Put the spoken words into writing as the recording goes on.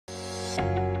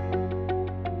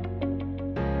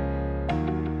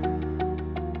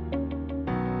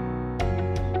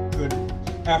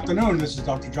Afternoon. This is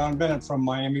Dr. John Bennett from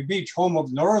Miami Beach, home of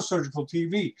Neurosurgical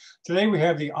TV. Today we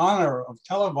have the honor of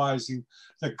televising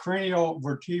the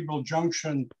Craniovertebral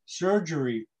Junction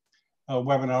Surgery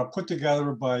webinar put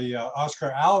together by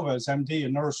Oscar Alves, MD, a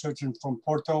neurosurgeon from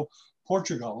Porto,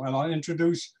 Portugal. And I'll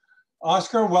introduce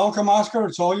Oscar. Welcome, Oscar.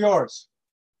 It's all yours.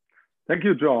 Thank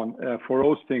you, John, for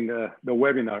hosting the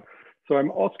webinar. So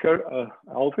I'm Oscar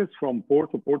Alves from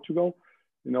Porto, Portugal.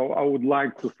 You know, I would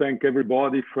like to thank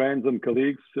everybody, friends and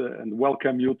colleagues, and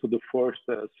welcome you to the first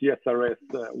CSRS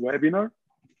webinar.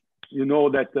 You know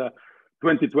that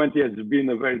 2020 has been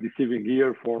a very deceiving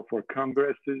year for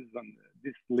congresses, and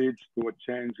this leads to a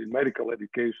change in medical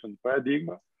education paradigm.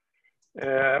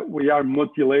 We are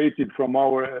motivated from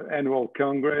our annual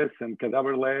congress and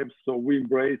cadaver labs, so we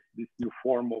embrace this new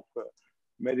form of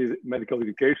medical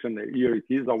education. Here it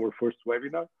is, our first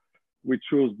webinar. We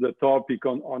choose the topic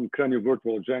on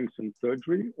craniovertebral junction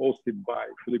surgery, hosted by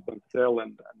Philippe Bancel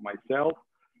and myself.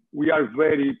 We are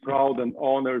very proud and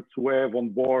honored to have on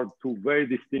board two very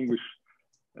distinguished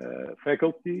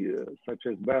faculty, such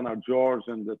as Bernard George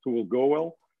and Tuul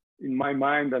Goel. In my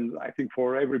mind, and I think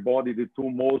for everybody, the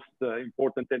two most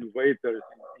important innovators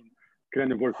in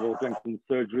craniovertebral junction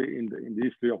surgery in the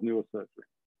history of neurosurgery.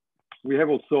 We have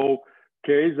also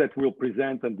case that we'll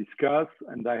present and discuss,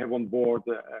 and I have on board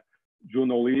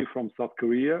Juno Lee from South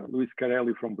Korea, Luis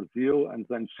Carelli from Brazil, and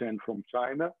Zhen Shen from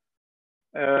China.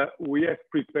 We have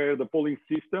prepared a polling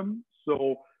system,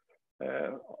 so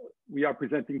we are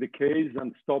presenting the case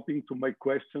and stopping to make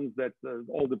questions that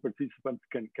all the participants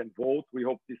can vote. We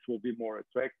hope this will be more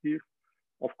attractive.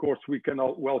 Of course, we can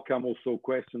welcome also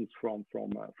questions from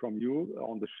you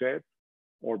on the chat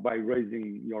or by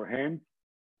raising your hand.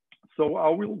 So I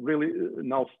will really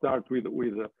now start with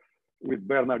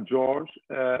Bernard George.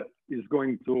 Is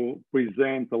going to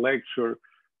present a lecture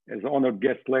as honored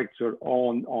guest lecture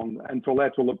on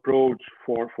anterolateral approach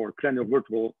for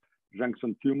craniovertebral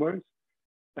junction tumors.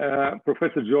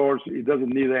 Professor George, he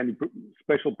doesn't need any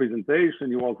special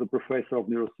presentation. He was a professor of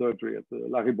neurosurgery at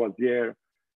Lariboisière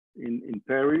in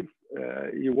Paris.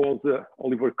 He was the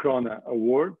Oliver Krohn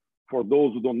Award. For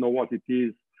those who don't know what it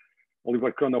is,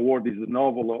 Oliver Krohn Award is the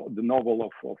novel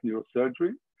of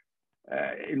neurosurgery.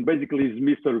 And basically is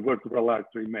Mr. Vertebral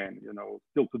Artery Man. You know,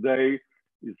 still today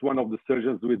is one of the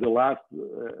surgeons with the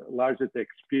largest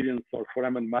experience for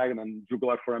foramen magnum and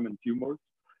jugular foramen tumors.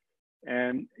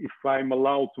 And if I'm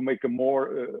allowed to make a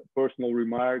more personal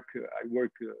remark, I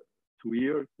worked 2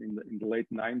 years in the late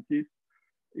 90s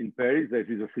in Paris as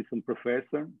his assistant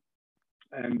professor,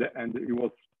 and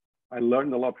I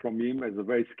learned a lot from him as a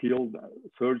very skilled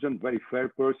surgeon, very fair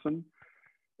person.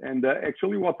 And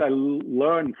actually what I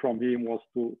learned from him was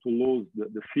to lose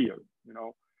the fear, you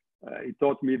know. He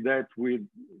taught me that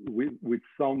with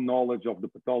some knowledge of the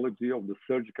pathology, of the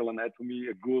surgical anatomy,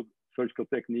 a good surgical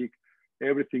technique,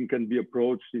 everything can be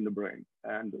approached in the brain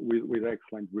and with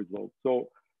excellent results. So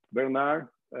Bernard,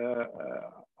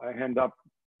 I hand up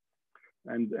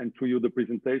and to you the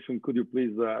presentation. Could you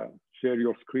please share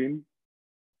your screen?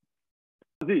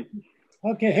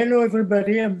 Okay, hello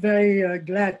everybody. I'm very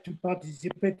glad to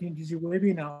participate in this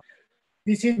webinar.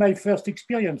 This is my first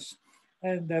experience,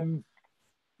 and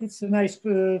it's a nice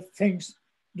thing.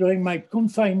 During my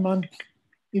confinement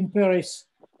in Paris,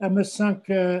 I must thank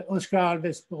Oscar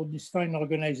Alves for this fine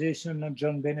organization, and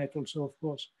John Bennett also, of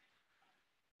course.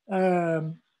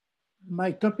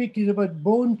 My topic is about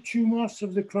bone tumors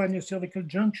of the craniocervical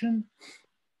junction.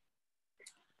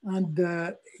 And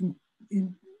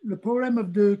the problem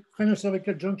of the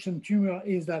craniocervical junction tumor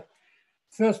is that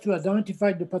first to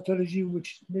identify the pathology,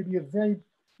 which may be a very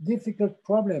difficult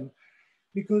problem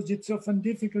because it's often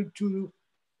difficult to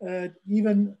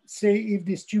even say if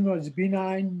this tumor is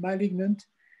benign, malignant,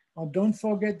 or don't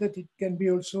forget that it can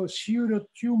be also a pseudo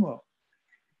tumor.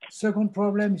 Second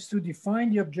problem is to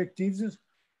define the objectives.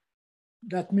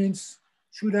 That means,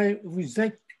 should I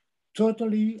resect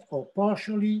totally or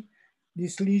partially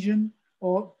this lesion,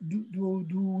 or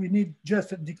do we need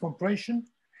just a decompression?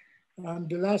 And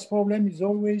the last problem is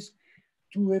always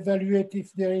to evaluate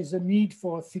if there is a need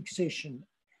for fixation.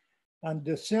 And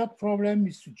the third problem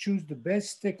is to choose the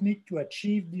best technique to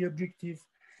achieve the objective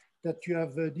that you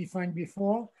have defined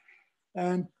before,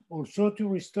 and also to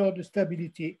restore the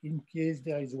stability in case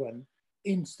there is one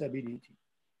instability.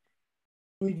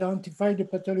 To identify the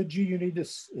pathology, you need a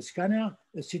scanner,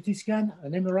 a CT scan,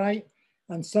 an MRI,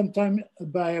 and sometimes a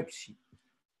biopsy.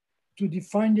 To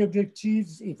define the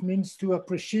objectives, it means to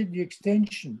appreciate the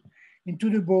extension into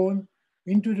the bone,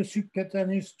 into the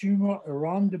subcutaneous tumor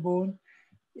around the bone,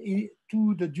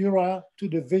 to the dura, to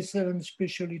the vessel, and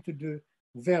especially to the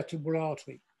vertebral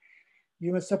artery.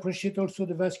 You must appreciate also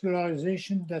the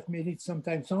vascularization that may need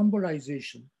sometimes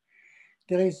embolization.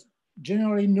 There is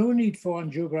generally no need for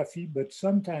angiography, but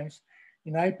sometimes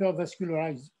in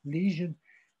hypervascularized lesion,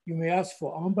 you may ask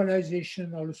for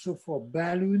embolization, also for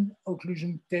balloon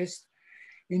occlusion test,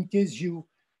 in case you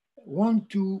want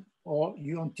to, or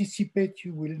you anticipate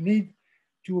you will need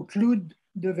to occlude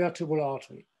the vertebral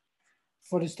artery.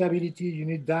 For the stability, you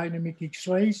need dynamic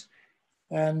X-rays,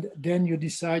 and then you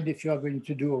decide if you are going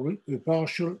to do a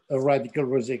partial, a radical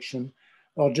resection,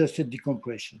 or just a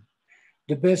decompression.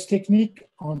 The best technique,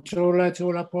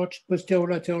 anterolateral approach,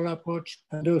 posterolateral approach,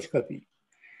 endoscopy.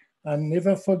 And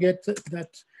never forget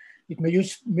that it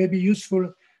may be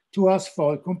useful to ask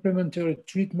for a complementary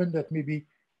treatment that may be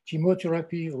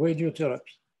chemotherapy,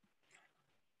 radiotherapy.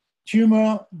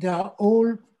 Tumor, they are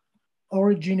all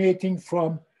originating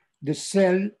from the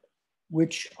cell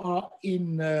which are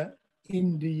in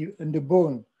the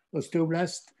bone,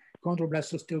 osteoblast,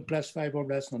 chondroblast, osteoclast,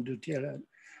 fibroblast,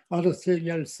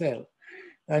 endothelial cell.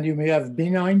 And you may have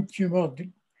benign tumor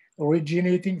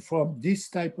originating from this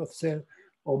type of cell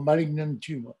or malignant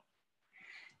tumor.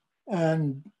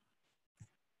 And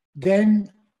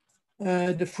then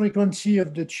the frequency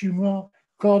of the tumor,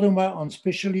 chordoma, and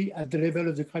especially at the level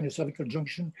of the craniocervical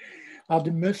junction, are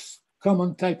the most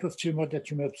common type of tumor that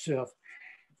you may observe.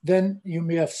 Then you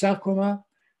may have sarcoma.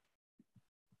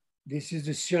 This is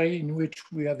the series in which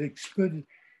we have excluded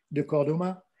the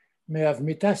chordoma. May have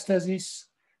metastasis,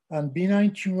 and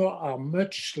benign tumor are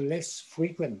much less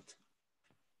frequent.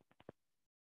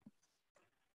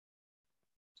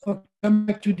 I'll come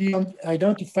back to the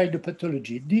identify the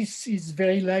pathology. This is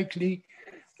very likely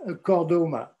a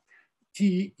chordoma.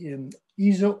 T in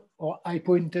iso or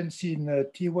hypointense in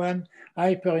T1,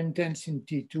 hyperintense in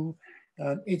T2,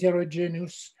 and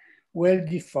heterogeneous,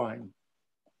 well-defined.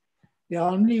 There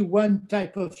are only one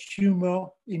type of tumor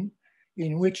in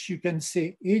which you can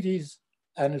say it is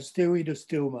an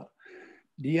osteoid-osteoma.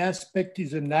 The aspect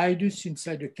is a nidus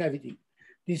inside the cavity.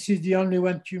 This is the only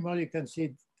one tumor you can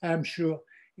say, I'm sure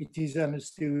it is an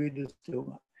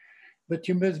osteoid-osteoma. But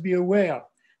you must be aware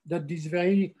that this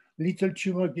very little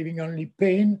tumor giving only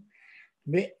pain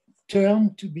may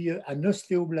turn to be an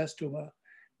osteoblastoma.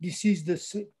 This is the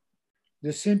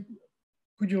same.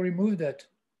 Could you remove that?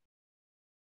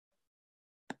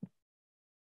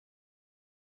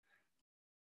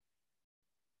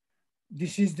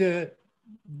 This is the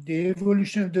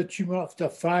evolution of the tumor after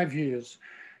 5 years.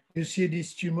 You see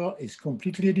this tumor is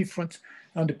completely different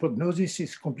and the prognosis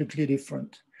is completely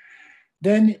different.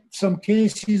 Then some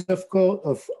cases of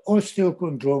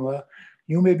osteochondroma,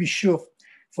 you may be sure,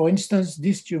 for instance,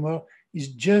 this tumor is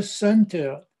just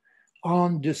centered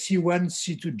on the C1,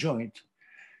 C2 joint.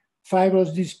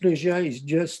 Fibrous dysplasia is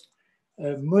just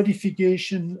a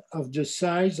modification of the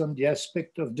size and the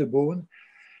aspect of the bone.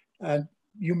 And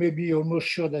you may be almost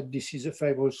sure that this is a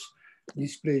fibrous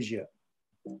dysplasia.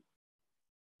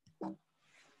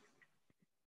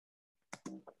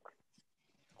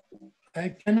 I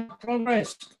cannot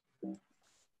progress.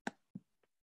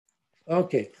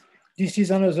 Okay, this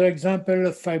is another example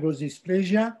of fibrous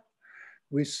dysplasia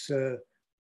with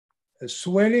a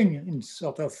swelling in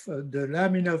sort of the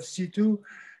lamina of C2.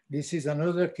 This is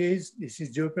another case. This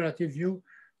is the operative view.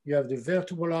 You have the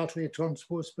vertebral artery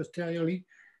transposed posteriorly.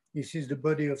 This is the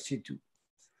body of C2.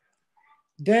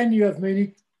 Then you have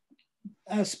many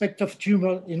aspects of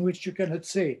tumor in which you cannot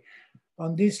say.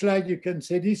 On this slide, you can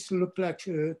say this looks like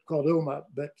a chordoma,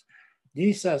 but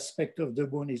this aspect of the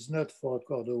bone is not for a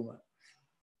chordoma.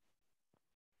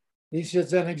 This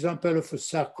is an example of a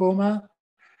sarcoma.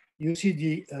 You see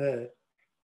the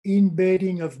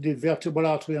embedding of the vertebral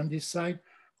artery on this side,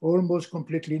 almost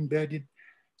completely embedded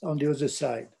on the other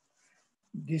side.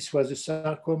 This was a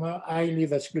sarcoma, highly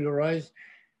vascularized.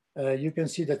 You can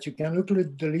see that you can look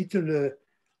at the little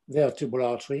vertebral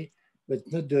artery, but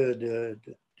not the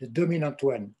dominant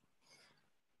one.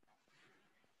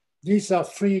 These are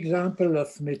 3 examples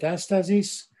of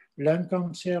metastasis: lung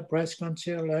cancer, breast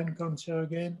cancer, lung cancer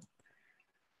again.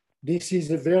 This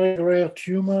is a very rare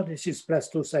tumor. This is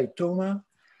plastocytoma.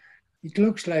 It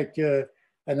looks like an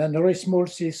aneurysmal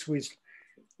cyst with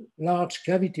large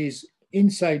cavities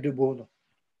inside the bone.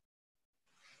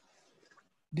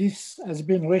 This has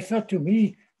been referred to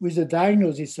me with a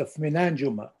diagnosis of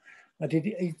meningioma, but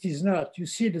it is not. You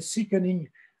see the thickening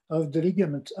of the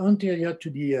ligament anterior to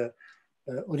the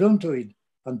odontoid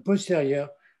and posterior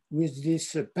with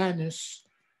this pannus,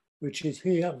 which is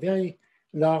here very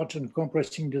large and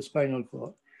compressing the spinal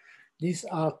cord. These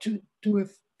are 3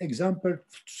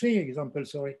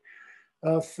 examples,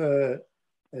 of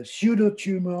a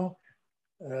pseudotumor,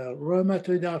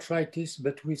 rheumatoid arthritis,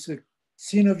 but with a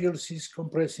synovial cyst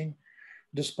compressing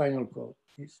the spinal cord.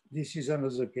 This is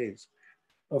another case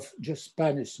of just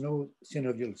spinous, no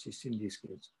synovial cyst in this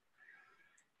case.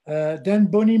 Then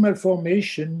bony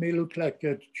malformation may look like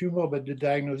a tumor, but the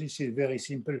diagnosis is very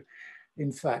simple.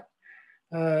 In fact,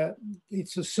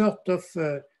 it's a sort of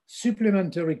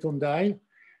supplementary condyle,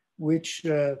 which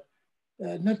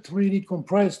not really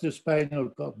comprise the spinal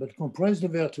cord, but comprise the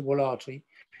vertebral artery.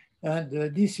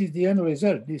 And this is the end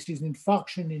result. This is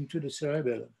infarction into the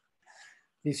cerebellum.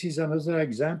 This is another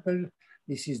example.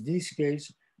 This is this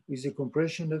case with the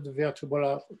compression of the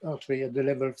vertebral artery at the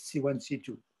level of C1,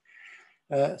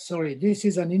 C2. Sorry, this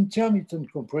is an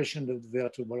intermittent compression of the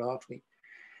vertebral artery.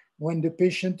 When the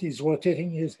patient is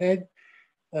rotating his head,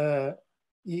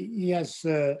 he has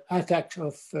attacks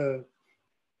of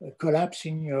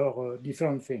collapsing or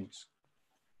different things.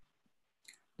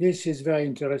 This is very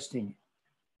interesting.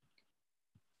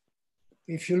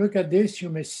 If you look at this, you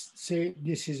may say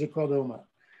this is a chordoma.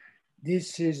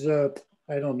 This is,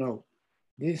 I don't know.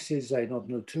 This is, I don't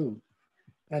know too.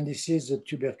 And this is a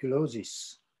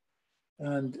tuberculosis.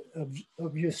 And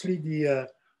obviously the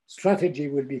strategy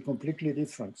will be completely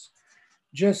different.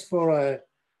 Just for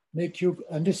make you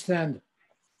understand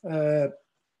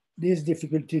this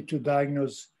difficulty to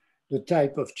diagnose the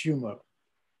type of tumor.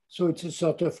 So it's a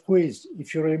sort of quiz.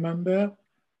 If you remember,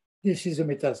 this is a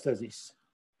metastasis.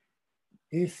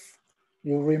 If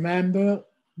you remember,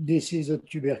 this is a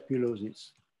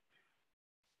tuberculosis.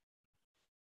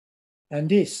 And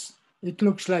this, it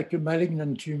looks like a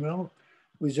malignant tumor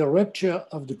with a rupture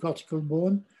of the cortical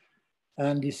bone.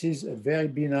 And this is a very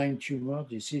benign tumor.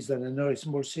 This is an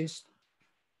aneurysmal cyst.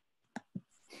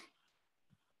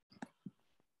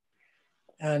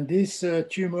 And this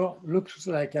tumor looks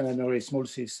like an aneurysmal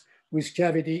cyst with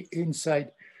cavity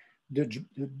inside the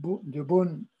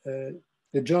bone,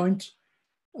 the joint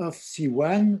of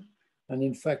C1. And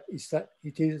in fact,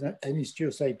 it is an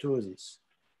histiocytosis.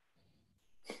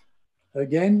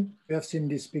 Again, we have seen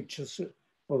these pictures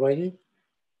already.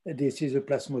 This is a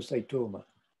plasmacytoma.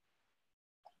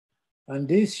 And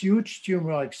this huge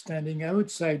tumor extending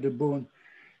outside the bone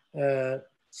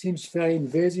seems very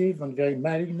invasive and very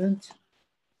malignant.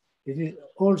 It is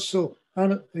also,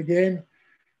 again,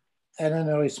 an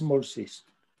aneurysmal cyst.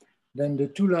 Then the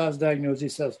two last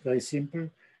diagnoses are very simple.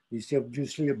 This is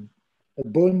obviously a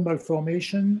bone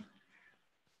malformation.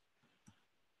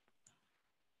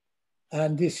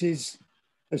 And this is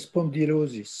a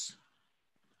spondylosis.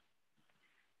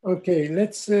 Okay,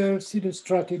 let's see the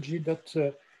strategy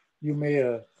that you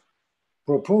may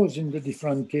propose in the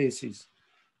different cases.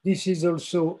 This is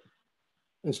also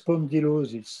a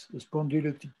spondylosis, a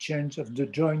spondylotic change of the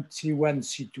joint C1,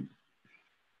 C2.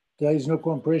 There is no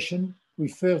compression. We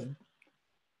first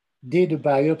did a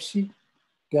biopsy.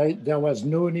 There was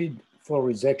no need for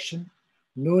resection,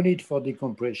 no need for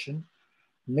decompression,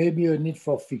 maybe a need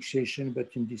for fixation, but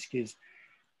in this case,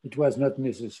 it was not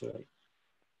necessary.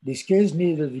 This case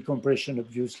needed decompression,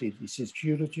 obviously. This is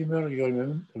pseudotumor,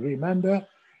 you remember.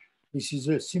 This is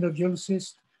a synovial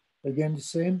cyst, again the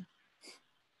same.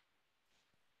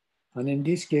 And in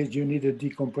this case, you need a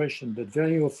decompression, but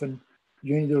very often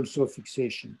you need also a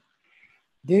fixation.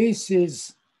 This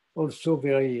is also a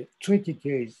very tricky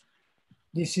case.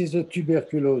 This is a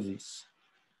tuberculosis.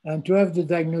 And to have the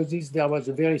diagnosis, there was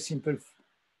a very simple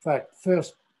fact.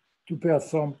 First, to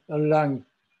perform a lung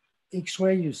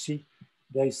X-ray, you see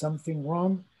there is something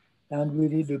wrong. And we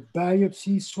did a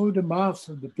biopsy through the mouth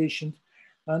of the patient,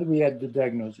 and we had the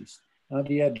diagnosis. And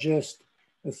he had just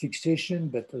a fixation,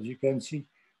 but as you can see,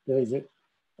 there is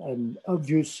an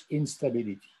obvious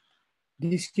instability.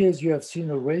 This case you have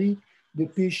seen already. The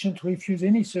patient refused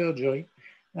any surgery,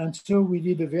 and so we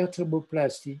did a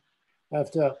vertebroplasty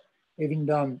after having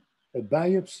done a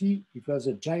biopsy. It was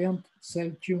a giant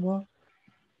cell tumor,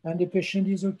 and the patient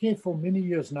is okay for many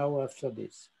years now after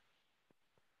this.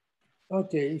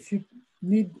 Okay, if you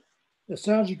need a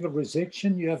surgical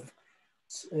resection, you have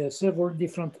several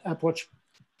different approaches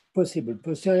possible.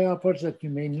 Posterior approach that you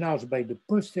may enlarge by the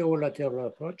posterolateral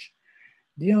approach,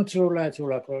 the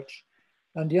anterolateral approach,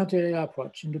 and the anterior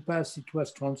approach. In the past, it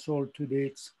was transferred. Today,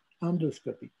 it's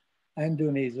endoscopic,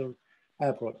 endonasal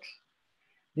approach.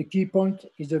 The key point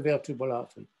is the vertebral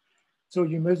artery. So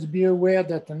you must be aware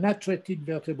that an atretic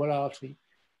vertebral artery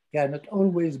cannot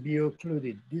always be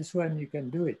occluded. This one, you can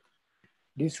do it.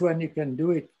 This one, you can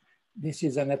do it. This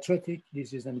is an atretic,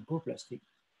 this is an hypoplastic.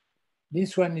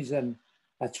 This one is an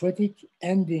atretic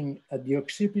ending at the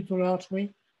occipital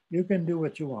artery. You can do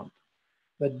what you want.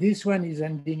 But this one is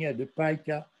ending at the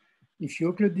pica. If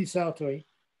you occlude this artery,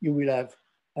 you will have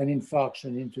an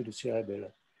infarction into the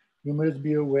cerebellum. You must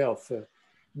be aware of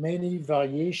many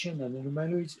variation and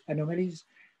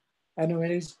anomalies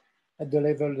at the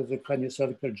level of the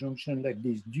craniocervical junction, like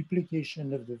this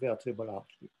duplication of the vertebral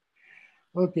artery.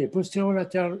 Okay,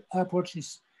 posterolateral approach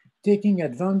is taking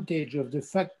advantage of the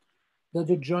fact that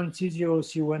the joints C0,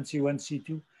 C1, C1,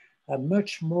 C2 are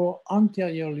much more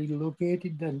anteriorly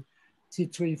located than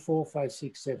C3, 4, 5,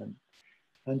 6, 7.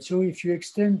 And so if you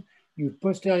extend your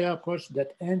posterior approach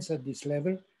that ends at this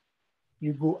level,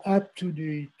 you go up to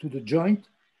the joint.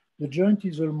 The joint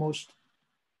is almost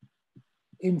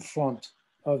in front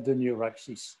of the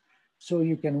neuraxis. So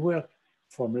you can work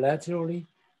from laterally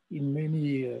in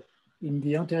many, in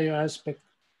the anterior aspect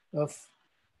of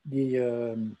the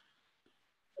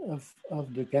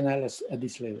canal at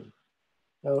this level.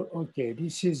 Okay,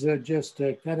 this is just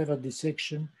a cadaver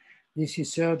dissection. This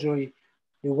is surgery.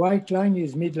 The white line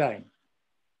is midline.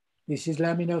 This is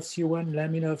lamina of C1,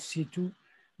 lamina of C2.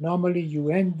 Normally you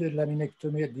end the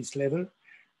laminectomy at this level.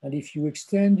 And if you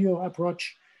extend your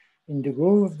approach in the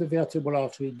groove of the vertebral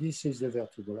artery, this is the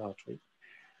vertebral artery.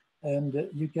 And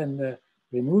you can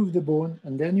remove the bone,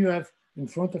 and then you have in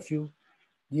front of you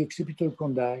the occipital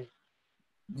condyle,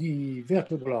 the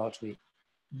vertebral artery,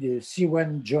 the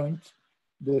C1 joint,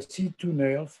 the C2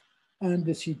 nerve, and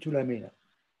the C2 lamina.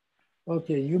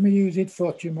 Okay, you may use it for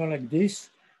a tumor like this,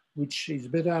 which is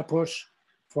better approach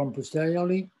from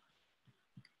posteriorly.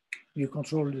 You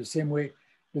control the same way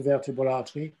the vertebral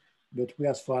artery, but we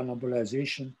ask for an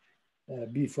embolization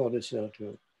before the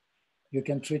surgery. You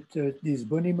can treat this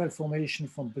bony malformation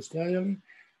from posteriorly.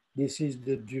 This is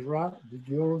the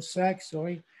dural sac,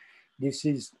 sorry. This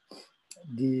is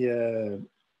the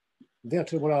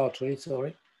vertebral artery,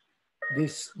 sorry.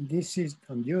 This is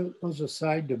on the other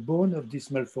side, the bone of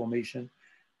this malformation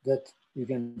that you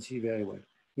can see very well.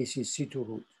 This is C2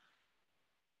 root.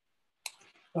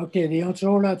 Okay, the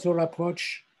anterolateral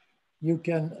approach, you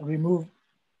can remove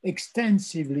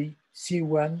extensively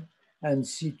C1 and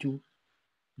C2.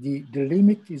 The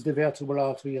limit is the vertebral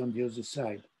artery on the other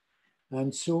side.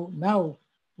 And so now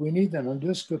we need an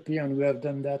endoscopy, and we have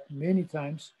done that many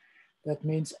times. That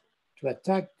means to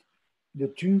attack the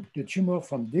tumor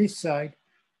from this side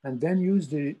and then use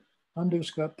the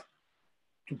endoscope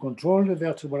to control the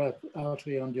vertebral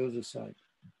artery on the other side.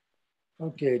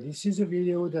 Okay, this is a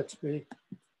video that will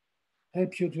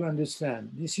help you to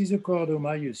understand. This is a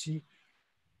chordoma. You see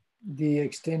the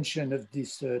extension of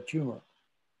this tumor.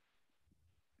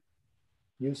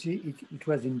 You see it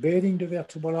was invading the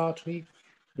vertebral artery.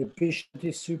 The patient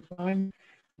is supine.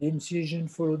 The incision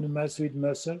followed the mastoid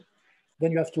muscle.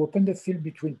 Then you have to open the field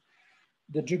between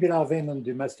the jugular vein and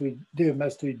the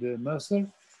mastoid muscle.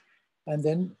 And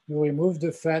then you remove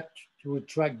the fat to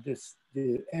retract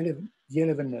the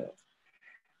 11 nerve.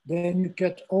 Then you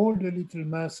cut all the little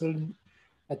muscle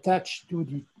attached to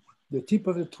the tip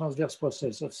of the transverse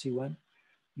process of C1.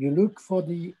 You look for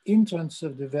the entrance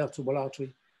of the vertebral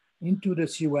artery into the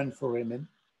C1 foramen.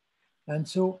 And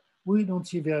so we don't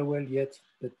see very well yet,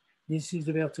 but this is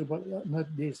the vertebral,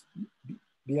 not this,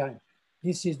 behind.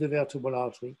 This is the vertebral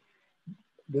artery.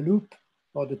 The loop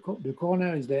or the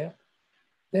corner is there.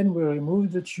 Then we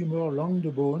remove the tumor along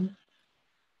the bone,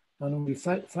 and we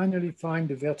finally find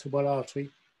the vertebral artery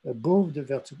above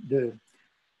the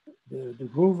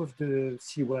groove of the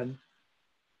C1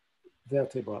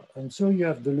 vertebra. And so you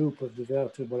have the loop of the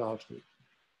vertebral artery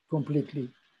completely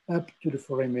up to the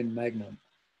foramen magnum.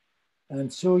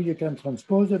 And so you can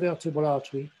transpose the vertebral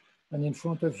artery, and in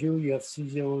front of you, you have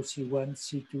C0, C1,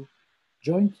 C2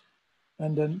 joint,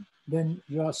 and then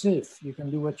you are safe. You can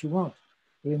do what you want.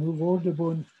 Remove all the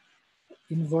bone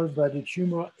involved by the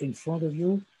tumor in front of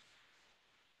you,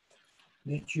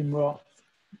 the tumor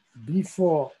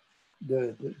before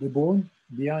the bone,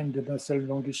 behind the muscle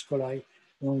longus colli,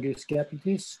 longus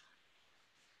capitis.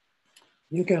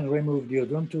 You can remove the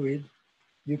odontoid.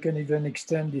 You can even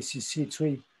extend this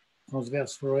C3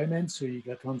 transverse foramen, so you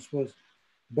can transpose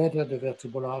better the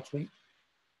vertebral artery.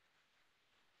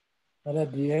 And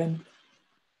at the end,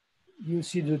 you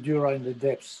see the dura in the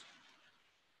depths.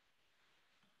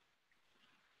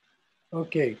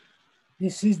 Okay,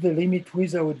 this is the limit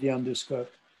without the endoscope.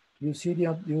 You see the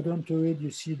odontoid,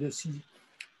 you see the C1,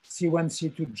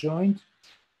 C2 joint,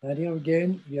 and here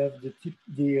again, you have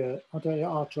the anterior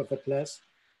arch of atlas,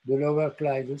 the lower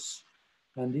clivus,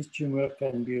 and this tumor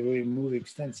can be removed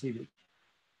extensively.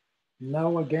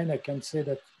 Now again, I can say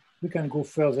that we can go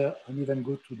further and even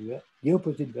go to the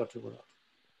opposite vertebral artery.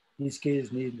 This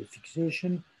case needs the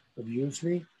fixation,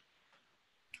 obviously.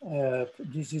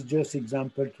 This is just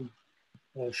example to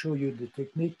show you the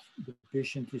technique. The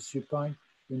patient is supine,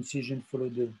 the incision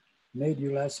follows the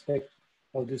medial aspect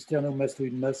of the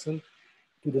sternomastoid muscle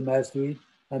to the mastoid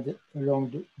and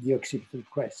along the occipital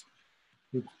crest.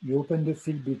 You open the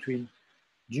field between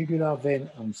jugular vein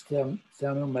and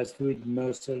sternomastoid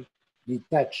muscle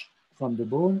detached from the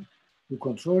bone. You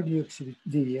control the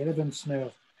 11th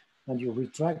nerve and you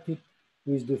retract it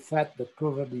with the fat that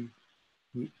cover the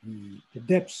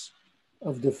depths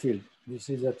of the field. This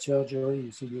is a surgery.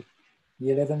 You see the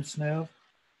 11th nerve,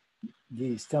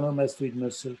 the sternomastoid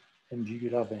muscle, and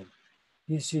jugular vein.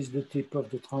 This is the tip of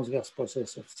the transverse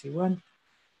process of C1.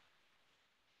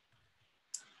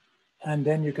 And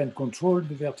then you can control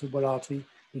the vertebral artery.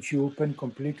 If you open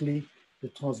completely the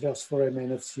transverse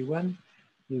foramen of C1,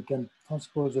 you can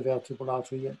transpose the vertebral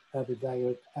artery and have a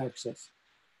direct access.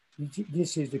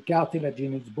 This is the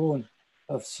cartilaginous bone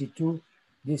of C2.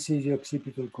 This is the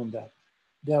occipital condyle.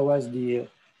 There was the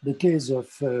case of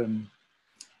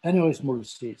aneurysmal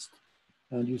cyst.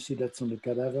 And you see that's on the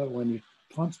cadaver. When you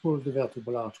transpose the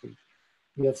vertebral artery,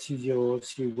 you have C0,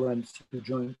 C1, C2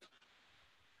 joint.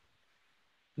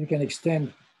 You can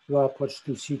extend your approach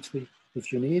to C3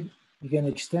 if you need. You can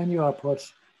extend your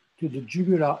approach to the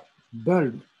jugular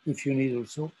bulb if you need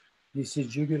also. This is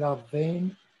jugular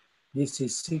vein. This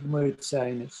is sigmoid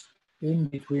sinus. In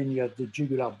between, you have the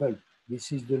jugular bulb.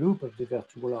 This is the loop of the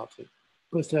vertebral artery,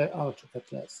 posterior arch of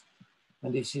atlas.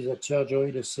 And this is at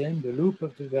surgery the same, the loop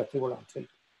of the vertebral artery,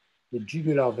 the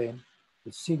jugular vein,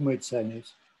 the sigmoid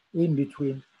sinus, in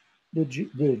between the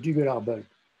jugular bulb.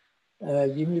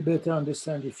 You may better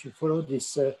understand if you follow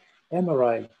this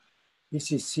MRI.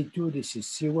 This is C2, this is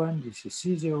C1, this is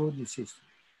C0, this is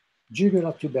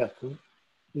jugular tubercle.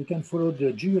 You can follow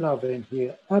the jugular vein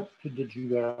here up to the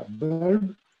jugular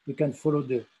bulb. You can follow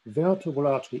the vertebral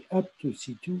artery up to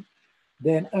C2,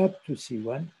 then up to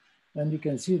C1. And you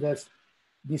can see that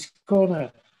this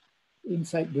corner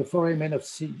inside the foramen of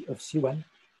C1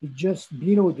 is just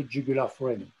below the jugular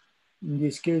foramen. In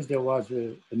this case, there was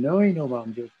a neurinoma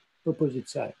on the opposite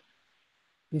side.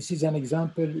 This is an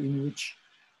example in which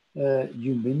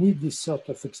you may need this sort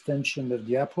of extension of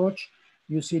the approach.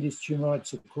 You see this tumor,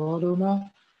 it's a chordoma.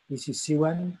 This is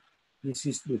C1. This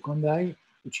is the condyle,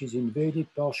 which is invaded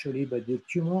partially by the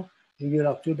tumor.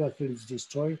 Jugular tubercle is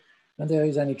destroyed, and there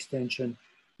is an extension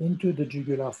into the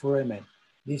jugular foramen.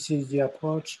 This is the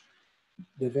approach,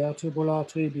 the vertebral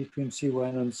artery between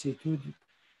C1 and C2, the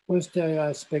posterior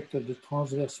aspect of the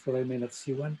transverse foramen of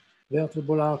C1,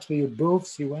 vertebral artery above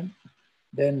C1,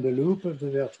 then the loop of the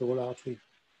vertebral artery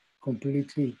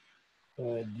completely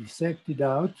dissected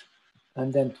out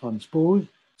and then transposed.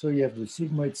 So you have the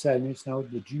sigmoid sinus, now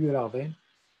the jugular vein,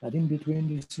 and in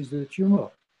between this is the tumor.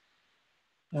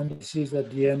 And this is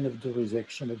at the end of the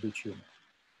resection of the tumor.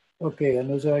 Okay,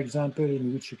 another example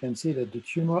in which you can see that the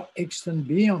tumor extends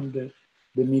beyond the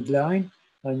midline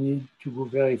and you need to go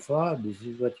very far. This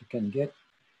is what you can get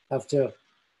after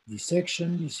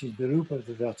dissection. This is the loop of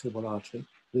the vertebral artery,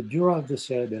 the dura of the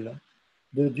cerebellum,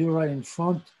 the dura in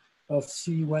front of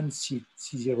C1,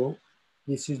 C0.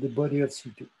 This is the body of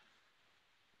C2.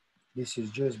 This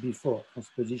is just before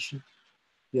transposition.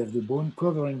 You have the bone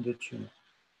covering the tumor.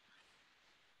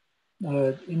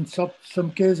 In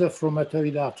some cases of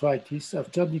rheumatoid arthritis,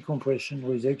 after decompression,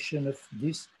 resection of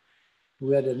this,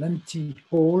 we had an empty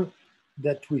hole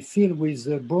that we fill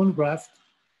with bone graft.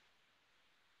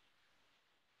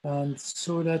 And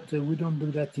so that we don't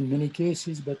do that in many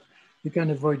cases, but you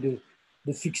can avoid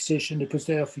the fixation, the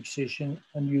posterior fixation,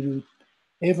 and you do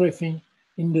everything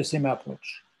in the same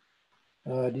approach.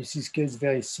 This is case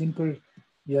very simple.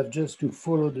 You have just to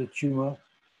follow the tumor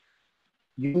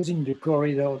using the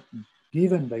corridor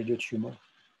given by the tumor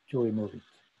to remove it.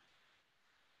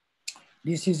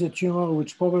 This is a tumor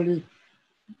which probably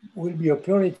will be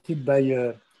operated by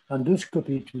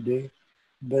endoscopy today,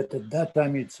 but at that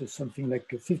time, it's something like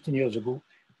 15 years ago,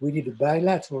 we did a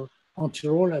bilateral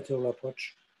anterolateral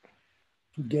approach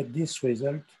to get this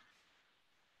result.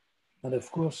 And of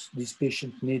course, this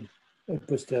patient needs a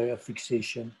posterior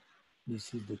fixation.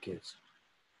 This is the case.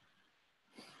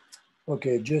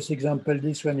 Okay, just example,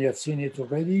 this one, you have seen it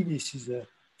already. This is a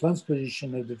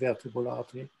transposition of the vertebral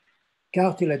artery,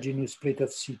 cartilaginous plate of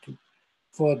C2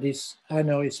 for this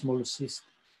aneurysmal cyst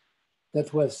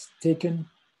that was taken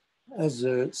as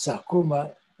a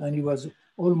sarcoma, and it was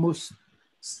almost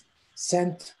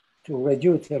sent to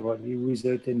radiotherapy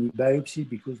without any biopsy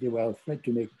because they were afraid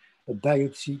to make a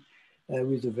biopsy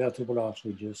with the vertebral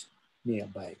artery just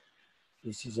nearby.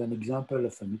 This is an example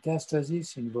of a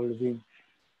metastasis involving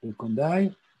the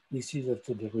condyle. This is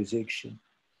after the resection.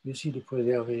 You see the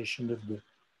preservation of the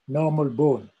normal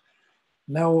bone.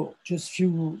 Now, just a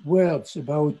few words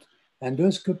about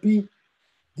endoscopy.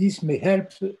 This may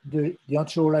help the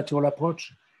anterolateral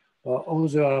approach or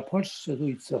other approach, so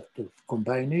it's sort of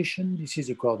combination. This is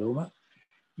a chordoma.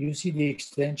 You see the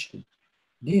extension.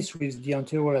 This with the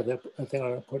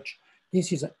anterolateral approach.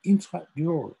 This is an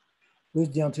intradural.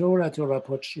 With the anterolateral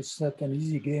approach, it's not an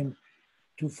easy game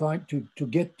to find, to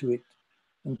get to it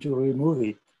and to remove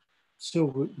it. So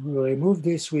we remove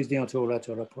this with the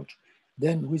anterolateral approach.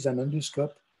 Then with an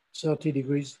endoscope, 30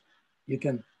 degrees, you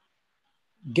can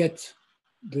get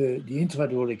the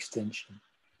intradural extension.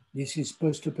 This is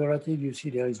post-operative. You see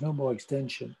there is no more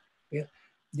extension. Yeah.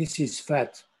 This is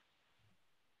fat.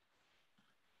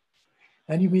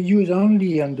 And you may use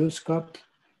only endoscope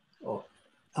or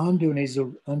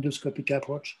endonasal endoscopic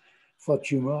approach for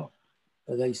tumor.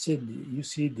 As I said, you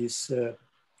see this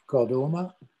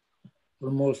chordoma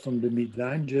almost on the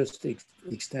midline, just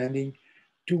extending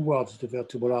towards the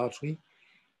vertebral artery.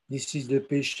 This is the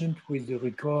patient with the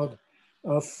record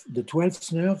of the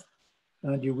 12th nerve,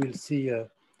 and you will see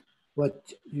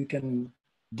what you can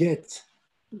get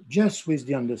just with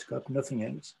the endoscope, nothing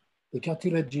else. The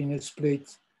cartilaginous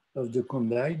plate of the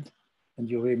condyle, and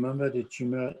you remember the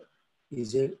tumor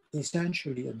is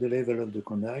essentially at the level of the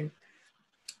condyle.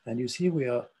 And you see we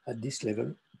are at this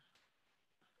level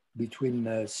between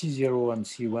C0 and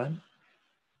C1.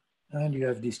 And you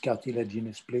have this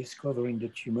cartilaginous plate covering the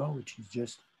tumor, which is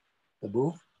just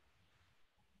above.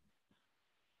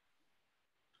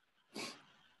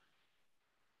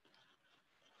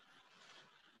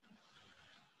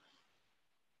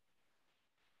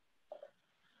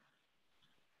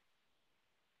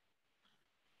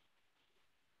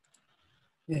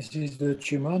 This is the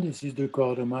tumor, this is the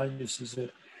chordoma. This is a,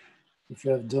 if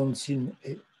you have don't seen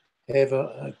ever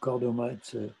a chordoma,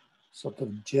 it's a sort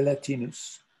of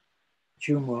gelatinous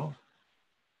tumor.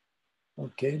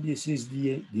 Okay, this is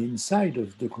the inside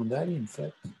of the condyle, in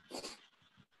fact.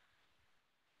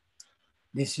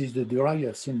 This is the dura you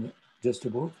have seen just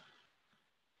above.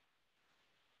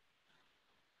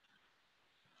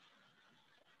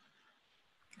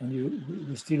 And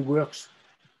we still works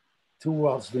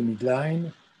towards the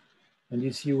midline. And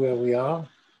you see where we are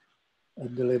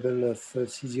at the level of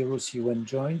C0, C1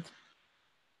 joint.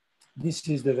 This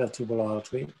is the vertebral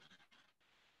artery.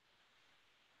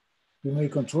 You may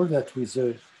control that with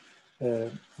a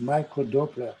micro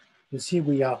Doppler. You see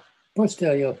we are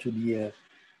posterior to the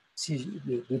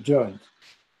joint.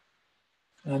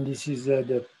 And this is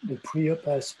the pre-op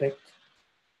aspect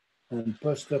and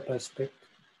post-op aspect.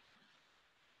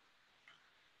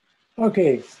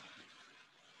 Okay,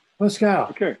 Oscar.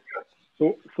 Okay,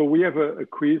 so we have a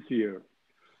quiz here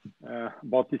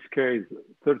about this case.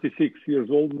 36 years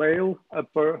old male,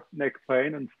 upper neck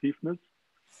pain and stiffness.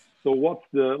 So what's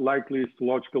the likely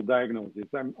histological diagnosis?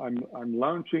 I'm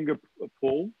launching a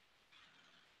poll.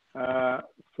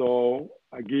 So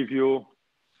I give you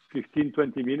 15,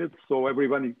 20 minutes so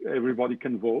everybody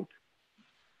can vote.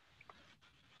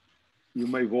 You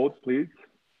may vote, please.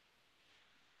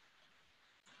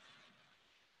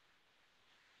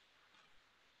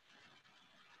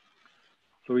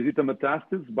 So is it a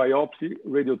metastasis, biopsy,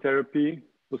 radiotherapy,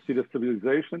 posterior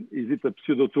stabilization? Is it a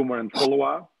pseudotumor and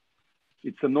follow-up?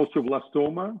 It's a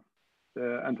osteoblastoma,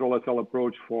 anterolateral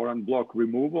approach for unblock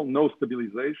removal, no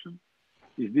stabilization.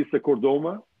 Is this a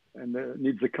chordoma and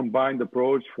needs a combined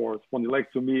approach for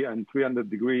spondylectomy and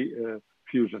 300-degree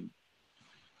fusion?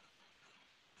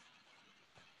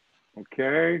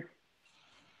 Okay,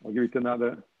 I'll give it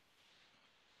another.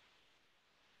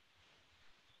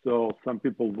 So some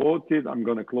people voted. I'm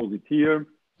going to close it here.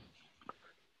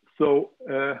 So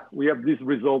we have these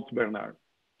results, Bernard.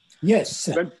 Yes.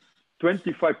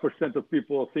 25% of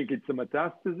people think it's a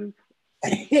metastasis,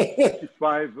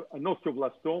 55% an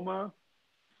osteoblastoma,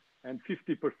 and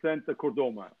 50% a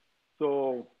chordoma.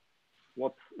 So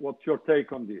what's your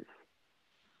take on this?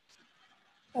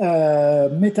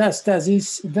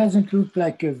 Metastasis doesn't look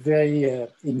like a very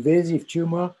invasive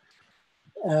tumor.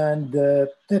 And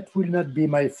that will not be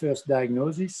my first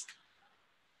diagnosis.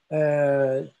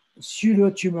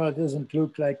 Pseudotumor doesn't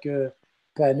look like a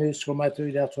cutaneous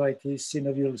rheumatoid arthritis,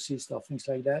 synovial cyst, or things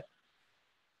like that.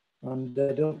 And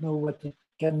I don't know what it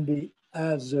can be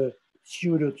as a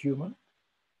pseudotumor.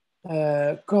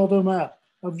 Chordoma,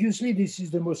 obviously, this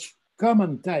is the most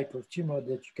common type of tumor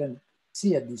that you can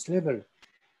see at this level.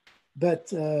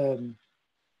 But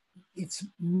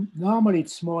normally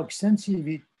it's more extensive.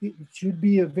 It should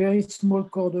be a very small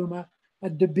chordoma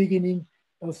at the beginning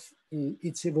of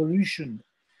its evolution.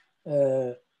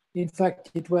 In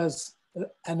fact, it was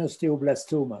an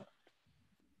osteoblastoma.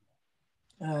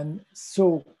 And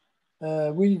so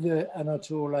with the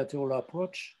anterolateral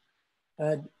approach,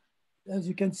 as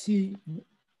you can see,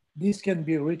 this can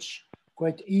be reached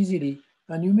quite easily.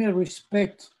 And you may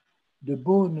respect the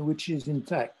bone which is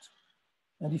intact.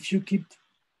 And if you keep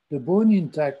the bone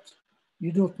intact,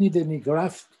 you don't need any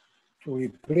graft to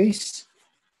replace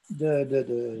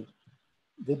the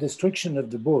destruction of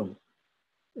the bone.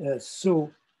 Where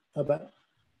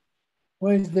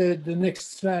is the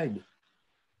next slide?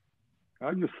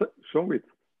 You show it.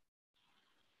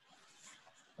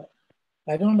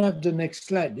 I don't have the next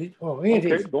slide. Oh, here it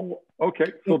is.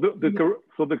 Okay. So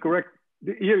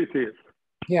here it is.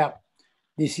 Yeah.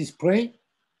 This is pre.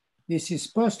 This is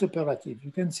post-operative.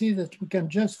 You can see that we can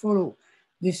just follow.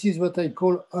 This is what I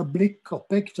call oblique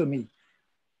corpectomy.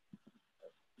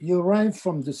 You arrive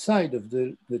from the side of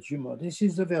the tumor. This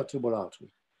is the vertebral artery.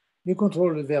 You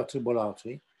control the vertebral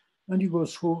artery, and you go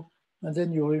through, and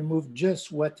then you remove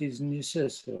just what is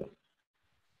necessary.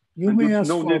 You may ask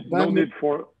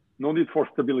no need for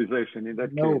stabilization in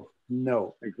that case.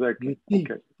 No. Exactly. You see,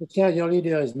 posteriorly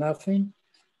there is nothing.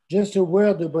 Just a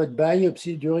word about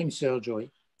biopsy during surgery.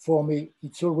 For me,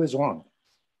 it's always wrong.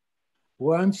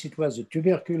 Once it was a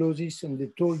tuberculosis, and they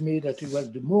told me that it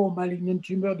was the more malignant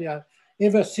tumor they have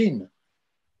ever seen.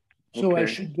 So I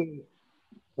should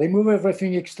remove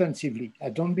everything extensively. I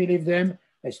don't believe them.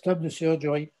 I stopped the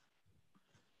surgery,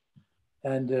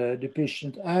 and the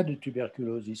patient had a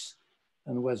tuberculosis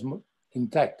and was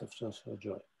intact after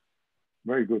surgery.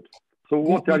 Very good. So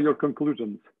what are your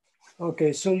conclusions?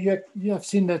 Okay, so you have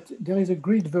seen that there is a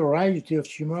great variety of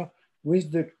tumor,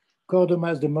 with the chordoma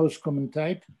as the most common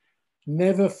type.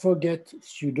 Never forget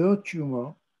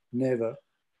pseudotumor, never,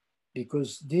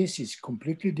 because this is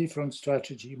completely different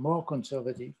strategy, more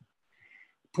conservative.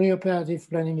 Preoperative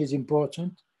planning is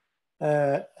important.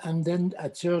 And then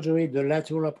at surgery, the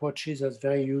lateral approaches are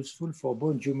very useful for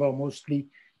bone tumor, mostly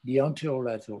the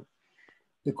anterolateral.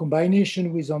 The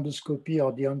combination with endoscopy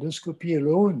or the endoscopy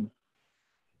alone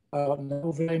are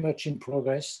now very much in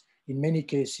progress in many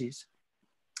cases,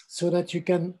 so that you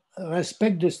can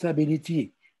respect the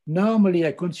stability. Normally,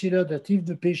 I consider that if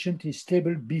the patient is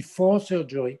stable before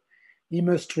surgery, he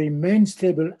must remain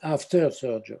stable after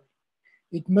surgery.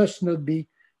 It must not be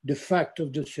the fact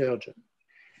of the surgeon.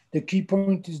 The key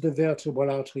point is the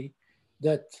vertebral artery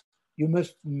that you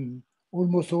must, in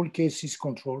almost all cases,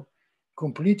 control.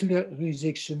 Complete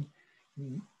resection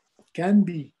can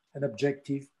be an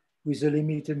objective with a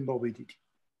limited morbidity.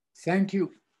 Thank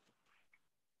you.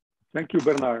 Thank you,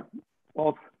 Bernard.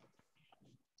 Well,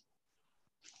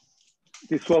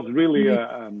 this was really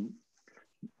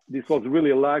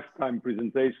a lifetime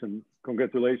presentation.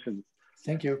 Congratulations.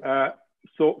 Thank you.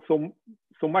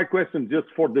 So my question, just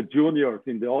for the juniors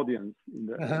in the audience, in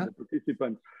the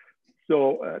participants.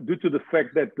 So due to the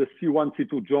fact that the C1,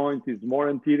 C2 joint is more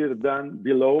anterior than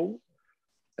below,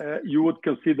 you would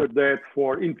consider that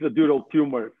for intradural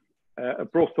tumors, a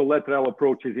prostolateral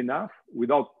approach is enough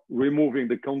without removing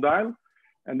the condyle,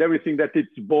 and everything that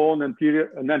it's bone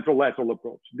anterior, an anterolateral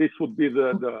approach. This would be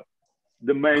the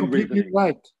main reasoning.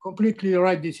 Completely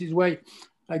right. This is why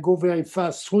I go very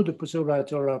fast through the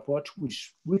posterolateral approach,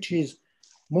 which is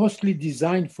mostly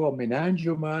designed for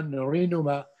meningioma,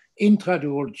 neurinoma,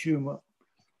 intradural tumor.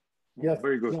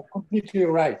 Very good. You're completely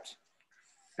right.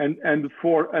 And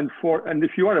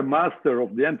if you are a master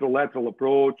of the anterolateral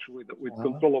approach with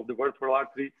control of the vertebral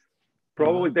artery,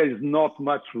 probably there is not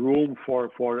much room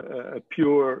for a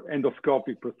pure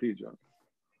endoscopic procedure.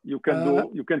 You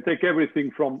can take everything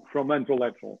from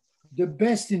anterolateral. The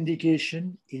best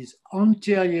indication is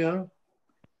anterior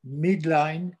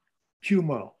midline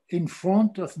tumor in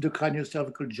front of the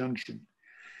craniocervical junction.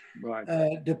 Right.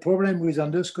 The problem with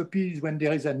endoscopy is when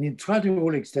there is an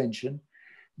intradural extension,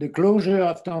 the closure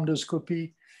after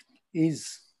endoscopy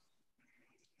is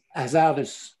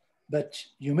hazardous, but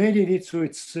you made it so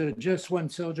it's just one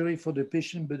surgery for the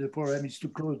patient, but the problem is to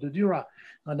close the dura.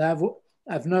 And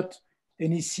I've not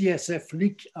any CSF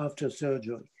leak after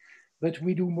surgery, but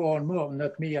we do more and more,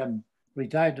 not me, I'm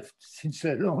retired since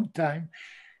a long time.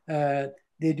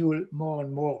 They do more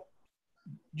and more,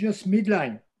 just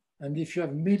midline. And if you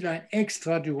have midline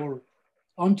extradural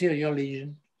anterior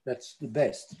lesion, that's the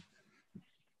best.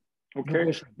 Okay,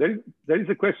 no, there is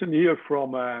a question here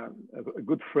from a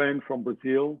good friend from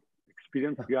Brazil,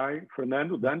 experienced guy,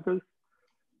 Fernando Dantas.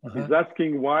 He's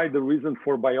asking why the reason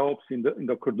for biopsy in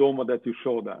the chordoma that you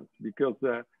showed us, because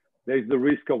there is the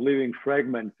risk of leaving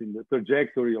fragments in the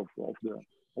trajectory of the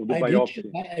biopsy.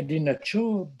 I did not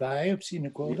show biopsy in the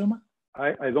chordoma.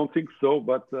 I don't think so,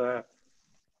 but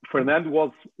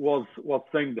Fernando was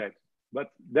saying that.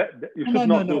 But you should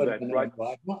not do that, right?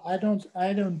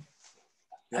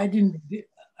 I didn't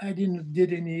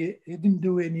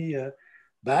do any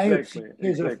biopsy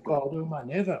of chordoma,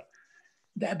 never.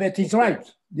 But it's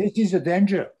right. This is a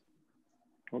danger.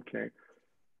 Okay.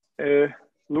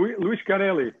 Luis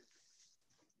Carelli,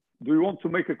 do you want to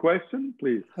make a question,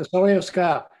 please? Sorry,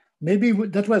 Oscar. Maybe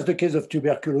that was the case of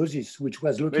tuberculosis, which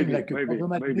was looking like a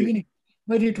problem at the beginning,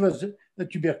 but it was a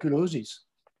tuberculosis.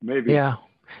 Maybe. Yeah,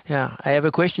 yeah. I have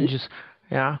a question. Just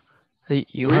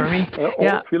you hear me?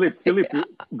 Yeah. Philip,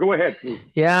 go ahead, please.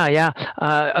 Yeah.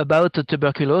 About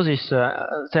tuberculosis,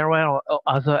 there were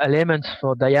other elements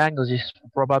for diagnosis,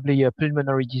 probably a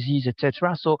pulmonary disease,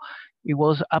 etc. So it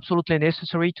was absolutely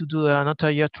necessary to do an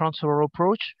anterior transfer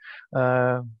approach.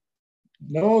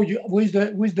 No, with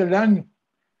the lung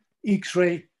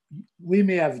X-ray, we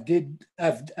may have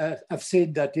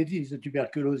said that it is a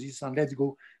tuberculosis and let's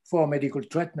go for medical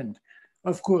treatment.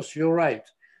 Of course, you're right,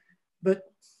 but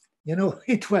you know,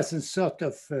 it was a sort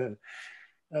of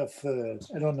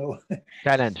I don't know,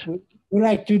 challenge. We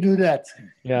like to do that.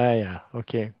 Yeah.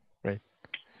 Okay, great.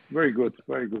 Very good,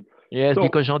 very good. Yes, so,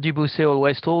 because Jean Dubousset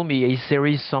always told me if there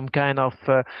is some kind of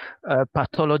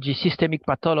pathology, systemic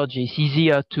pathology, it's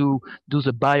easier to do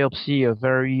the biopsy.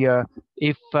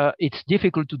 If it's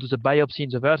difficult to do the biopsy in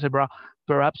the vertebra,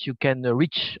 perhaps you can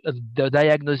reach the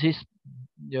diagnosis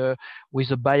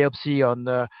with a biopsy on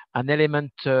an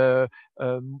element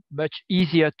much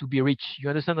easier to be reached. You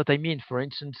understand what I mean? For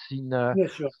instance, in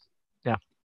yes, sure.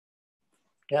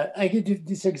 Yeah, I give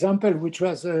this example, which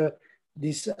was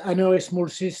this aneurysmal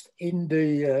cyst in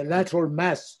the lateral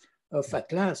mass of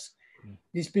atlas.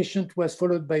 This patient was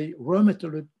followed by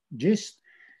rheumatologist,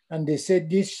 and they said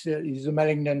this is a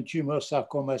malignant tumor,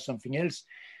 sarcoma, something else,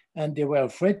 and they were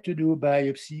afraid to do a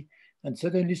biopsy. And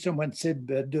suddenly someone said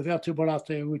that the vertebral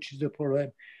artery, which is the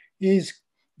problem, is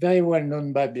very well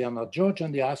known by Bernard George.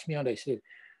 And they asked me, and I said,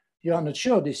 you are not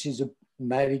sure this is a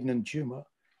malignant tumor?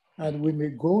 And we may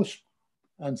go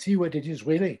and see what it is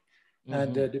really.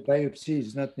 And the biopsy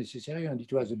is not necessary, and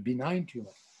it was a benign tumor.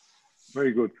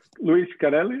 Very good. Luis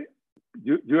Carelli,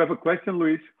 do you have a question,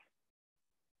 Luis?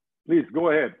 Please, go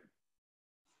ahead.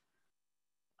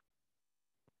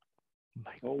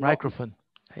 Microphone.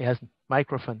 He has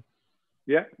microphone.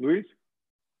 Yeah, Luis?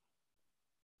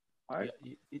 I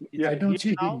don't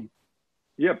see him.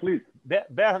 Yeah, please.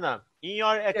 Bernard, in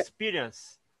your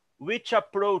experience, which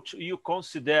approach you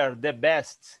consider the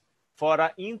best for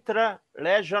an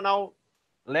intra-lesional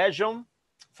lesion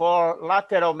for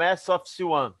lateral mass of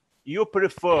C1? You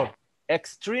prefer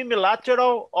extreme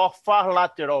lateral or far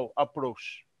lateral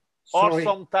approach? Or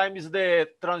sometimes the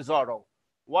transoral?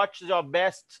 What's your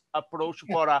best approach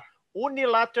for a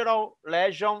unilateral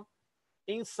lesion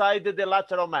inside the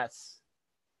lateral mass?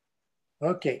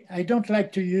 Okay, I don't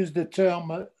like to use the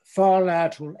term far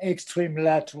lateral, extreme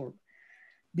lateral,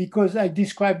 because I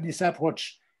described this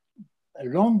approach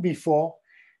long before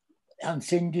and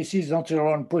saying this is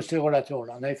anterior and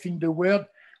posterolateral. And I think the word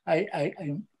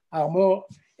are more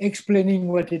explaining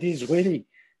what it is really.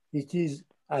 It is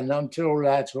an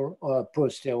anterolateral or a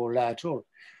posterolateral.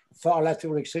 Far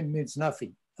lateral extreme means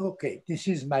nothing. Okay, this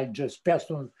is my just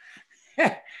personal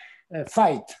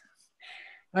fight.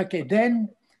 Okay, then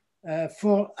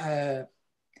for the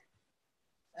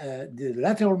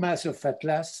lateral mass of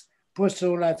atlas,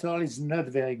 posterolateral is not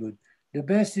very good. The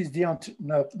best is the,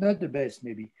 not the best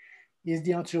maybe, is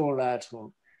the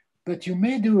anterolateral. But you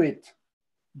may do it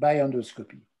by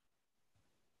endoscopy.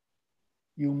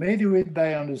 You may do it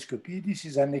by endoscopy. This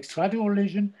is an extradural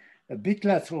lesion, a bit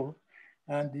lateral,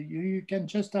 and you can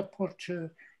just approach,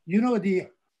 you know, the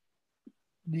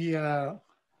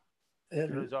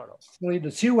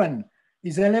C1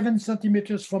 is 11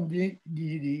 centimeters from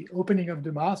the opening of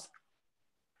the mask.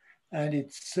 And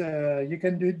it's, you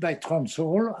can do it by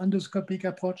transoral endoscopic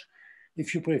approach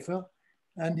if you prefer.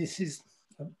 And this is,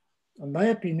 in my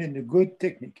opinion, a good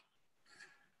technique.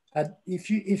 And if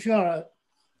you are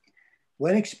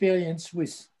well experienced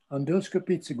with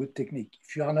endoscopy, it's a good technique.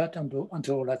 If you are not,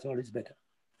 anterolateral is better.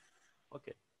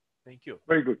 Okay, thank you.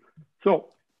 Very good.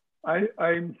 So I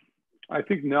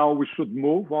think now we should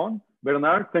move on.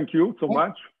 Bernard, thank you so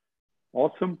much.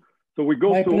 Awesome. So we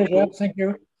go My pleasure. Thank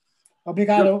you.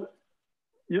 Obrigado.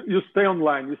 You stay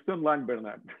online. You stay online,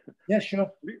 Bernard. Yeah,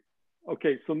 sure.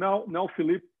 Okay. So now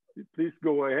Philippe, please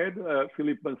go ahead.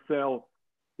 Philippe Mancel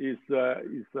is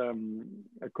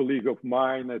a colleague of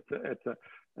mine at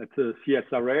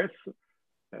CSRS.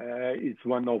 He's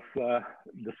one of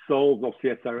the souls of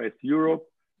CSRS Europe.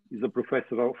 He's a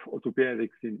professor of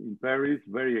orthopedics in Paris.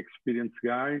 Very experienced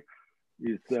guy.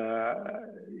 He's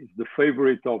the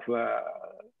favorite of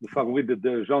the favorite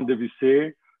de Jean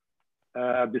Dubousset.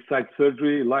 Besides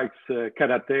surgery, he likes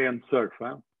karate and surf.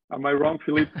 Huh? Am I wrong,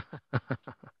 Philippe?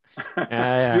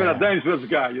 You're a dangerous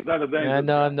guy. You're not a dangerous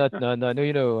no, guy. I'm not. No.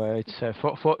 You know, it's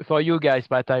for you guys,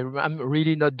 but I'm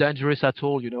really not dangerous at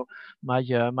all. You know,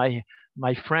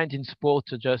 my friend in sport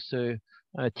just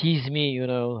tease me. You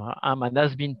know, I'm an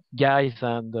has-been guys,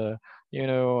 and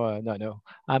no,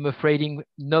 I'm afraiding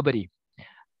nobody.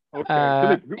 Okay,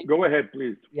 Philip, go ahead,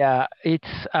 please. Yeah,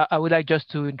 I would like just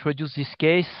to introduce this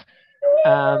case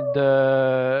and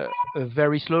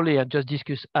very slowly and just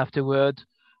discuss afterward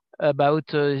about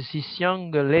this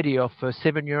young lady of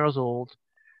 7 years old,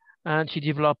 and she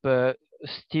developed a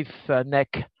stiff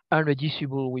neck,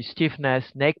 unreducible with stiffness,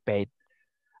 neck pain,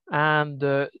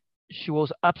 and she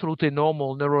was absolutely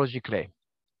normal neurologically.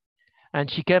 And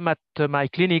she came at my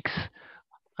clinics,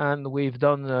 and we've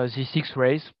done these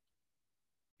X-rays.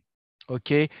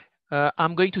 Okay,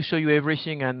 I'm going to show you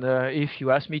everything, and if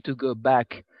you ask me to go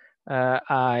back,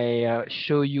 I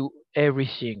show you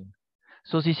everything.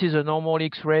 So this is a normal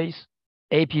X-rays,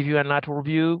 AP view and lateral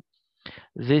view.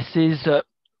 This is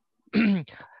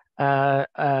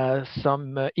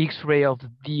some X-ray of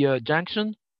the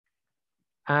junction,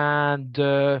 and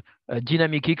a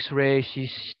dynamic X-ray.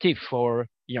 She's stiff for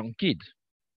young kids,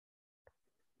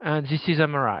 and this is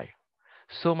MRI.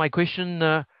 So my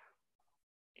question: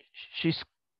 she's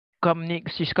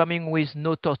coming with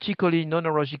no torticollis, no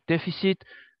neurologic deficit,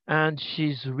 and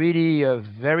she's really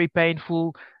very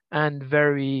painful and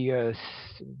very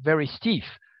stiff.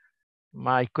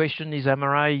 My question is,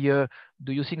 MRI,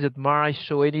 do you think that MRI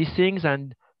show anything,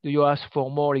 and do you ask for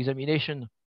more examination?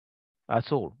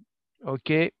 That's all.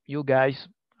 Okay, you guys,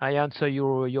 I answer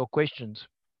your questions.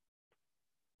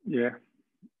 Yeah.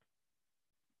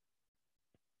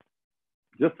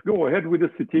 Just go ahead with the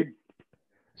CT.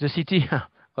 The CT,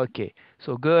 okay.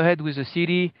 So go ahead with the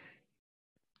CT.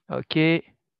 Okay.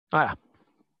 Ah.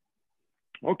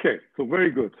 Okay, so very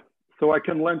good. So I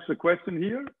can launch the question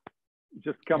here.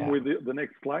 Just come with the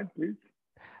next slide, please.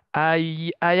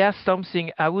 I asked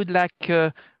something. I would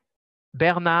like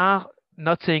Bernard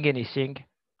not saying anything.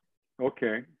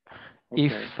 Okay.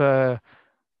 If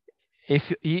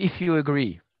you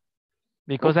agree,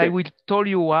 because I will tell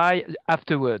you why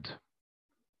afterward.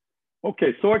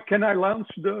 Okay, so can I launch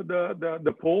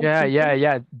the poll?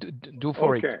 Yeah. Do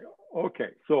for it. Okay.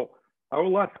 So I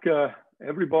will ask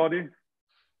everybody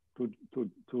to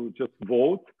just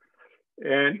vote.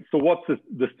 And so what's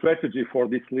the strategy for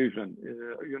this lesion?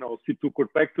 C2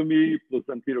 corpectomy plus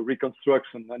anterior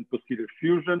reconstruction and posterior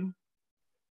fusion,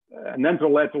 an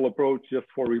anterolateral approach just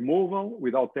for removal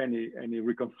without any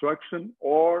reconstruction,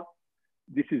 or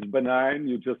this is benign,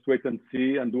 you just wait and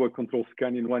see and do a control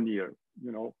scan in 1 year.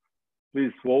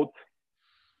 Please vote.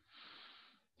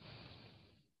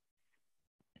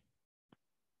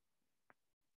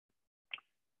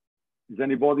 Is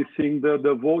anybody seeing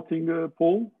the voting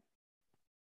poll?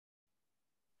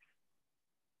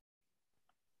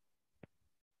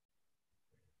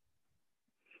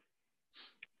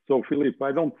 So, Philippe,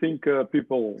 I don't think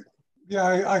people...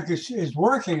 Yeah, I guess it's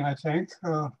working, I think.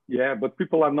 Yeah, but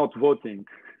people are not voting.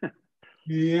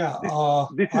 Yeah.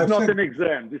 This is not an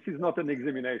exam. This is not an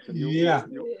examination. Yeah.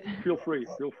 Feel free.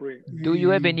 Do you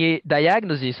have any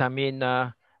diagnosis? I mean,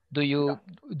 do you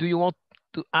want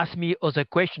to ask me other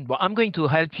questions? But I'm going to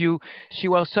help you. She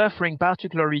was suffering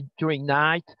particularly during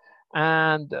night,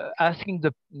 and asking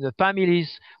the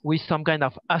families with some kind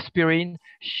of aspirin,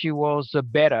 she was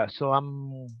better. So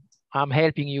I'm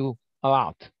helping you a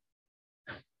lot.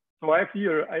 So I have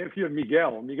here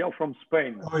Miguel from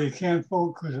Spain. Oh, you can't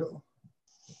vote because.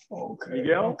 Okay.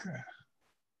 Miguel. Okay.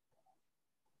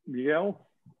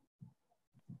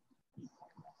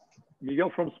 Miguel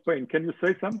from Spain. Can you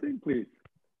say something, please?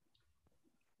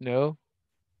 No.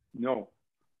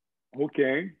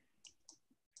 Okay.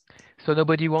 So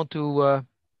nobody want to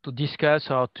discuss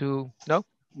or to no?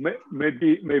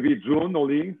 Maybe June or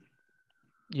Lee.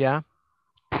 Yeah.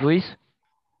 Luis.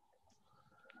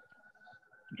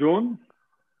 June.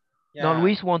 Yeah. No,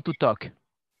 Luis want to talk.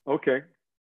 Okay.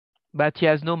 But he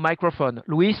has no microphone.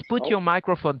 Luis, put your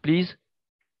microphone, please.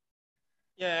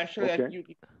 Yeah, actually, you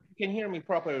can hear me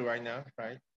properly right now,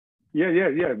 right?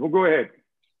 Yeah. Well, go ahead.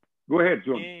 Go ahead,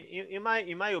 John. In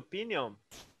my opinion,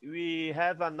 we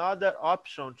have another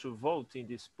option to vote in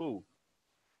this pool.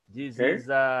 This is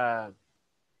a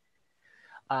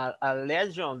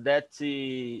lesion that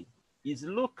is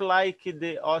look like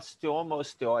the osteoma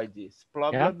osteoides.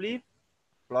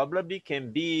 Probably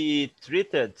can be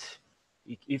treated.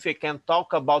 If we can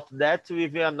talk about that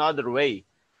with another way,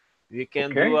 we can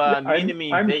do a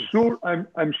minimum invasive.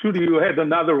 I'm sure you had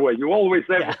another way. You always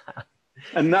have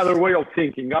another way of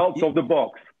thinking out of the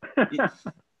box.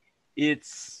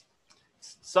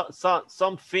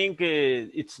 something,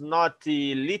 it's not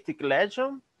a lytic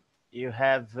lesion. You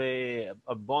have a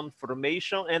bone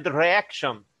formation and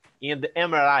reaction in the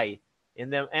MRI. In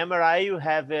the MRI, you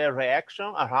have a reaction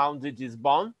around this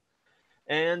bone,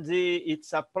 and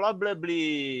it's a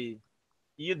probably,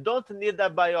 you don't need a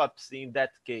biopsy in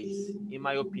that case, in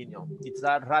my opinion. It's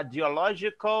a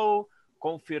radiological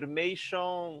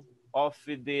confirmation of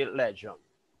the lesion.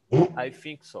 I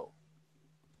think so.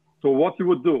 So what you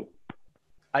would do?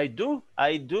 I do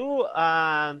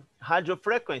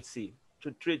radiofrequency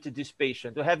to treat this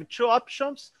patient. You have two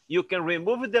options. You can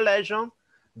remove the lesion,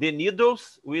 the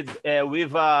needles with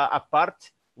a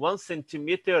part 1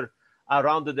 centimeter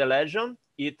around the lesion.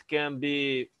 It can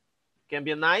be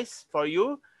nice for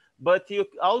you, but you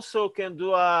also can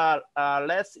do a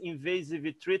less invasive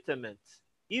treatment,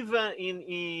 even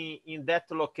in that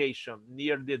location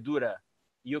near the dura.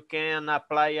 You can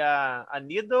apply a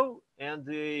needle and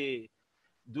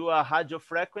do a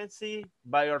radiofrequency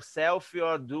by yourself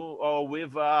or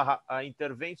with a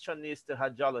interventionist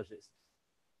radiologist.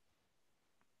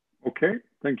 Okay,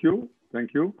 thank you.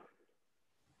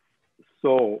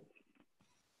 So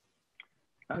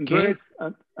Andres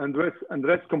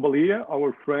Cambalia,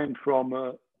 our friend from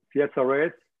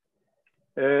CSRS,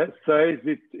 says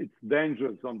it's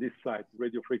dangerous on this side,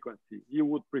 radiofrequency. He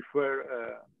would prefer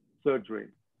surgery.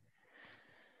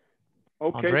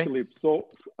 Okay, Andre? Philippe. So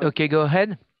Okay, go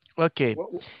ahead. Okay.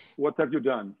 What have you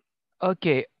done?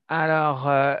 Okay.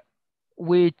 Alors,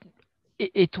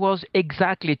 it was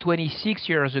exactly 26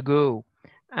 years ago,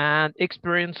 and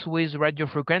experience with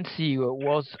radiofrequency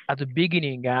was at the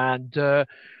beginning, and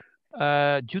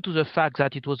due to the fact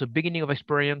that it was the beginning of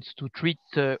experience to treat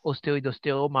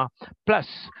osteoidosteoma, plus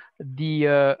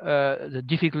the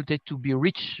difficulty to be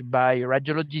reached by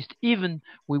radiologists. Even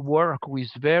we work with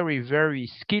very, very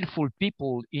skillful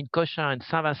people in Cochin and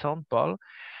Saint-Vincent-de-Paul.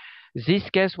 This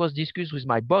case was discussed with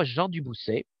my boss, Jean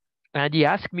Dubousset, and he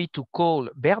asked me to call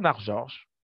Bernard Georges.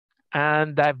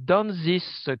 And I've done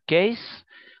this case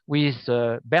with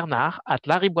Bernard at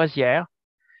La Riboisière,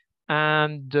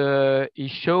 and he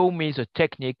showed me the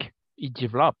technique he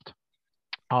developed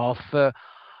of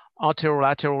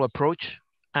anterolateral approach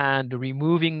and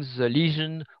removing the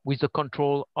lesion with the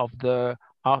control of the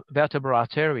vertebral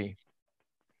artery.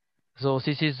 So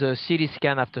this is a CT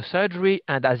scan after surgery,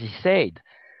 and as he said,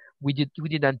 we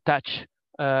didn't touch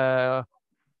the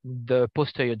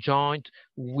posterior joint.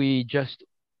 We just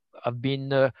have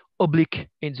been oblique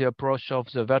in the approach of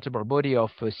the vertebral body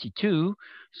of C2,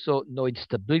 so no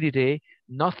instability,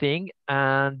 nothing.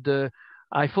 And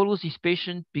I follow this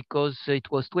patient because it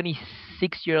was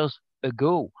 26 years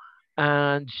ago,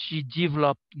 and she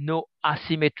developed no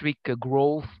asymmetric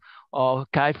growth or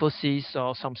kyphosis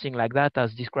or something like that,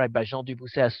 as described by Jean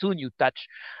Dubousset. As soon you touch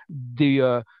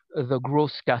the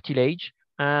gross cartilage,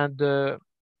 and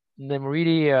I'm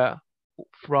really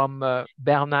from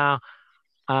Bernard,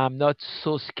 I'm not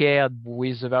so scared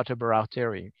with the vertebral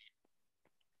artery.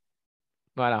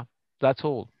 Voilà, that's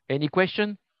all. Any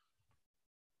question?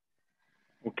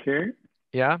 Okay.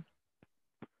 Yeah.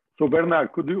 So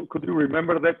Bernard, could you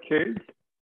remember that case?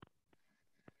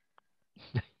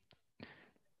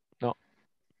 No.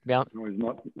 No, it's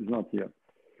not here.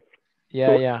 Yeah,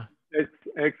 so yeah. It's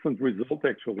excellent result,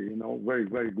 actually. You know,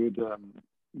 very good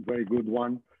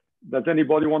one. Does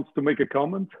anybody wants to make a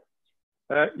comment?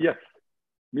 Yes.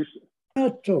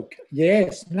 Talk.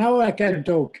 Yes, now I can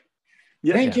talk.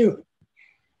 Yes. Thank you.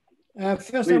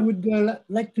 First, please. I would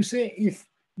like to say, if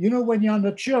you know, when you're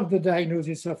not sure of the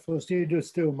diagnosis of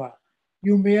osteoidosteoma,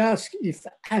 you may ask if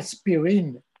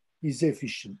aspirin is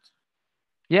efficient.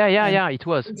 Yeah, it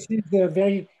was. This is a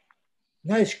very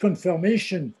nice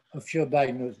confirmation of your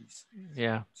diagnosis.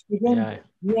 Yeah. Second,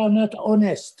 you are not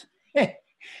honest.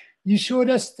 You showed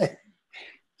us a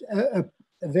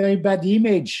very bad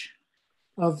image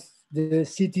of the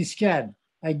CT scan.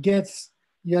 I guess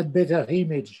you had better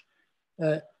image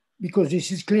because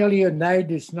this is clearly a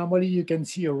nidus. Normally you can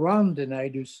see around the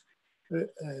nidus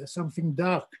something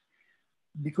dark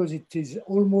because it is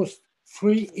almost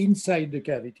free inside the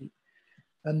cavity.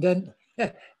 And then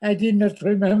I did not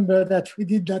remember that we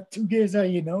did that together,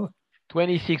 you know.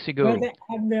 26 ago. But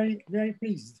I'm very, very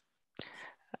pleased.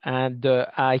 And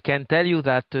I can tell you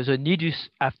that the nidus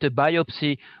after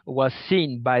biopsy was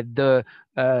seen by the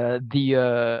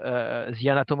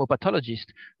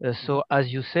anatomopathologist. So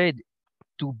as you said,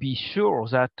 to be sure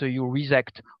that you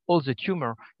resect all the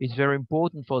tumor, it's very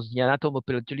important for the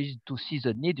anatomopathologist to see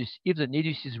the nidus. If the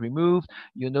nidus is removed,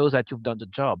 you know that you've done the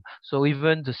job. So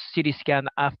even the CT scan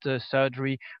after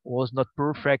surgery was not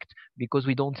perfect because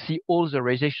we don't see all the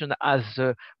resection, as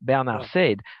Bernard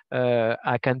said.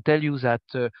 I can tell you that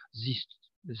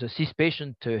this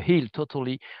patient healed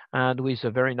totally and with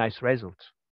a very nice result.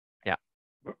 Yeah.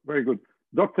 Very good.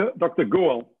 Dr.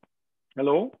 Goel,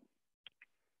 hello.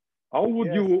 How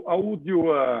would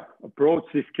you approach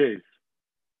this case?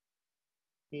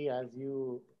 As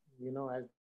you know, as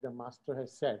the master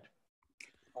has said,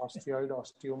 osteoid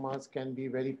osteomas can be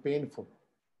very painful,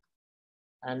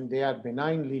 and they are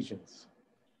benign lesions,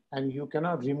 and you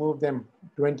cannot remove them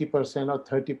 20% or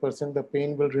 30%. The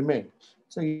pain will remain,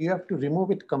 so you have to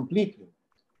remove it completely.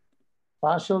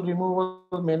 Partial removal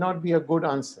may not be a good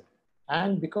answer,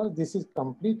 and because this is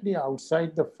completely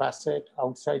outside the facet,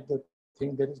 outside the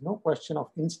thing, there is no question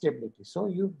of instability. So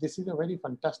this is a very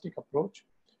fantastic approach.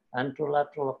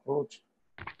 Anterolateral approach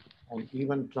and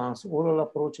even transoral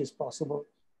approach is possible,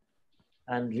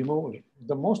 and removal.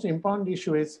 The most important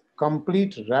issue is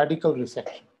complete radical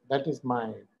resection. That is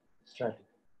my strategy.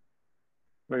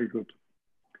 Very good.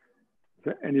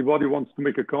 Anybody wants to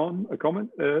make a comment?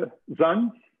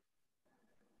 Zan,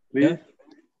 please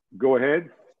go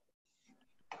ahead.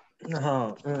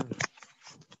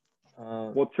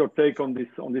 What's your take on this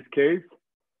case?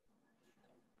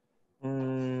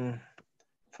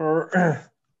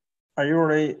 I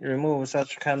usually remove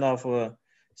such kind of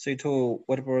C2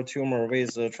 vertebral tumor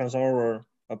with a transoral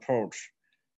approach,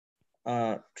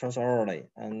 transorally,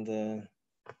 and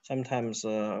sometimes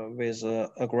with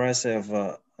aggressive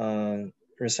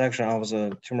resection of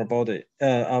the tumor body,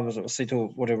 of the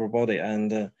C2 vertebral body.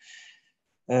 And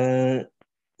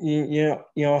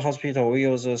in our hospital, we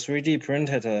use a 3D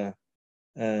printed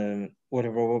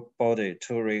vertebral body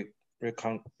to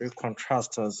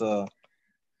recontrast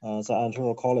the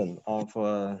anterior column of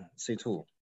C2.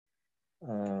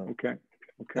 Okay.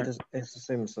 It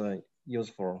seems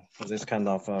useful for this kind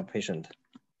of patient.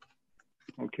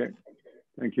 Okay,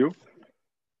 thank you.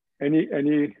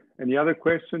 Any other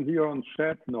question here on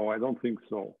chat? No, I don't think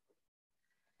so.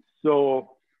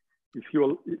 So if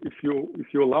you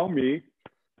allow me,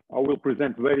 I will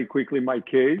present very quickly my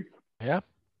case. Yeah.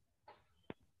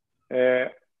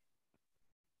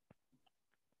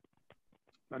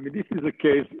 I mean, this is a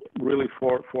case really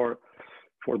for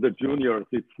the juniors.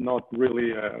 It's not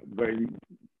really a very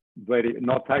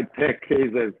not high-tech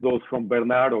case as those from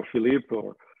Bernard or Philippe,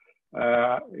 or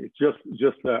it's just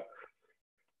a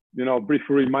brief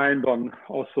reminder on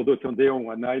osteodontodontium,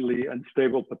 an highly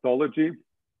unstable pathology.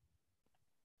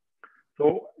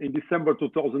 So in December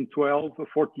 2012, a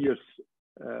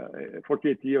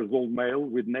 48 years old male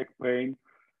with neck pain,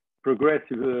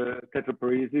 progressive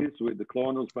tetraparesis with the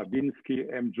clonus Babinski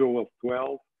MJO of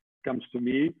 12 comes to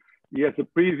me. He has a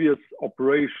previous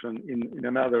operation in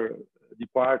another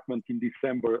department in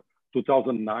December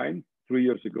 2009, 3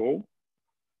 years ago.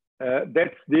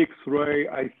 That's the X-ray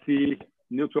I see,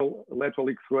 neutral lateral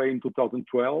X-ray in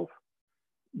 2012.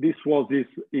 This was his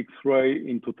X-ray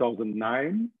in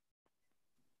 2009.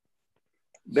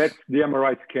 That's the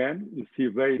MRI scan. You see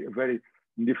very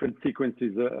different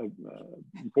sequences,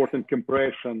 important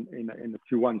compression in the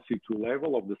C1, C2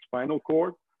 level of the spinal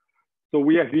cord. So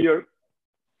we have here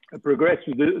a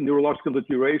progressive neurological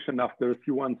deterioration after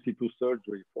C1, C2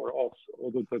 surgery for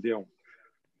osteodontodium.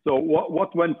 So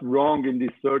what went wrong in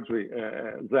this surgery,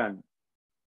 Zan?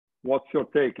 What's your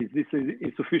take? Is this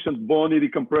insufficient bony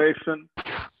decompression?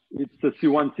 It's a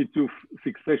C1, C2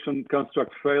 fixation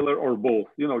construct failure, or both?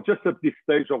 Just at this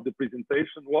stage of the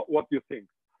presentation, what do you think?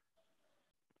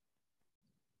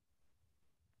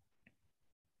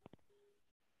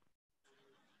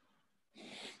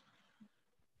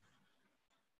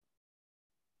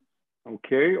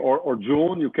 Okay, or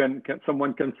June,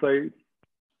 someone can say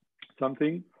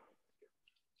something.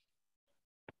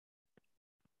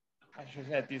 I should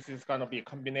say this is going to be a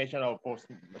combination of both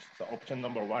option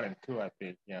number 1 and 2, I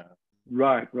think. Yeah.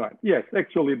 Right. Yes,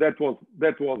 actually, that was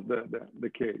the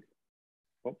case.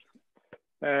 Oops.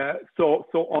 So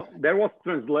there was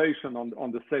translation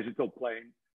on the sagittal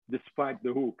plane, despite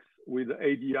the hooks, with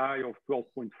ADI of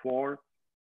 12.4,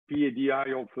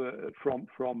 PADI of from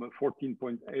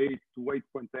 14.8 to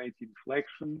 8.8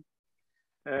 inflection,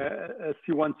 a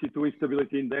C1, C2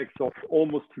 instability index of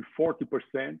almost to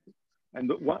 40%. And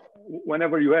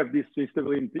whenever you have this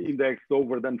instability index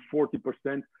over than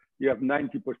 40%, you have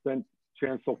 90%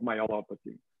 chance of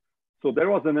myelopathy. So there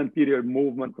was an anterior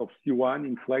movement of C1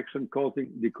 inflection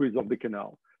causing decrease of the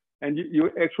canal. And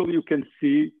you can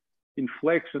see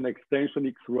inflection extension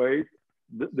X-rays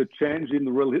the change in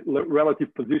the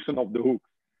relative position of the hooks.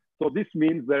 So this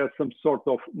means there is some sort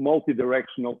of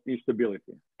multi-directional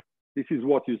instability. This is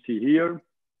what you see here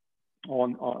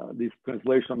on this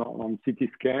translation on CT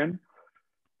scan.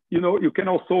 You know, you can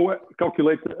also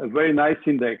calculate a very nice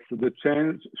index, the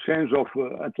change of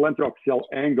atlantoaxial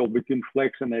angle between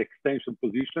flexion and extension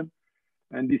position.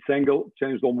 And this angle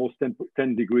changed almost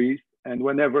 10 degrees. And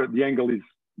whenever the angle is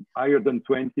higher than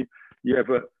 20, you have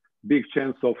a big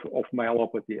chance of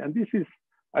myelopathy. And this is,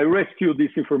 I rescued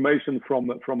this information from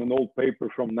an old paper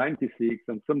from '96,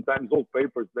 and sometimes old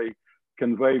papers, they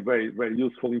convey very, very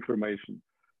useful information.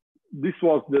 This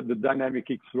was the dynamic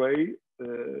X-ray,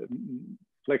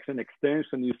 flexion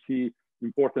extension, you see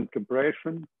important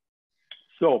compression.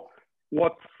 So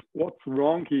what's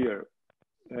wrong here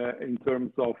in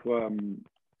terms of,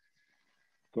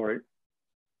 sorry.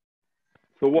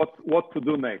 So what to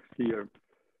do next here?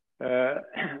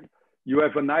 You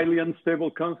have an highly unstable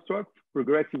construct,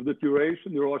 progressive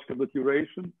deterioration, neurological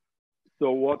deterioration.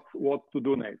 So what to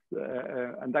do next?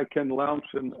 And I can launch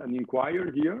an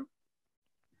inquiry here,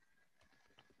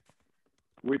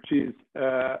 which is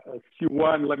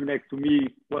C1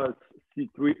 laminectomy plus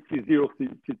C0,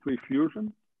 C3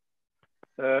 fusion.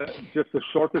 Just a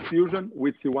shorter fusion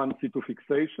with C1, C2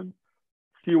 fixation.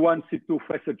 C1, C2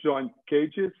 facet joint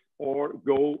cages, or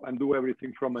go and do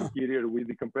everything from anterior with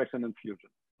decompression and fusion.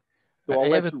 So I'll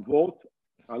let you vote.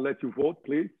 I'll let you vote,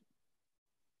 please.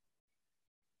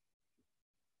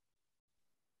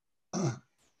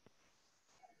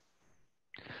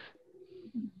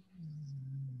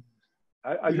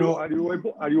 Are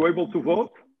you able to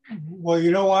vote? Well,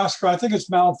 you know, Oscar, I think it's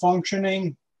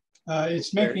malfunctioning.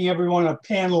 It's making everyone a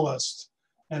panelist,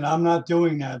 and I'm not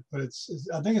doing that. But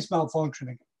I think it's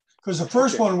malfunctioning because the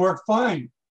first one worked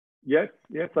fine. Yes,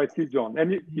 I see, John.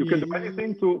 And you can do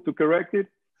anything to correct it?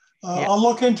 I'll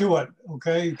look into it.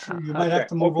 Okay, you might have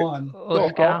to move on.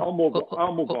 Oscar, so I'll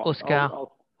move on.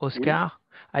 Oscar,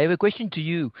 I have a question to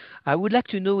you. I would like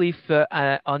to know if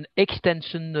on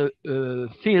extension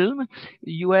film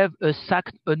you have a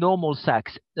normal sac.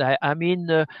 I mean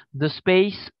the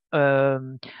space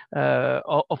for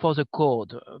the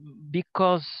cord,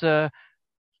 because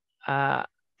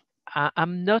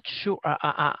I'm not sure.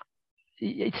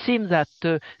 It seems that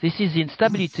this is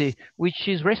instability which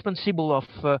is responsible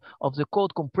of the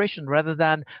cord compression rather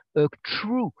than a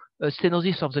true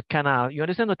stenosis of the canal. You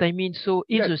understand what I mean? So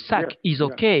if the sac is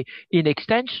okay in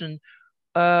extension,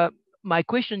 my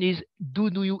question is,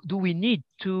 do we need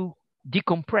to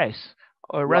decompress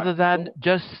rather than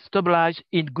just stabilize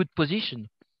in good position?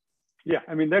 Yeah,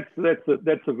 I mean that's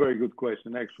a very good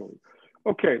question actually.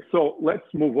 Okay, so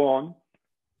let's move on.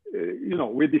 You know,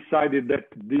 we decided that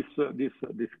this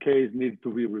case needed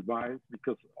to be revised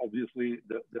because obviously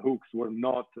the hooks were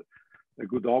not a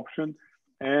good option.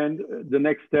 And the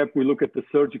next step, we look at the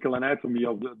surgical anatomy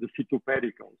of the C2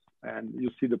 pedicles. And you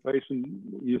see the patient,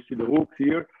 you see the hooks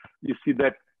here. You see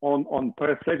that on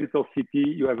parasagittal CT,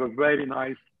 you have a very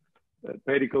nice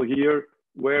pedicle here,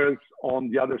 whereas on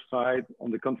the other side,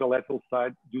 on the contralateral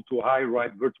side, due to high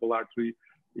right vertebral artery,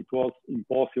 it was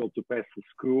impossible to pass the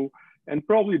screw. And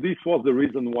probably this was the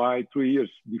reason why 3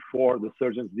 years before the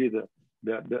surgeons did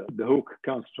the hook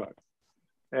construct.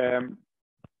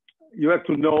 You have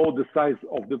to know the size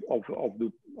of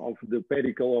the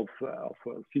pedicle of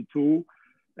C2,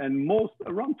 and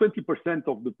around 20%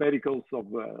 of the pedicles of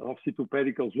C2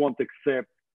 pedicles won't accept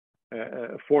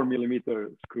a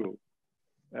 4mm screw.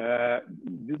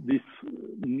 This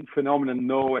phenomenon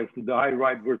known as the high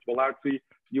right vertebral artery,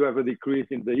 you have a decrease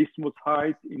in the isthmus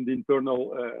height, in the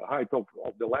internal height of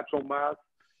the lateral mass,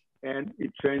 and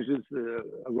it changes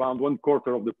around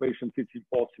 1/4 of the patients. It's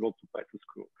impossible to pass a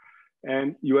screw.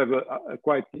 And you have a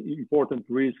quite important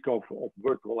risk of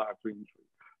vertebral artery injury.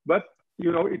 But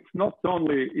you know, it's not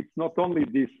only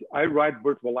this high right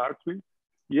vertebral artery.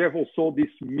 You have also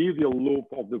this medial loop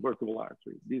of the vertebral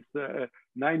artery, this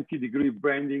 90-degree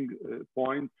bending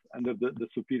point under the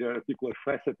superior articular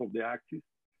facet of the axis,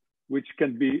 which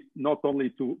can be not only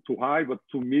too high, but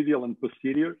too medial and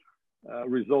posterior,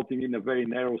 resulting in a very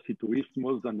narrow C2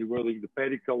 isthmus and eroding the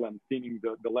pedicle and thinning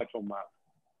the lateral mass.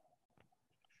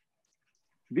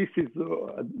 This is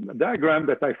a diagram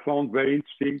that I found very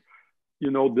interesting.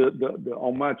 You know,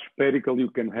 how much pedicle you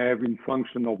can have in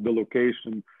function of the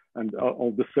location and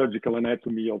of the surgical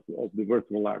anatomy of the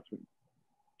vertebral artery.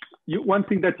 One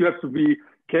thing that you have to be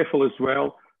careful as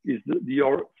well is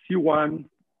your C1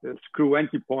 screw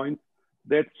entry point.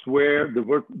 That's where the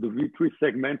V3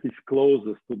 segment is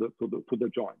closest to the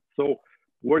joint. So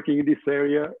working in this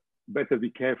area, better be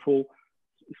careful,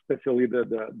 especially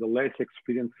the less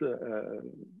experienced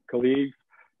colleagues.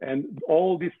 And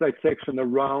all this dissection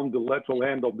around the lateral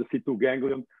end of the C2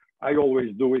 ganglion, I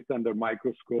always do it under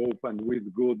microscope and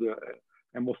with good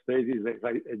hemostasis.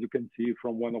 As you can see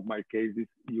from one of my cases,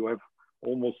 you have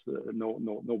almost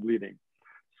no bleeding.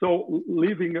 So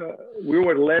we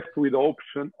were left with the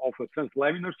option of a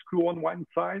translaminar screw on one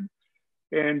side,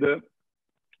 and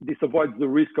this avoids the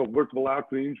risk of vertebral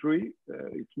artery injury.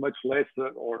 It's much less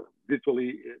or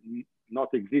virtually not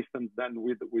existent than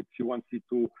with C1,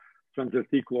 C2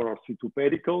 transarticular or C2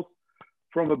 pedicles.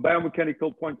 From a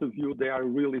biomechanical point of view, they are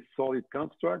really solid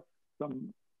constructs.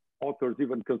 Some authors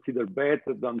even consider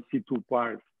better than C2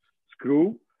 pars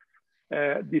screw.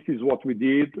 This is what we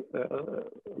did.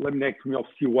 Laminectomy of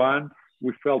C1.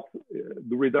 We felt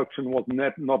the reduction was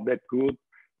not that good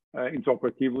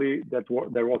intraoperatively.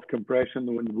 There was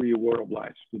compression when we were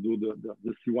obliged to do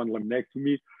the C1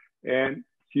 laminectomy, and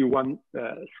C1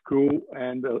 screw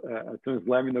and a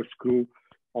translaminar screw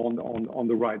on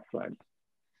the right side.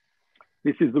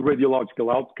 This is the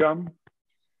radiological outcome.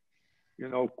 You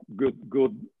know, good.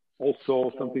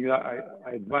 Also, something that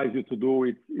I advise you to do,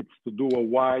 it's to do a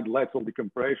wide lateral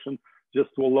decompression just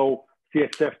to allow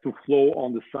CSF to flow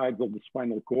on the sides of the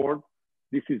spinal cord.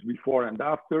 This is before and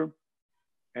after.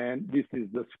 And this is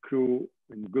the screw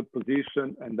in good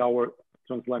position and our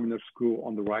translaminar screw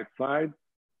on the right side.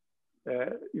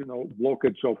 You know,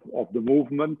 blockage of the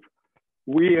movement.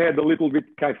 We had a little bit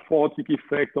kyphotic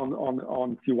effect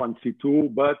on C1,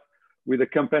 C2, but with a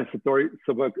compensatory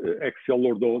subaxial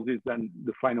lordosis, and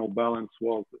the final balance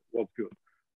was good.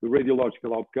 The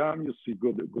radiological outcome, you see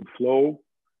good flow.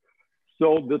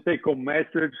 So the take-home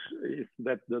message is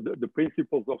that the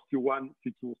principles of C1,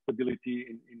 C2 stability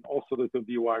in osteotomy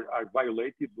view are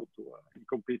violated due to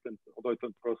incompetent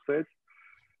osteotomy process.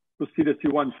 To see the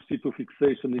C1, C2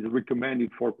 fixation is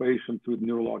recommended for patients with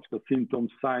neurological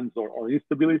symptoms, signs, or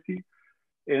instability.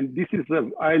 And this is a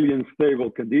highly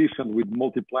unstable condition with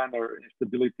multiplanar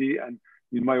instability. And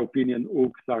in my opinion,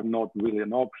 hooks are not really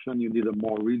an option. You need a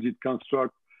more rigid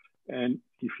construct. And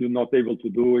if you're not able to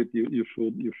do it, you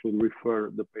should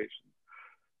refer the patient.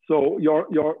 So your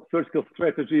surgical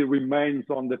strategy remains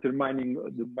on determining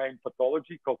the main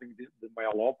pathology causing the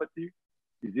myelopathy.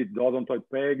 Is it the odontoid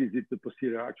peg? Is it the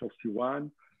posterior arch of C1?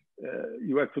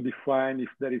 You have to define if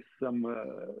there is some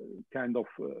kind of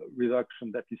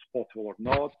reduction that is possible or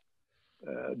not.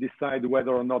 Decide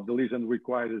whether or not the lesion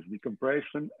requires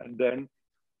decompression, and then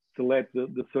select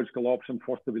the surgical option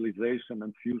for stabilization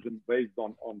and fusion based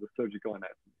on the surgical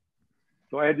anatomy.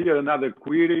 So I had here another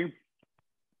query.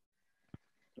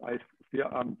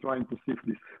 I'm trying to see if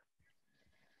this,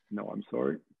 no, I'm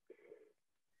sorry.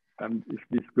 And if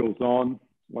this goes on,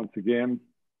 once again.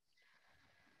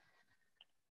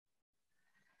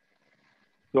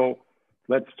 So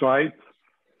let's try it.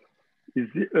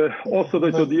 Also,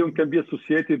 the osteodymium can be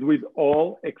associated with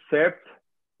all except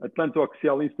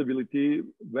atlantoaxial instability,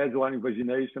 basilar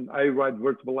invagination, high right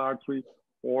vertebral artery,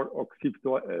 or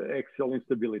occipitoaxial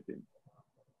instability.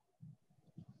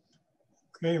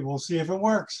 Okay, we'll see if it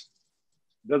works.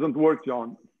 Doesn't work,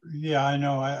 John. Yeah, I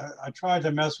know. I tried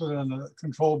to mess with it on the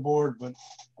control board, but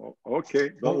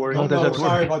okay, don't worry.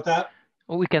 Sorry about that.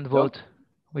 We can vote.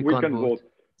 We can vote.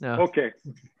 Yeah. Okay,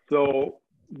 so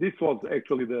this was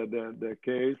actually the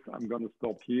case. I'm going to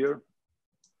stop here.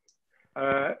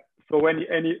 So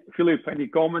Philip, any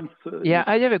comments? Yeah,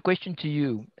 I have a question to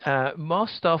you.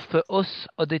 Most of os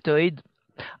odontoids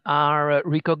are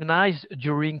recognized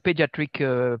during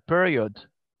pediatric period.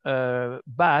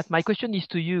 But my question is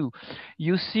to you.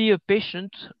 You see a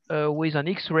patient with an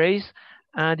X-rays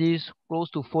and is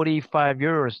close to 45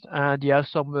 years and he has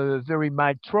some very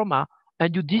mild trauma,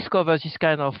 and you discover this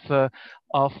kind of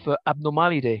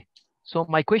abnormality. So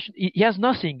my question, he has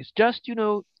nothing. It's just, you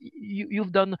know,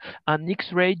 you've done an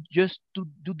X-ray just to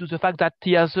the fact that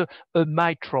he has a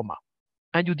mild trauma,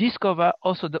 and you discover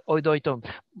also the odoitum.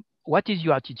 What is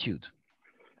your attitude?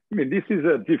 I mean, this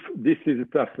is a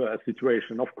tough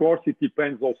situation. Of course, it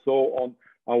depends also on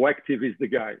how active is the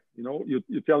guy. You know,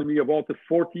 you're telling me about a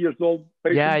 40-year-old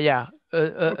patient?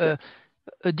 Yeah.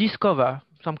 Discover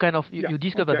some kind of, you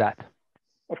discover that.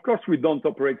 Of course, we don't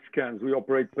operate scans. We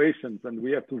operate patients, and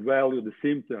we have to value the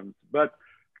symptoms. But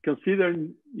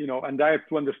considering, you know, and I have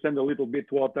to understand a little bit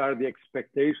what are the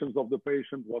expectations of the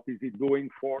patient, what is he doing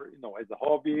for, you know, as a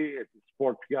hobby, as a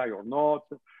sports guy or not,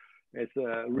 as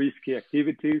risky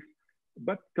activities.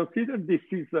 But consider this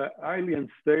is a highly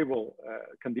unstable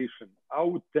condition. I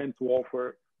would tend to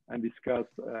offer and discuss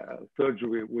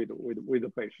surgery with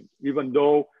the patient, even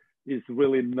though it's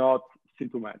really not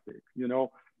symptomatic. You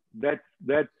know, that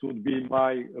would be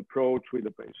my approach with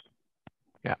the patient.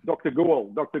 Yeah. Dr.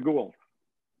 Gould.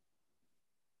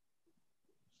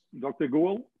 Dr.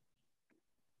 Gould?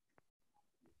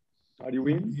 Are you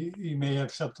in? He may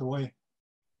have stepped away.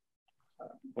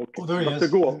 Okay. Oh, there he Dr.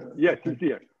 is. Gould, yes, Okay. he's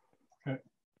here. Okay.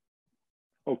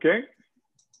 Okay.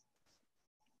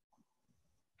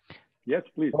 Yes,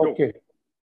 please go. Okay.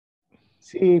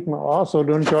 See, os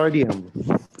odontoideum.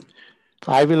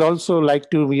 I will also like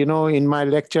to, in my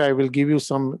lecture, I will give you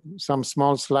some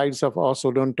small slides of os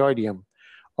odontoideum.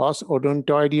 Os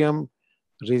odontoideum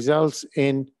results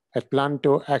in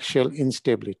atlantoaxial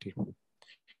instability.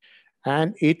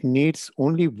 And it needs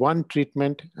only one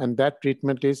treatment, and that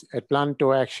treatment is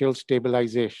atlantoaxial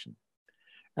stabilization.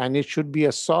 And it should be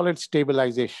a solid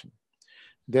stabilization.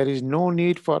 There is no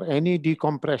need for any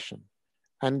decompression,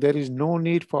 and there is no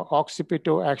need for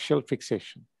occipitoaxial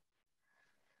fixation.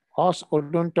 Os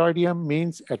odontoideum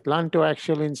means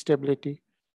atlantoaxial instability.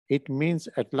 It means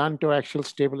atlantoaxial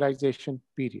stabilization,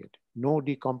 period. No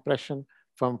decompression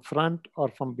from front or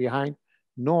from behind,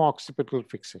 no occipital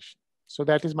fixation. So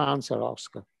that is my answer,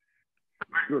 Oscar.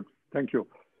 Good, thank you.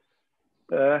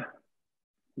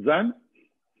 Zan?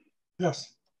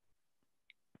 Yes.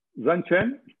 Zan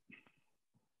Chen?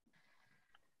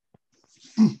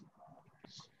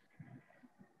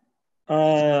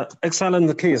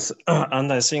 Excellent case,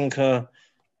 and I think the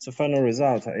final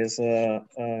result is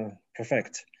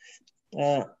perfect.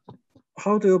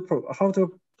 How do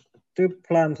you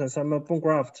plant some bone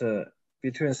graft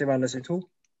between C1 and C2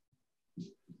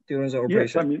 during the operation?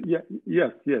 Yes, I mean,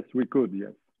 yes, we could,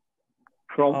 yes.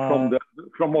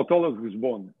 From autologous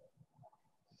bone.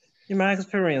 In my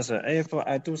experience, if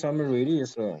I do some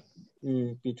release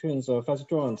between the first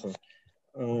joint,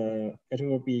 it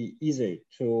will be easy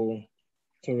to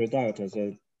reduce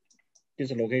the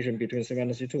dislocation between C1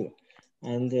 and C2,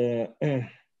 and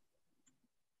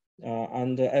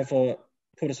if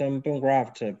put some bone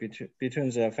graft between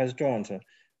the first joint,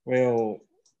 will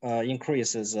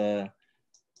increase the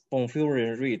bone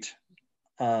fusion rate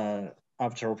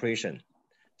after operation.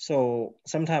 So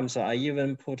sometimes I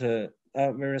even put a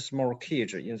very small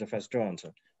cage in the first joint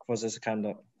for this kind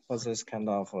of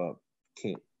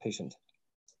patient.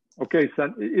 Okay,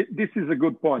 son, this is a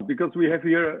good point, because we have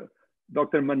here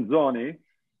Dr. Manzoni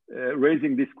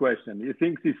raising this question. He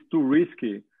thinks it's too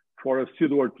risky for a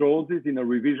pseudoarthrosis in a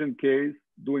revision case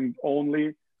doing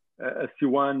only a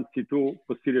C1, C2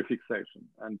 posterior fixation,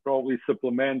 and probably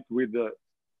supplement with a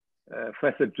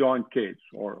facet joint cage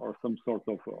or some sort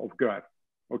of graft.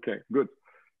 Okay, good.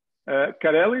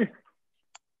 Carelli?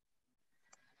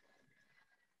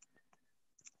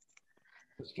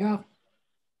 Oscar?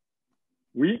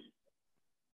 Oui?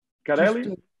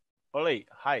 Carelli? Olay,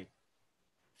 hi.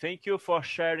 Thank you for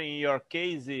sharing your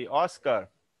case, Oscar.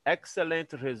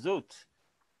 Excellent result.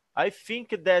 I think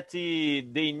that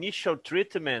the initial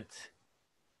treatment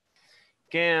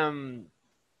can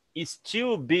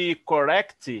still be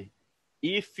correct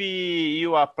if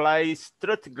you apply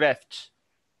strut graft.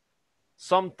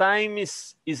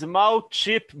 Sometimes small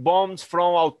cheap bones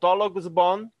from autologous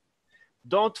bone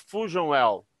don't fusion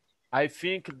well. I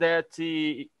think that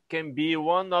can be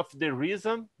one of the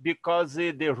reasons, because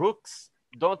the hooks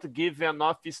don't give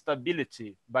enough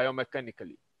stability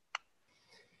biomechanically.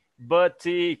 But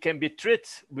it can be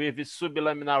treated with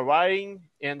sublaminar wiring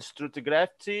and strut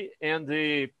graft and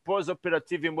the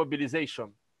postoperative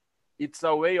immobilization. It's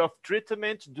a way of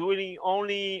treatment during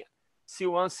only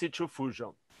C1, C2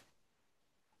 fusion.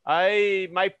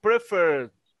 My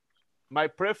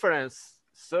preference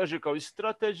surgical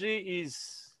strategy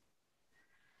is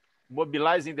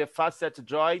mobilizing the facet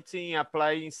joint and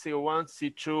applying C1,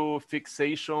 C2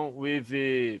 fixation with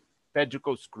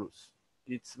pedicle screws.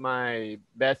 It's my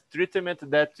best treatment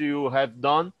that you have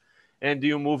done, and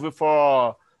you move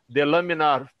for the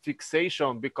laminar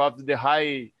fixation because of the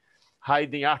high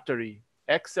hiding artery.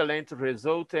 Excellent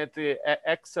result and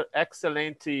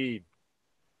excellent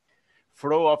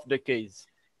flow of the case.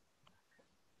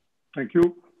 Thank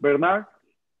you. Bernard?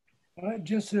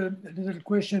 Just a little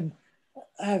question.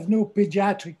 I have no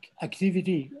pediatric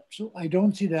activity, so I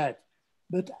don't see that.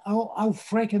 But how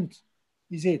frequent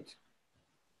is it?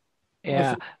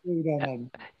 Yeah,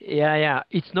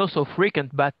 it's not so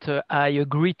frequent, but I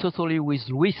agree totally with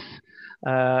Luis.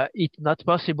 It's not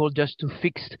possible just to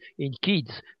fix in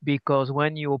kids, because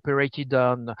when you operated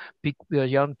on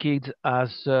young kids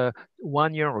as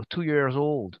 1 year or 2 years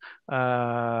old,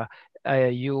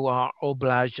 you are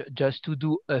obliged just to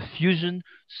do a fusion,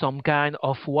 some kind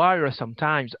of wire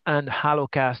sometimes, and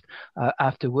hallocast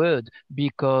afterward,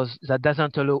 because that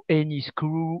doesn't allow any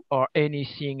screw or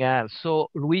anything else.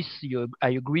 So, Luis, I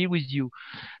agree with you.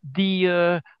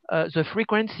 The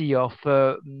frequency of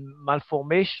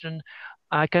malformation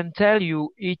I can tell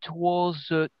you it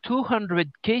was 200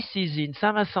 cases in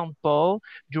Saint Paul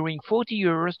during 40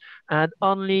 years and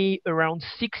only around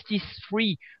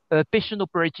 63 patients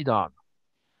operated on.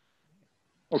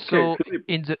 Okay, so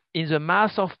Philippe. in the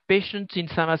mass of patients in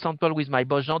Saint Paul with my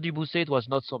boss Jean Dubousset, it was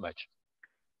not so much.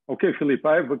 Okay, Philippe,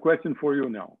 I have a question for you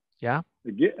now. Yeah.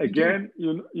 Again,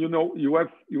 you know, you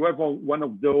have one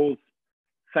of those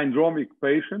syndromic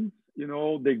patients. You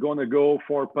know, they're gonna go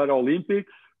for Paralympics.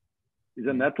 He's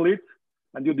an athlete,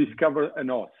 and you discover an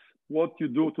os. What you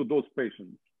do to those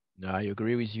patients? No, I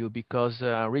agree with you because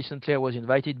recently I was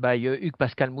invited by Hugues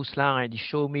Pascal Mousselin and he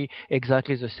showed me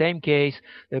exactly the same case.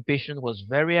 The patient was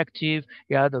very active.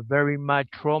 He had a very mild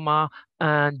trauma,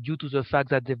 and due to the fact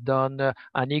that they've done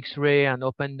an X-ray and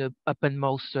open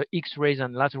mouth X-rays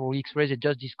and lateral X-rays, they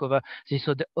just discovered this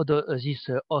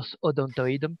os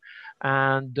odontoidum,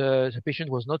 and the patient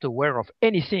was not aware of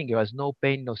anything. There was no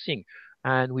pain, nothing.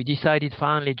 And we decided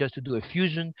finally just to do a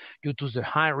fusion due to the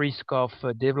high risk of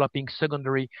developing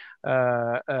secondary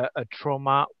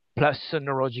trauma plus a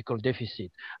neurological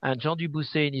deficit. And Jean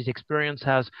Dubousset, in his experience,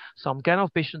 has some kind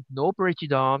of patient no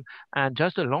operated on and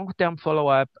just a long-term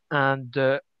follow-up. And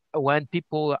when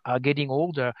people are getting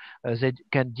older, they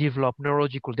can develop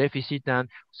neurological deficit, and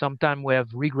sometimes we have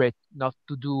regret not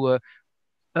to do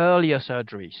earlier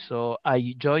surgery. So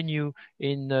I join you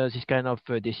in this kind of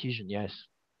decision. Yes.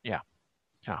 Yeah.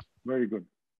 Yeah. Very good.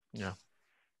 Yeah.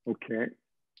 Okay.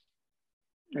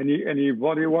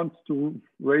 Anybody wants to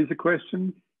raise a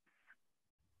question?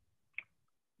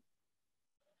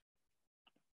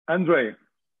 Andre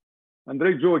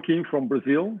Joaquim from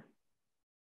Brazil.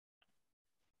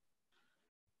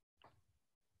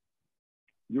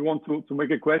 You want to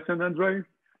make a question, Andre?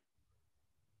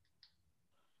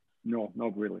 No,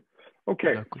 not really.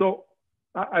 Okay, so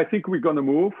I think we're gonna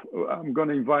move. I'm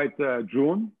gonna invite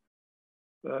June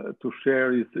to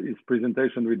share his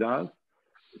presentation with us.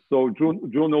 So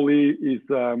June Oli is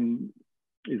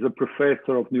a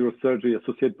professor of neurosurgery,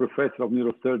 associate professor of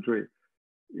neurosurgery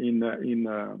in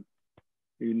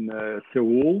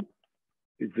Seoul.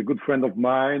 He's a good friend of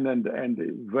mine and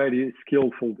very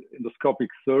skillful endoscopic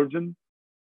surgeon.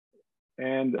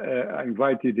 And I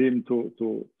invited him to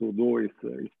do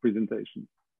his presentation.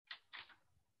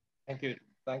 Thank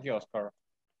you, Oscar.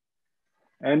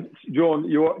 And John,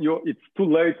 it's too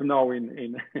late now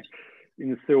in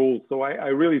Seoul, so I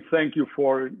really thank you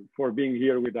for being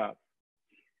here with us.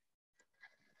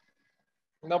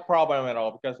 No problem at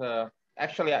all, because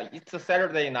actually it's a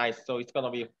Saturday night, so it's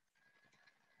gonna be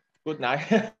good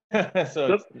night.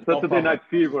 So Saturday night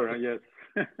fever, yes.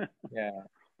 Yeah.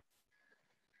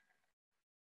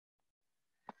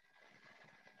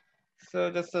 So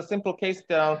just a simple case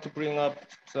down to bring up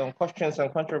some questions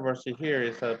and controversy here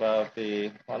is about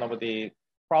one of the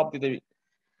probably the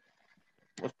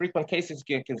most frequent cases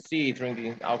you can see during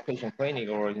the outpatient clinic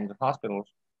or in the hospitals.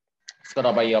 It's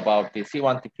gonna be about the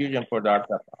C1 diffusion for the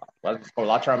what is called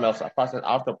lateral process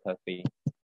arthropathy.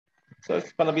 So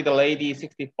it's gonna be the lady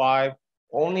 65,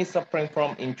 only suffering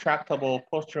from intractable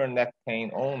posterior neck pain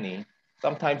only.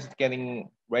 Sometimes it's getting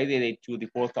radiated to the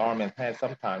both arm and head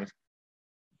sometimes.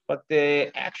 But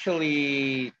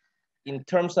actually, in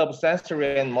terms of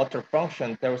sensory and motor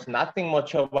function, there was nothing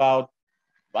much about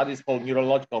what is called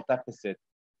neurological deficit.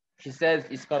 She says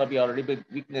it's going to be a little bit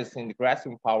weakness in the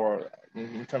grasping power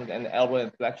in terms of the elbow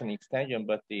and flexion extension,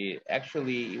 but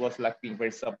actually it was like being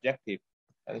very subjective.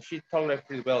 And she tolerated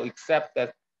pretty well, except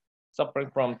that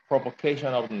suffering from provocation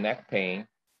of the neck pain.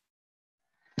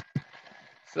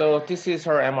 So this is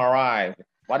her MRI.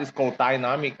 What is called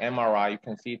dynamic MRI. You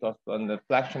can see it on the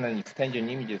flexion and extension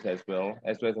images as well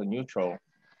as a neutral.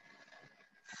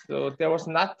 So there was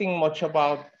nothing much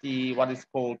about what is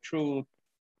called true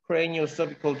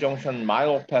craniocervical junction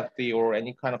myopathy or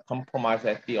any kind of compromise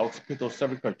at the occipital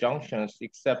cervical junctions,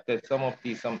 except that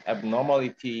some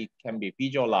abnormality can be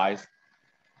visualized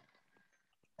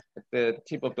at the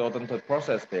tip of the odontoid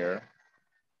process there.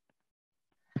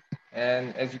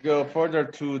 And as you go further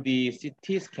to the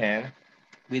CT scan,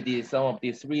 with some of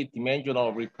the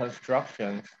three-dimensional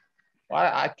reconstructions, what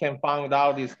I can find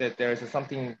out is that there is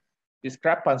something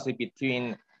discrepancy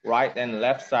between right and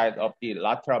left side of the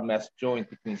lateral mesh joint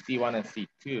between C1 and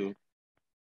C2.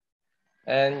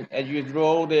 And as you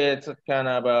draw the kind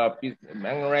of a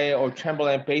Mangray or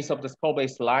Chamberlain base of the skull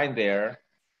base line there,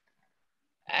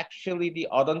 actually the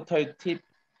odontoid tip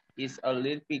is a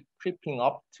little bit creeping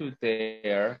up to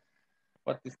there,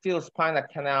 but the still spinal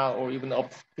canal or even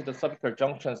up to the cervical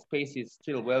junction space is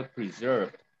still well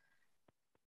preserved.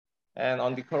 And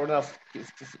on the coronal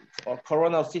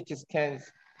CT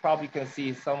scans, probably can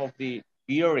see some of the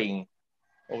bearing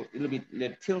or a little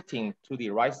bit tilting to the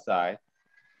right side.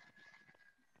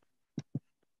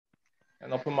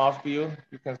 An open mouth view,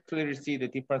 you can clearly see the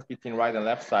difference between right and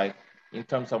left side in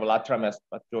terms of lateral mass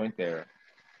joint there.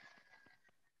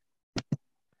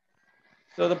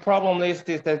 So the problem is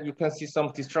that you can see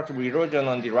some destructive erosion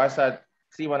on the right side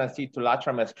C1 and C2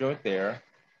 lateral mass joint there.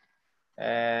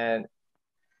 And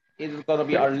it's going to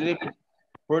be a little bit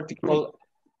vertical.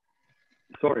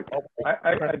 Sorry,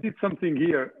 I did something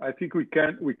here. I think we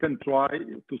can try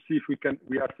to see if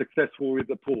we are successful with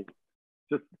the tool.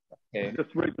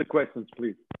 Just raise the questions,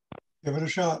 please. Give it a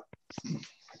shot.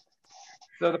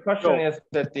 So the question is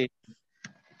that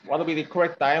what will be the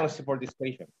correct diagnosis for this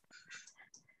patient?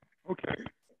 Okay.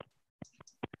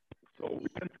 So we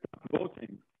can start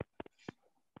voting.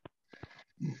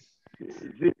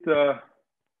 Is it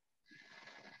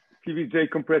CVJ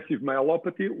compressive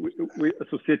myelopathy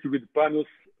associated with panus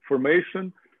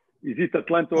formation? Is it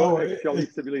atlantoaxial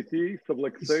instability,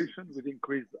 subluxation with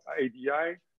increased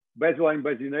ADI, baseline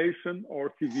basination,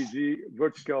 or CVG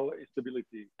vertical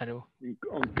instability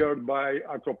occurred by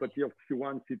arthropathy of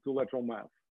C1, C2 lateral mass?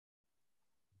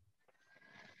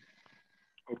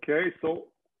 Okay, so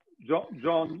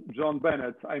John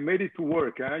Bennett, I made it to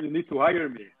work, huh? You need to hire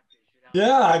me.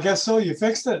 Yeah, I guess so. You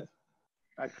fixed it.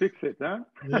 I fixed it, huh?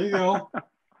 There you go.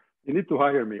 You need to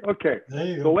hire me. Okay. There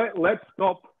you go.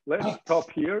 So let's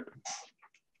stop here,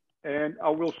 and I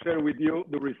will share with you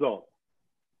the result.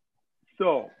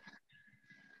 So,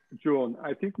 John,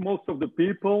 I think most of the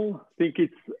people think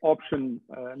it's option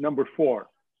number 4,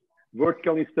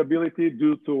 vertical instability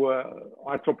due to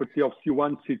arthropathy of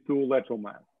C1, C2 lateral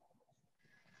mass.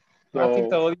 So, I think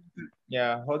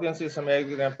the audience is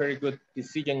making a very good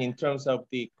decision in terms of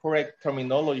the correct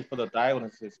terminology for the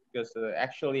diagnosis, because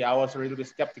actually I was a little bit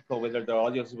skeptical whether the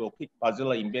audience will pick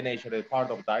basilar invention as part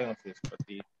of diagnosis. But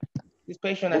this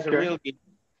patient has a real,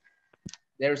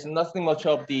 there's nothing much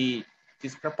of the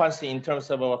discrepancy in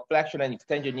terms of flexion and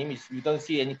extension image. You don't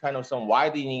see any kind of some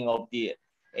widening of the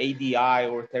ADI,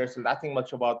 or there's nothing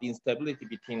much about the instability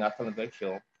between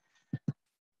atlantoaxial.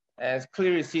 And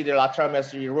clearly see the lateral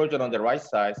mass erosion on the right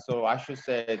side. So I should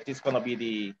say this is going to be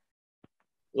the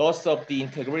loss of the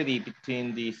integrity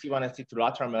between the C1 and C2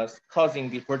 lateral mass, causing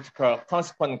the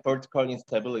consequent vertical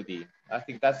instability. I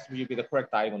think that's will be the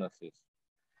correct diagnosis.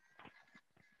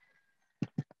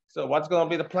 So what's going to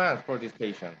be the plan for this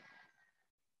patient?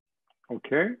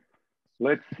 Okay,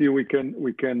 let's see. We can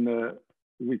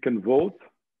vote.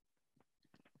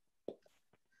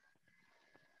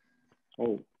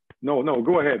 Oh. No,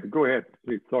 go ahead,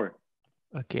 please, sorry.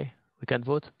 Okay, we can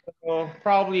vote. So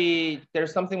probably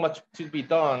there's something much to be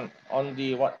done on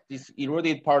this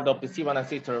eroded part of the C1 and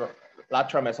C2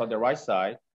 lateral mass on the right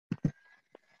side.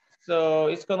 So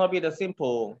it's gonna be the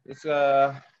simple,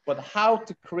 but how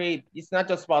to create, it's not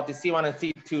just about the C1 and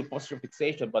C2 posterior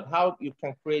fixation, but how you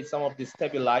can create some of the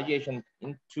stabilization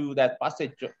into that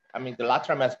passage, the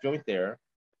lateral mass joint there.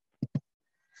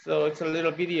 So it's a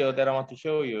little video that I want to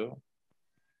show you.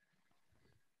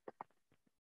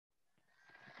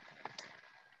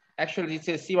 Actually, it's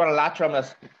a C1 lateral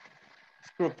mass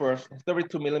screw first,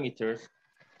 32 millimeters.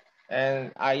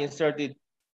 And I inserted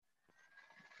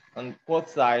on both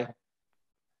sides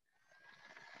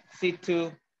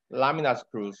C2 laminar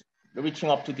screws,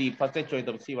 reaching up to the passage joint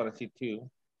of C1 and C2.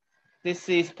 This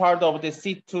is part of the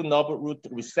C2 knob root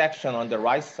resection on the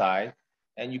right side.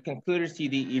 And you can clearly see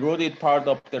the eroded part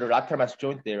of the lateral mass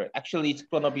joint there. Actually, it's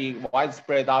going to be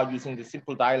widespread out using the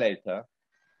simple dilator.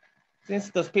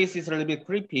 Since the space is a little bit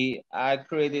creepy, I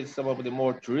created some of the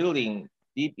more drilling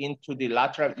deep into the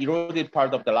lateral eroded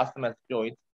part of the lateral mass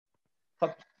joint.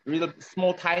 Cut real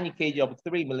small tiny cage of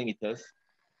 3 millimeters.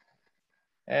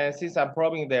 And since I'm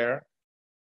probing there,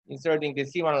 inserting the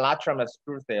C1 lateral mass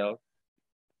screw tail.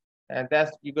 And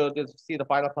that's, you go to see the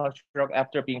final construct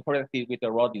after being corrected with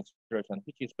the rod insertion,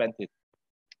 which is vented.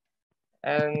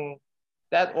 And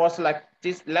that was like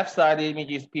this left side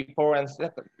image is before and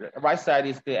right side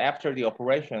is the after the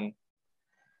operation.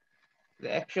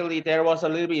 Actually, there was a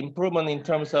little bit improvement in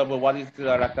terms of what is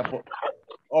like the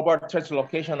over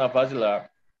translocation of basilar.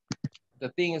 The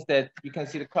thing is that you can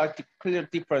see the clear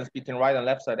difference between right and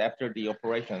left side after the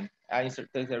operation. And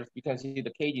you can see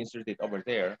the cage inserted over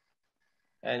there.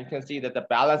 And you can see that the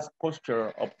balanced posture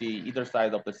of the either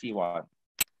side of the C1.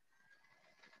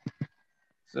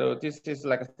 So this is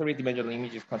like a 3-dimensional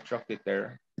image is constructed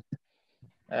there.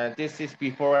 And this is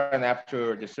before and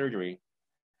after the surgery,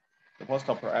 the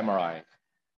post-op MRI.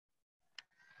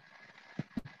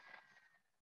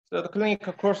 So the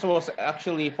clinical course was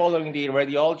actually following the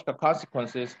radiological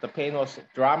consequences. The pain was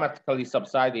dramatically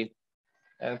subsided.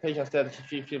 And the patient said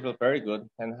she feels very good,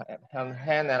 and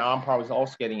hand and arm power is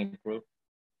also getting improved.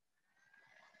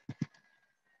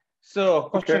 So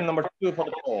question number 2 for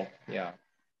the poll. Yeah.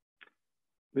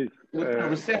 Please. With the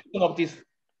resection of this,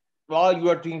 while you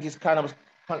are doing this kind of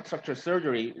structural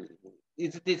surgery,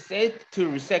 is it safe to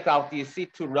resect out the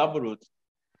C2 rubber roots?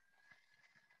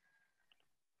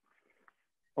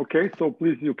 Okay, so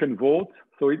please, you can vote.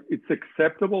 So it's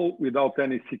acceptable without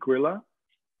any sequela,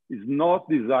 is not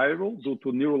desirable due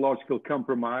to neurological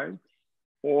compromise,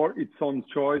 or its own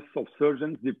choice of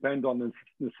surgeons depend on the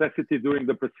necessity during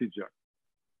the procedure.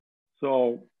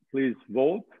 So please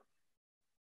vote.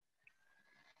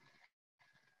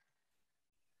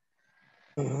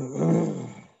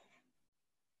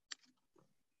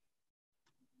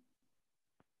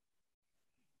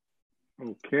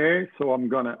 Okay, so I'm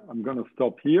gonna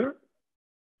stop here.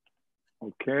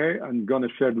 Okay, I'm gonna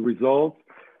share the results.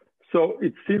 So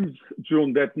it seems,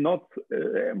 June, that not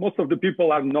most of the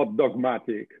people are not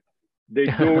dogmatic. They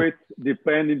do it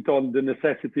depending on the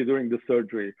necessity during the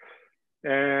surgery,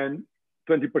 and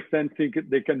 20% think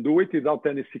they can do it without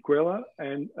any sequela,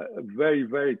 and a very,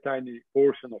 very tiny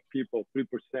portion of people,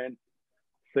 3%,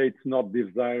 say it's not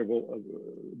desirable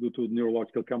due to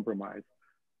neurological compromise.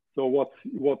 So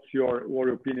what's your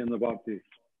opinion about this?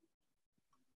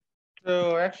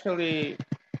 So actually,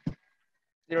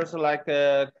 there's like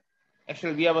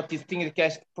actually we have a distinguished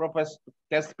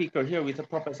guest speaker here with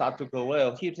Professor Arthur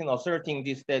Goel. He's been asserting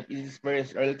this, that it is very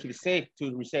relatively safe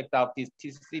to resect out this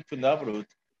C2 nerve root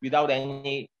without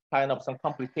any kind of some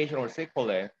complication or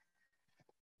sequelae,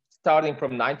 starting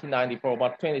from 1994,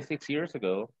 about 26 years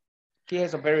ago. He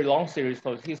has a very long series,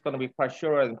 so he's going to be quite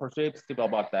sure and persuasive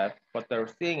about that. But the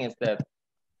thing is that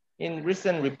in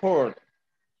recent report,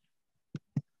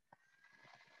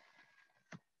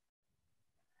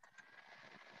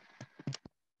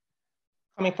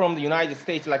 coming from the United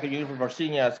States, like the University of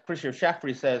Virginia's Christian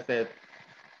Sheffrey says that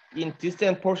in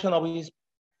distant portion of his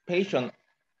patient,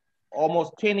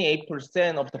 almost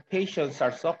 28% of the patients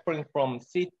are suffering from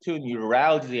C2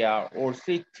 neuralgia or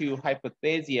C2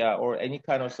 hypothesia or any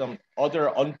kind of some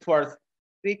other untoward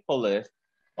sequelae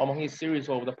among his series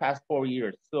over the past 4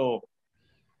 years. So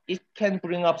it can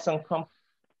bring up some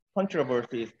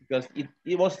controversies because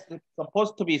it was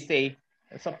supposed to be safe,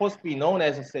 it's supposed to be known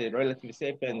as relatively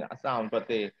safe and sound, but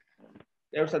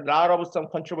there's a lot of some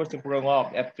controversy brought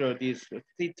up after this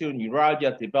C2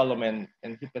 neuralgia development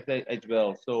and hypothesis as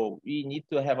well. So we need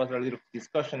to have a little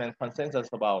discussion and consensus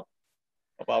about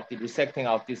the resecting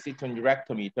out this C2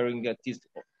 neurectomy during this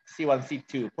C1,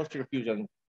 C2 posterior fusion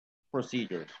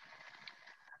procedures.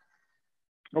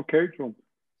 Okay, John.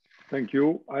 Thank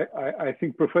you. I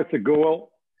think Professor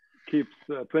Goel keeps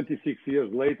 26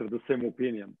 years later the same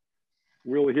opinion.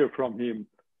 We'll hear from him.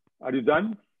 Are you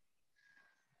done?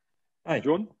 Hi.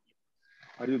 John,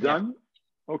 are you done?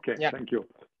 Okay, yeah. Thank you.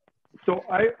 So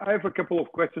I have a couple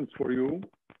of questions for you.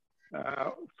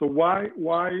 So why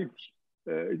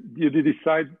did you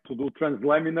decide to do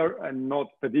translaminar and not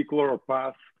pedicular or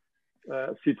pass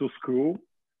C2 screw?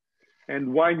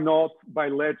 And why not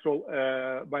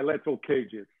bilateral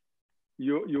cages?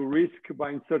 You risk by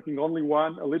inserting only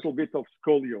one, a little bit of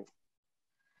scolio.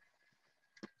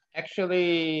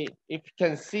 Actually, if you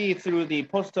can see through the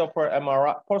post-operative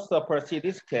MRI, post-operative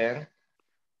CT scan,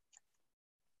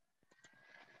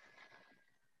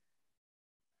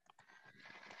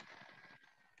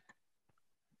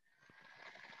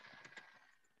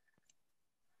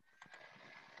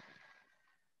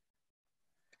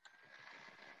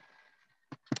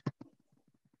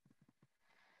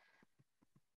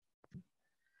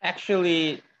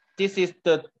 actually, this is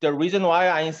the reason why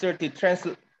I inserted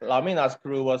translaminar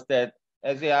screw was that,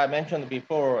 as I mentioned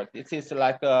before, this is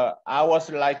like I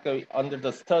was like under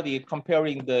the study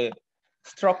comparing the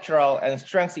structural and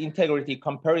strength integrity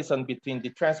comparison between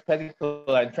the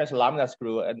transpedicular and translaminar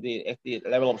screw at the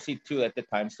level of C2 at the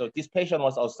time. So this patient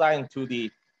was assigned to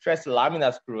the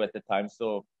translaminar screw at the time.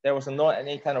 So there was no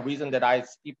any kind of reason that I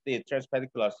skipped the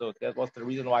transpedicular. So that was the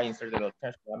reason why I inserted the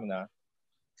translaminar.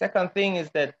 Second thing is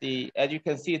that as you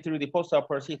can see through the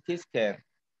post-operative CT scan,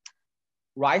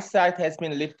 right side has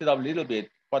been lifted up a little bit,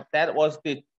 but that was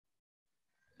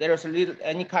there was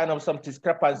any kind of some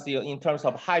discrepancy in terms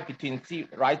of height between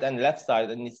right and left side,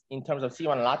 and in terms of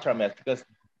C1 lateral mass, because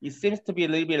it seems to be a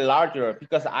little bit larger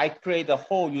because I create a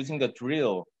hole using the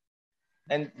drill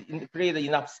and create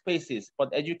enough spaces.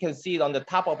 But as you can see on the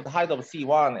top of the height of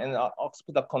C1 and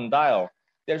occipital condyle,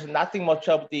 there's nothing much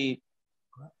of the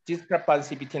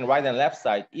discrepancy between right and left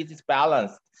side. It is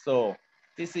balanced. So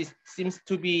this seems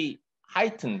to be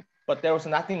heightened, but there was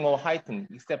nothing more heightened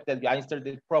except that I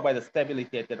inserted provide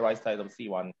stability at the right side of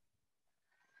C1.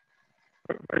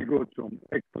 Very good, John.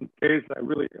 Excellent case. I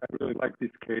really like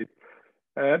this case.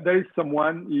 There is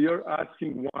someone here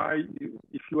asking why,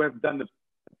 if you have done a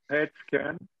PET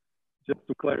scan, just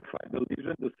to clarify the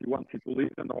lesion, the C1, C2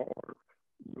 lesion, or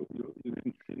you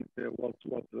didn't think what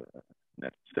was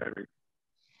necessary.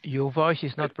 Your voice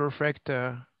is not perfect,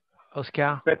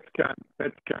 Oscar. PET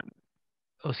scan.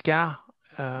 Oscar,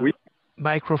 Oui.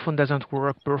 microphone doesn't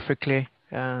work perfectly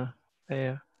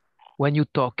when you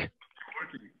talk.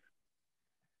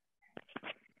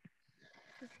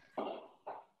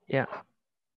 Yeah.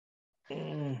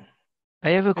 I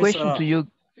have a question to you.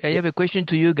 I have a question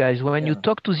to you guys. When you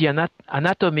talk to the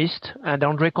anatomist, and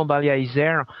Andre Combalia is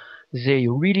there, they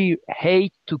really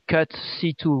hate to cut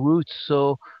C2 roots.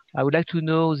 So I would like to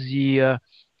know the,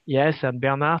 yes, and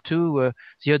Bernard too,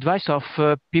 the advice of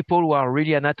people who are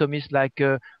really anatomists like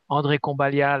Andre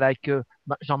Combalia, like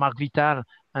Jean-Marc Vital,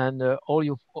 and all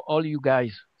you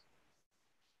guys.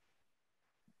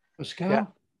 Oscar,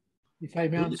 if I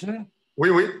may answer?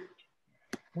 Oui.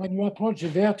 When you approach the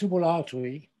vertebral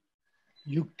artery,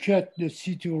 you cut the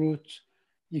C2 root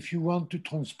if you want to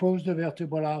transpose the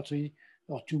vertebral artery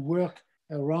or to work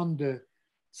around the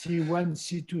C1,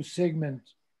 C2 segment.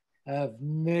 I've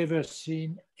never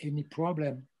seen any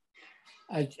problem.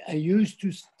 I used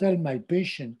to tell my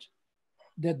patient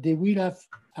that they will have,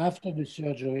 after the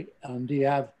surgery, and they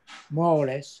have more or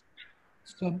less,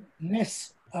 some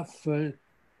less of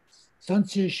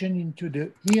sensation into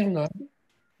the earlobe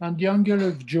and the angle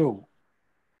of jaw.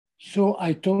 So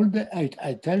I tell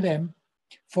them,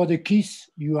 for the kiss,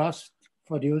 you ask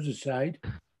for the other side,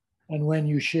 and when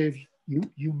you shave,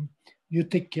 you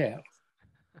take care.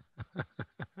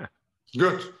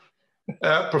 Good.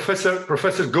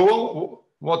 Professor Goel,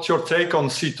 what's your take on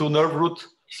C2 nerve root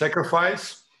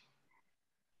sacrifice?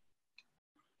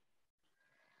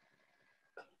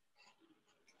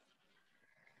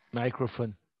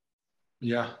 Microphone.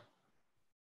 Yeah.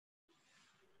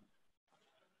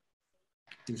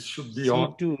 This should be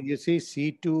C2, on. you see,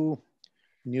 C2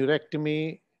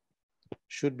 neurectomy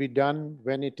should be done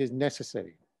when it is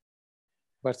necessary.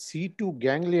 But C2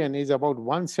 ganglion is about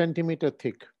 1 centimeter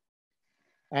thick,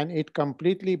 and it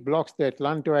completely blocks the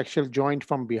atlantoaxial joint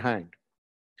from behind.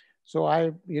 So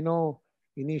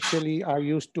initially I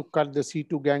used to cut the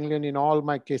C2 ganglion in all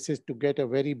my cases to get a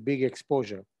very big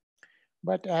exposure.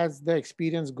 But as the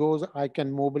experience goes, I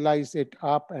can mobilize it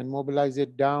up and mobilize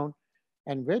it down.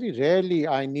 And very rarely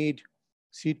I need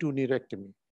C2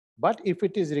 neurectomy. But if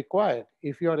it is required,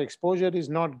 if your exposure is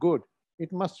not good,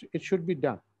 it should be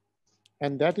done.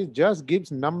 And that just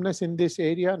gives numbness in this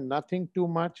area, nothing too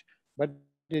much, but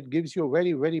it gives you a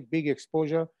very, very big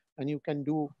exposure, and you can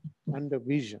do under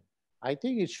vision. I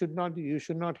think you should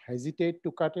not hesitate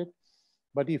to cut it,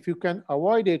 but if you can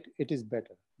avoid it, it is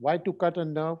better. Why to cut a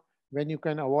nerve when you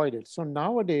can avoid it? So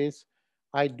nowadays,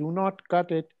 I do not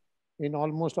cut it in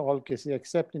almost all cases,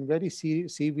 except in very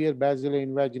severe basilar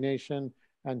invagination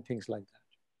and things like that.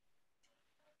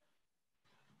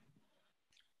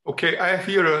 Okay, I have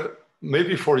here,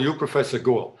 maybe for you, Professor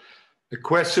Goel, a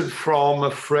question from a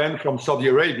friend from Saudi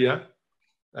Arabia,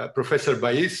 Professor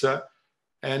Baissa,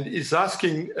 and is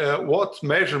asking what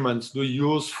measurements do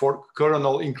you use for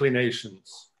coronal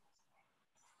inclinations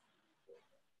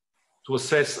to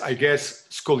assess, I guess,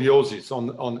 scoliosis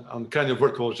on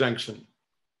craniovertebral junction?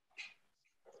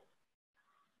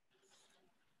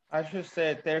 I should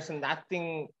say there's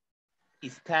nothing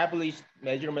established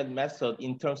measurement method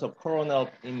in terms of coronal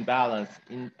imbalance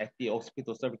at the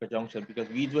occipital cervical junction, because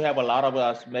we do have a lot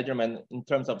of measurement in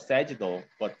terms of sagittal,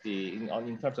 but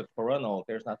in terms of coronal,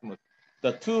 there's nothing.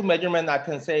 The two measurement I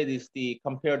can say is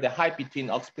compare the height between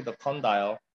occipital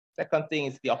condyle. Second thing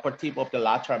is the upper tip of the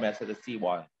lateral mass of the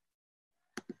C1.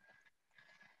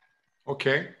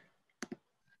 Okay.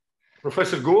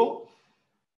 Professor Goel?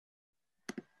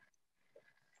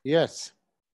 Yes.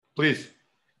 Please.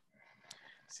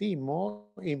 See, more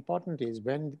important is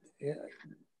when,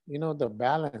 the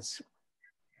balance,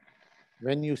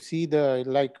 when you see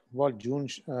like what June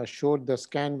showed the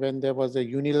scan when there was a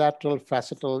unilateral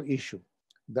facetal issue,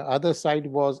 the other side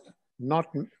was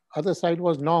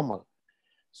normal.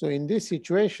 So in this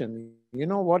situation,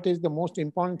 what is the most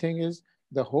important thing is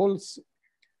the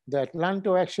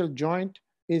atlantoaxial joint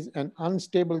is an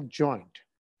unstable joint.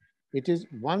 It is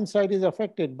one side is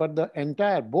affected, but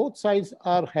both sides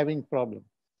are having problem.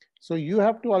 So you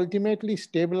have to ultimately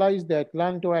stabilize the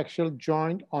atlantoaxial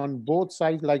joint on both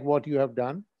sides like what you have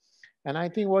done. And I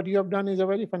think what you have done is a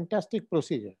very fantastic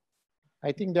procedure.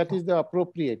 I think that is the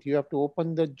appropriate. You have to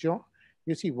open the joint.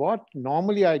 You see, what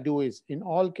normally I do is in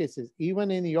all cases,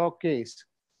 even in your case,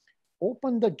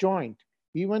 open the joint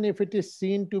even if it is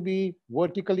seen to be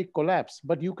vertically collapsed,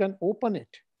 but you can open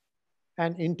it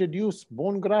and introduce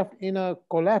bone graft in a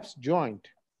collapsed joint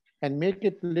and make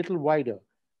it a little wider.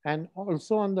 And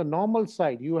also on the normal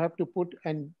side, you have to put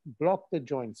and block the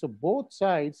joint. So both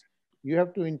sides, you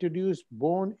have to introduce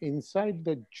bone inside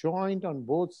the joint on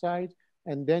both sides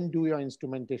and then do your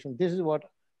instrumentation. This is what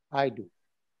I do.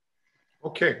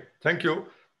 Okay, thank you.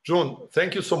 June,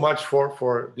 thank you so much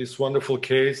for this wonderful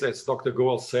case. As Dr.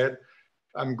 Goel said,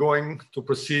 I'm going to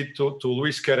proceed to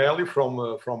Luis Carelli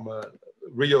from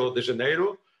Rio de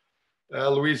Janeiro.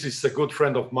 Luis is a good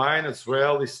friend of mine as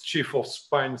well. He's Chief of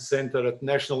Spine Center at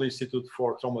National Institute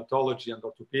for Traumatology and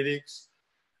Orthopedics.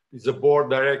 He's a board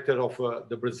director of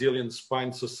the Brazilian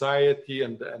Spine Society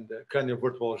and the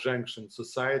Craniovertebral Junction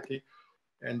Society.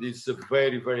 And he's a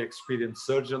very, very experienced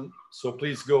surgeon. So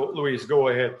please go, Luis, go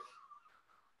ahead.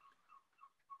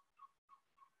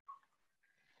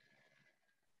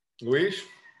 Luis?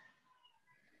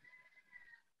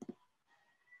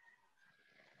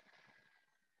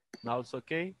 Now it's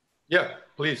okay? Yeah,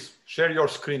 please, share your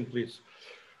screen, please.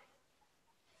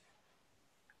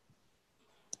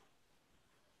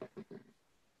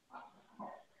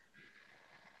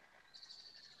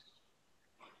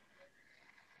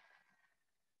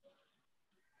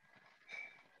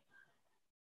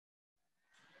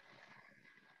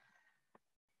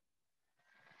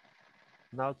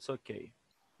 Now it's okay.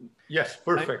 Yes,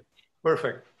 perfect,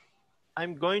 perfect.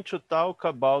 I'm going to talk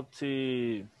about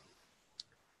the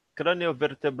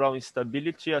craniovertebral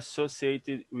instability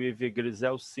associated with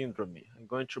Grisel syndrome. I'm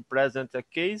going to present a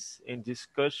case and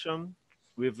discussion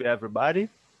with everybody.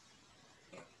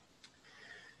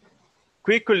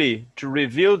 Quickly, to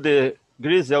review, the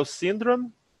Grisel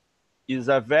syndrome is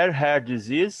a very rare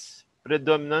disease,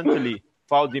 predominantly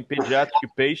found in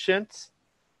pediatric patients,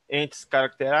 and it's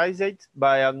characterized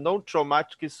by a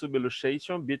non-traumatic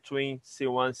subluxation between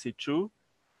C1 and C2,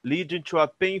 leading to a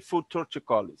painful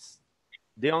torticollis.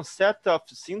 The onset of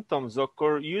symptoms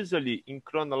occur usually in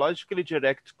chronologically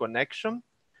direct connection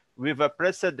with a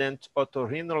precedent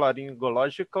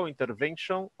otorhinolaryngological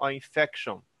intervention or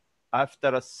infection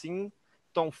after a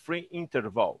symptom-free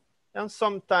interval, and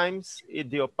sometimes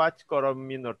idiopathic or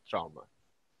minor trauma.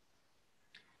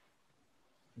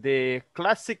 The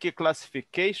classic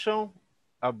classification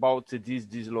about this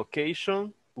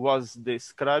dislocation was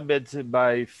described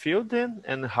by Fielden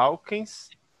and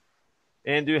Hawkins,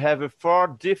 and we have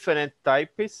 4 different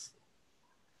types,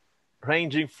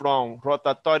 ranging from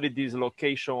rotatory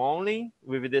dislocation only,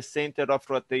 with the center of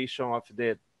rotation of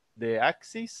the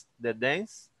axis, the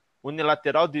dens,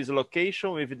 unilateral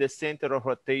dislocation with the center of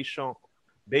rotation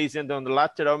based on the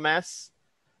lateral mass,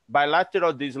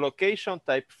 bilateral dislocation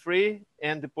type 3,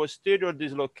 and the posterior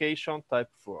dislocation type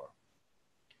 4.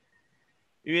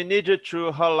 You need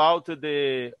to rule out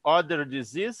the other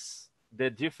disease, the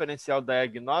differential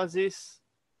diagnosis.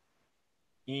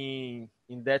 In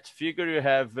that figure, you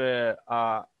have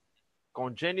a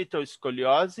congenital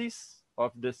scoliosis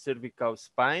of the cervical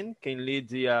spine, can lead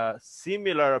to a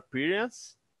similar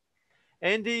appearance.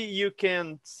 And you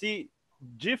can see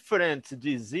different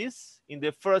disease in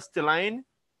the first line.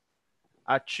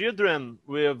 Children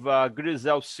with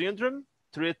Grisel syndrome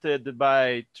treated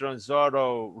by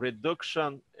transoral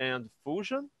reduction and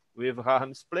fusion with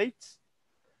Raham's plates.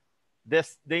 The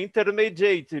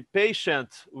intermediate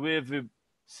patient with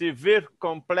severe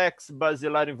complex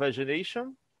basilar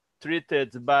invagination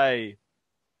treated by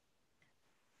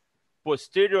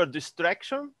posterior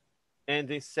distraction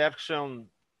and insertion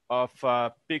of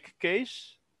PIC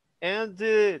cage. And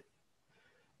the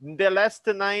last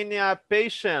 9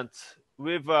 patients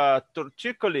with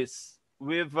torticollis,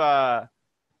 with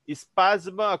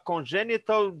spasm, a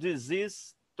congenital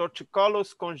disease,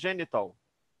 torticollis congenital,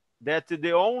 that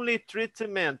the only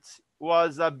treatment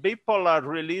was a bipolar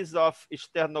release of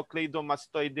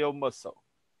sternocleidomastoidal muscle.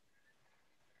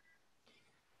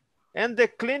 And the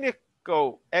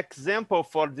clinical example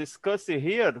for discussing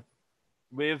here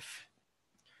with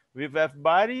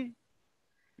everybody,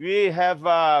 we have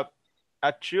a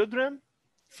children,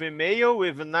 female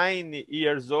with 9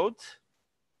 years old,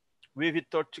 with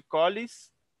torticollis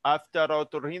after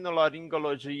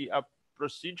otorhinolaryngology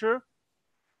procedure,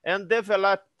 and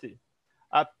developed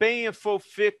a painful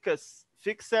fixed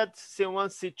C1,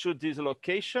 C2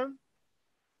 dislocation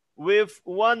with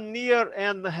 1.5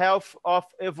 years of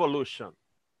evolution.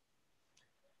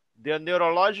 The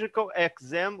neurological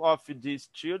exam of these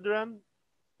children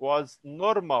was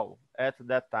normal at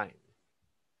that time.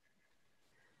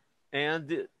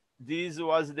 And this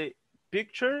was the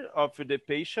picture of the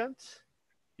patient.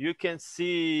 You can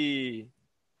see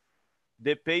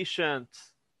the patient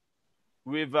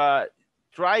with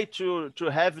try to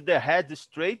have the head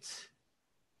straight,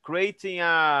 creating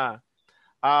a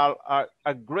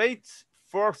great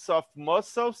force of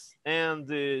muscles and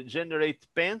generate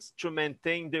pains to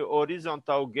maintain the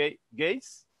horizontal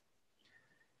gaze.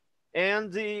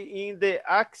 And in the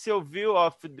axial view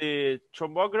of the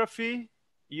tomography,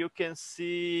 you can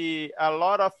see a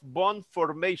lot of bone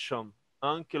formation,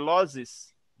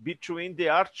 ankylosis, between the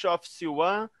arch of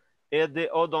C1 and the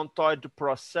odontoid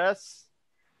process,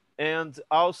 and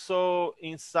also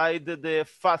inside the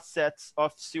facets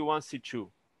of C1, C2.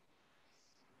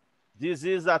 This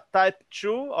is a type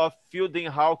 2 of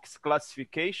Fielding-Hawkes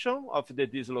classification of the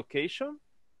dislocation.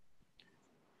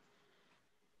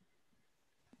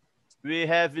 We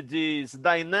have these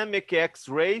dynamic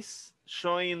X-rays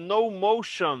showing no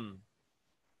motion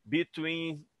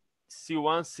between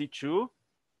C1, C2.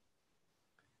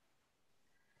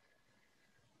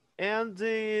 And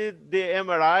the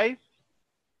MRI,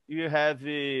 you have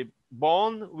a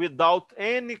bone without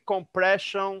any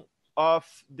compression of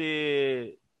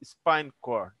the spine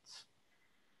cord.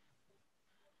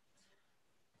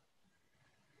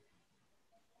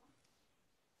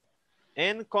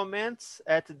 Any comments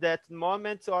at that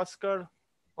moment, Oscar?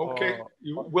 Okay,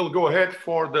 you will go ahead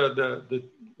for the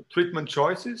treatment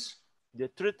choices. The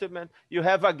treatment, you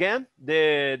have again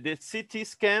the CT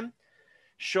scan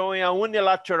showing a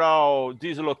unilateral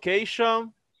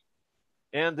dislocation,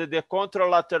 and the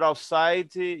contralateral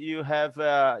side, you have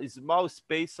a small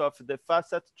space of the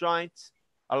facet joint,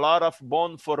 a lot of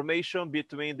bone formation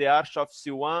between the arch of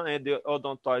C1 and the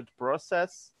odontoid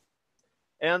process,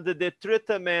 and the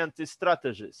treatment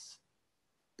strategies.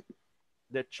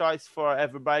 The choice for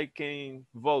everybody can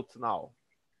vote now.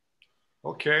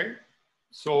 Okay,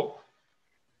 so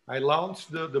I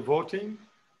launched the voting.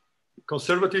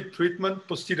 Conservative treatment,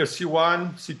 posterior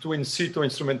C1, C2 in situ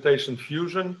instrumentation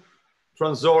fusion,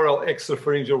 transoral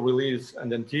extrapharyngeal release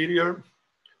and anterior,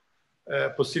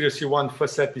 posterior C1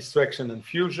 facet distraction and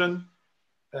fusion,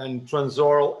 and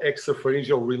transoral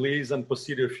extrapharyngeal release and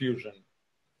posterior fusion.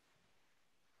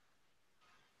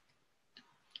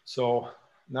 So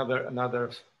another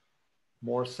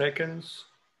more seconds.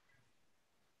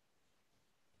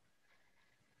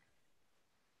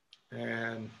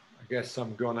 And I guess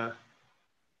I'm gonna,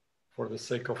 for the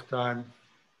sake of time,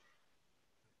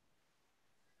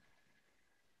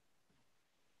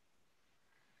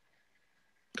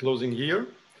 closing here.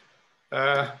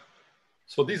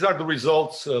 So these are the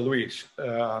results, Luis.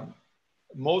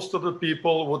 Most of the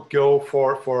people would go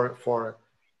for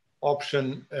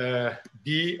option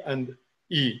D and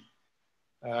E.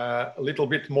 A little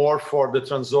bit more for the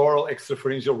transoral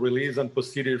extrapharyngeal release and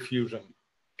posterior fusion.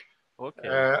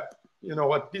 Okay. You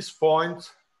know, at this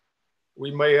point,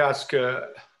 we may ask,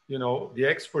 you know, the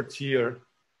experts here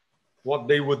what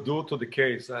they would do to the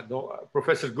case.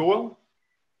 Professor Gould?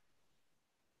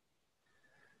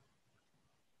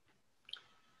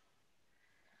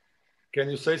 Can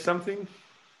you say something?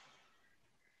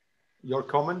 Your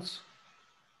comments?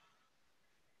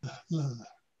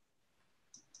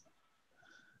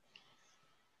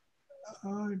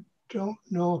 I don't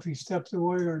know if he stepped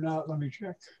away or not. Let me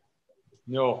check.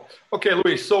 No. Okay,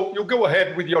 Luis, so you go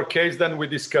ahead with your case, then we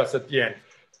discuss at the end.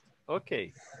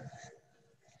 Okay.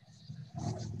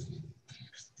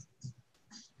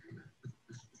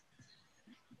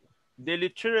 The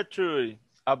literature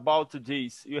about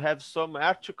this, you have some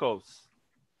articles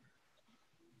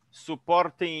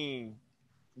supporting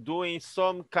doing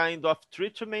some kind of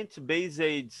treatment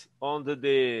based on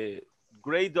the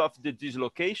grade of the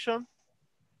dislocation.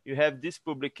 You have this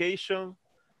publication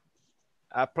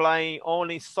applying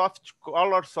only soft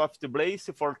color, soft blaze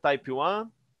for type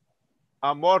 1,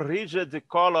 a more rigid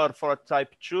color for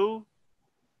type 2,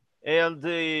 and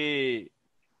the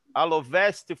aloe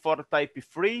vest for type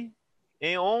 3,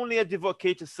 and only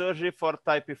advocate surgery for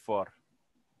type 4.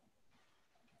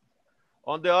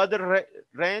 On the other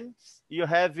hand, you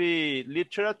have a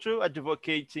literature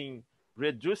advocating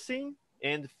reducing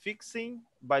and fixing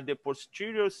by the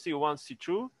posterior C1,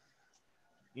 C2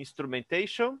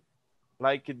 instrumentation,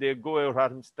 like the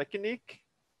Goel-Harms technique.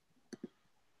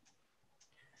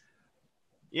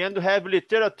 And have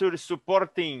literature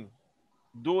supporting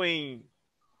doing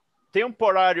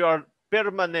temporary or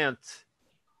permanent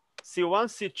C1,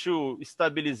 C2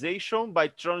 stabilization by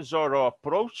transoral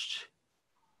approach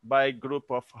by group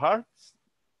of hearts.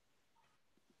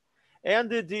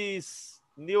 And this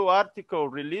new article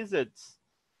released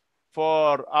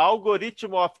for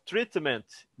algorithm of treatment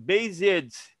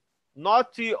based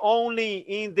not only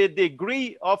in the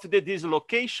degree of the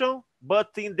dislocation, but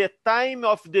in the time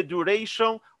of the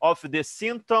duration of the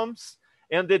symptoms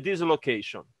and the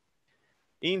dislocation.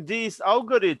 In this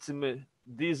algorithm,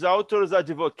 these authors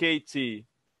advocate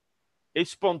a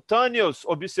spontaneous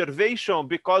observation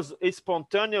because a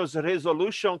spontaneous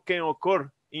resolution can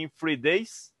occur in 3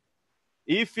 days.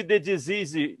 If the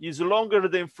disease is longer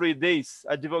than 3 days,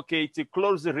 advocate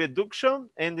close reduction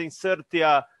and insert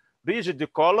a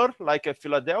rigid collar like a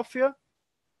Philadelphia.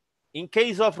 In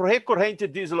case of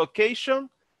recurrent dislocation,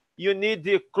 you need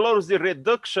the close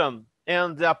reduction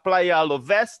and apply a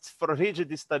vest for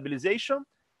rigid stabilization.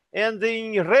 And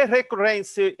in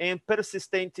recurrence and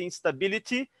persistent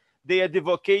instability, they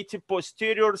advocate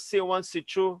posterior C1,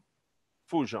 C2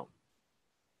 fusion.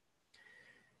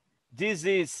 This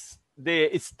is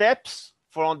the steps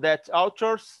from that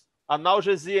authors: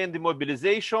 analgesia and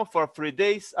immobilization for 3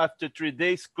 days. After 3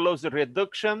 days, close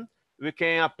reduction. We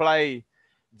can apply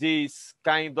this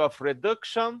kind of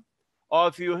reduction. Or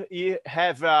if you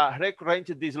have a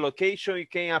recurrent dislocation, you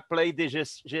can apply the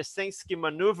Jasinski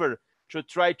maneuver to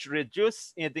try to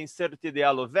reduce and insert the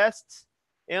allovest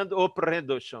and open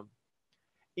reduction.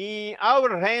 In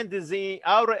our hands, in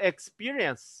our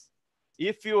experience,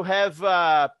 if you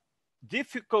have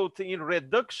difficulty in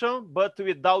reduction but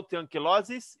without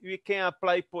ankylosis, we can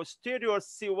apply posterior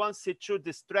C1, C2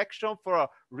 distraction for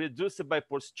reduced by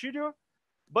posterior.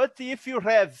 But if you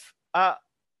have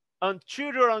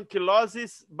anterior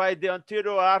ankylosis by the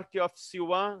anterior arc of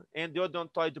C1 and the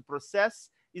odontoid process,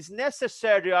 is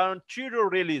necessary an anterior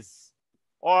release,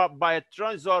 or by a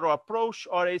transoral approach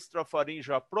or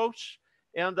extrapharyngeal approach,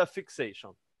 and a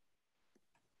fixation.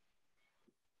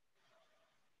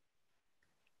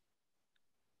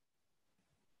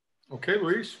 Okay,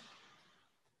 Luis.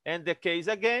 And the case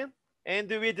again, and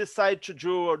we decide to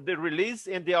do the release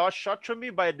and the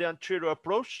osteotomy by the anterior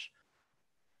approach.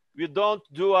 We don't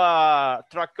do a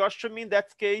tracheostomy in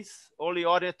that case, only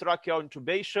orthotracheal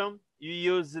intubation. You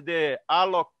use the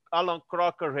Allen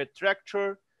Crocker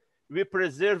retractor. We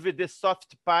preserve the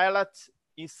soft palate,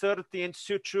 insert and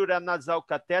suture a nasal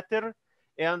catheter,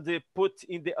 and put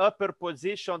in the upper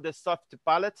position the soft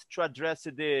palate to address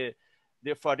the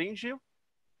pharyngeal.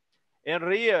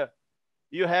 And here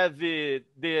you have the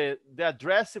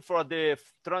address for the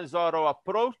transoral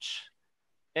approach,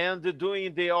 and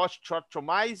doing the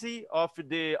osteotomizing of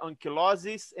the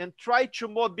ankylosis and try to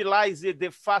mobilize the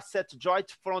facet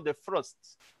joint from the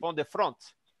front.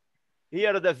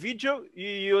 Here the video, you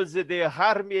use the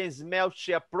Harmy and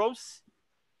Smelch approach,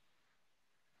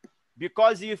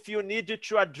 because if you need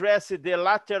to address the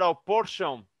lateral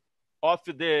portion of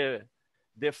the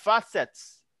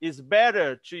facets, it's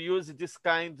better to use this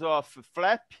kind of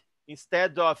flap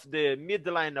instead of the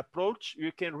midline approach.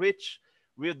 You can reach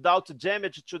without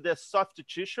damage to the soft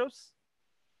tissues.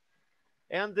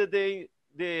 And the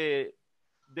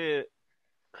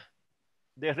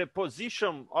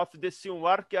reposition of the C1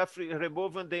 arc after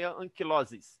removing the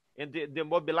ankylosis and the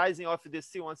mobilizing of the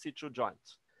C1, C2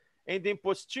 joint. And in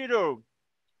posterior,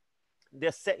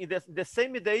 the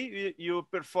same day, you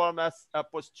perform a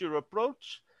posterior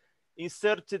approach,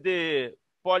 insert the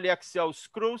polyaxial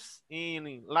screws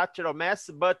in lateral mass,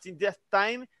 but in that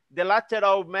time, the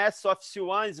lateral mass of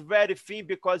C1 is very thin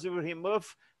because we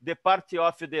remove the part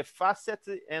of the facet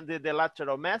and the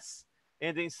lateral mass,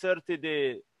 and insert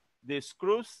the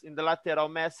screws in the lateral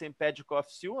mass and pedicle of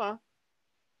C1.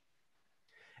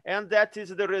 And that is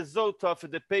the result of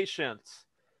the patient.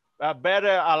 A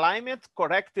better alignment,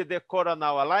 correct the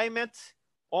coronal alignment,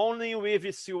 only with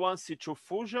C1, C2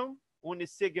 fusion,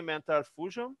 unisegmentar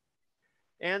fusion.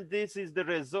 And this is the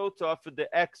result of the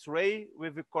X-ray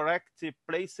with the correct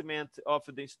placement of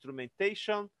the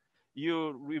instrumentation.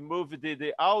 You remove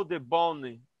all the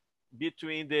bone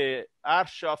between the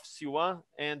arch of C1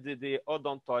 and the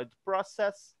odontoid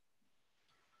process.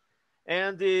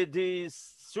 And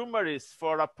these summaries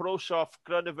for approach of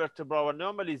craniovertebral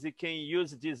anomalies, you can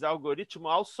use this algorithm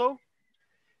also.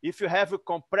 If you have a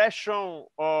compression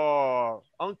or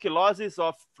ankylosis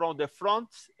from the front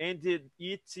and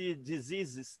its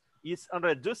diseases is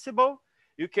unreducible,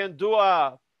 you can do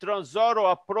a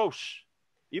transoral approach.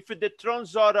 If the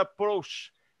transoral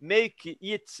approach make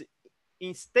it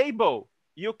unstable,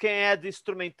 you can add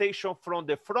instrumentation from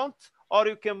the front, or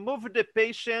you can move the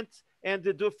patient and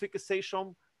do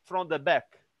fixation from the back.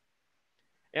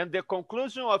 And the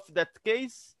conclusion of that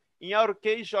case, in our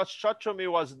case, osteotomy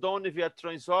was done via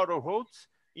transoral route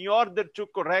in order to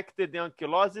correct the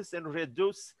ankylosis and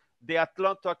reduce the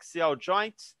atlantoaxial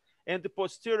joints, and the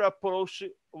posterior approach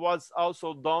was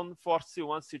also done for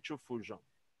C1, C2 fusion.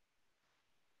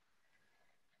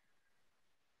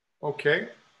 Okay.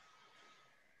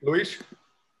 Luis?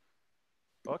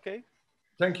 Okay.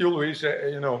 Thank you, Luis.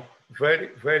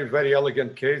 very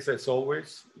elegant case as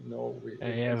always. You know,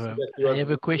 I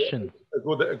have a question.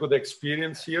 A good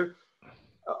experience here.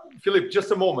 Philip,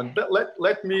 just a moment.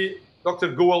 Let me,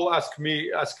 Dr. Gould, ask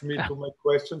me to make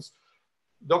questions.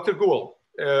 Dr. Gould,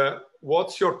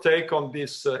 what's your take on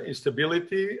this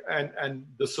instability and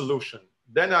the solution?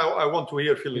 Then I want to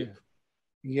hear Philippe.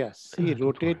 Yes, see,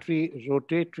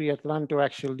 rotatory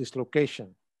atlantoaxial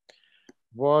dislocation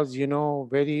was, you know,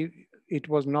 it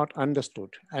was not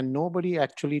understood, and nobody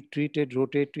actually treated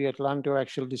rotatory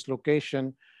atlantoaxial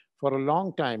dislocation for a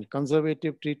long time.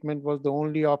 Conservative treatment was the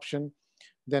only option.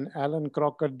 Then Alan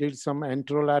Crocker did some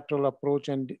anterolateral approach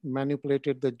and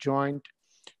manipulated the joint,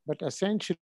 but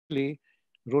essentially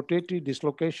rotatory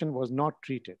dislocation was not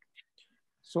treated.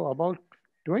 So about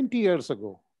 20 years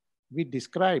ago, we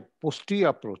described posterior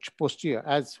approach, posterior,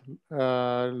 as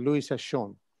Luis has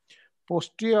shown.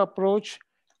 Posterior approach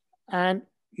and,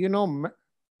 you know,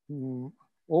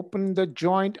 open the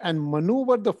joint and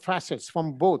maneuver the facets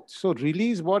from both. So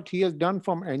release what he has done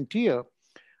from anterior,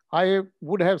 I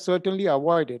would have certainly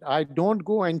avoided. I don't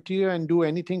go anterior and do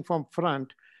anything from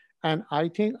front. And I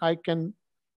think I can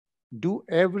do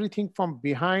everything from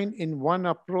behind in one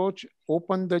approach,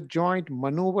 open the joint,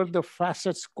 maneuver the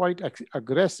facets quite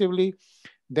aggressively,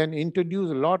 then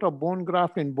introduce a lot of bone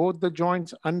graft in both the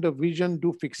joints, under vision,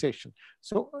 do fixation.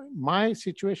 So my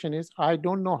situation is, I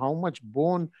don't know how much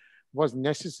bone was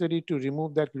necessary to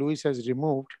remove that Luis has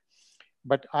removed,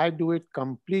 but I do it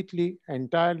completely,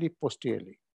 entirely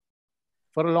posteriorly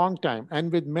for a long time,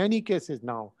 and with many cases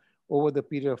now over the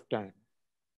period of time.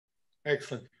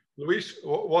 Excellent. Luis,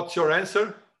 what's your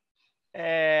answer?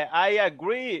 I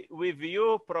agree with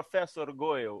you, Professor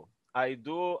Goyle. I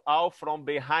do all from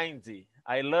behind.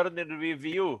 I learned with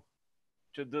you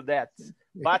to do that.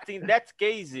 But in that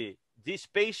case, this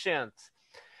patient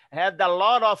had a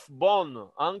lot of bone,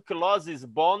 ankylosing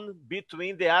bone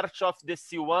between the arch of the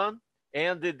C1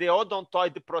 and the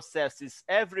odontoid processes.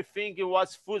 Everything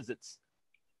was fused.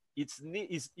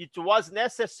 It was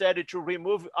necessary to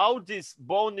remove all this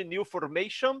bone new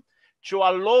formation to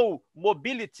allow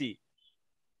mobility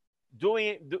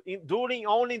during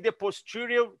only the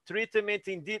posterior treatment.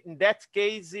 In that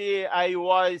case, I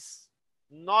was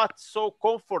not so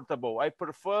comfortable. I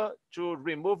prefer to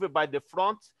remove it by the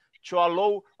front to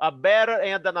allow a better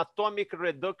and anatomic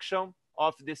reduction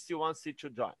of the C1,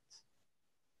 C2 joints.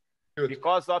 Good.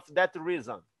 Because of that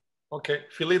reason. Okay,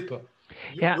 Philippe.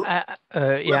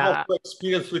 You have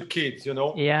experience with kids, you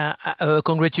know. Yeah,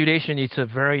 congratulations. It's a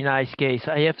very nice case.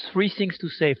 I have three things to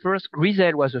say. First,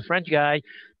 Grisel was a French guy,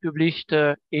 published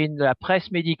in La Presse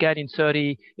Médicale in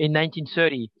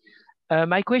 1930.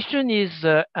 My question is,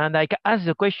 and I ask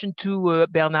the question to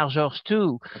Bernard Georges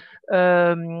too.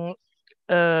 Alan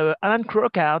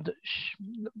Crocker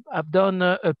have done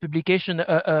a publication,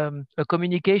 a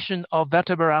communication of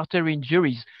vertebral artery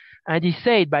injuries. And he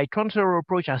said by transfer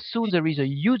approach, as soon as there is a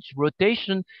huge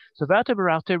rotation, the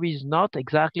vertebral artery is not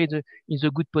exactly in the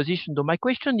good position. So my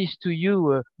question is to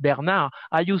you, Bernard,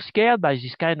 are you scared by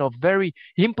this kind of very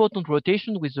important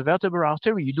rotation with the vertebral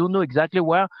artery? You don't know exactly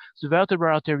where the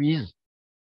vertebral artery is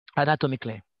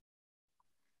anatomically.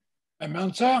 Un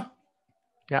answer?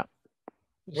 Yeah.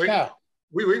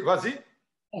 Oui, vas-y.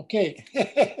 Okay.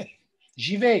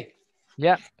 J'y vais.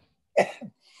 Yeah.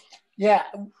 Yeah.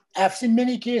 I've seen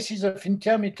many cases of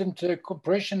intermittent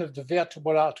compression of the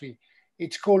vertebral artery.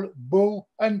 It's called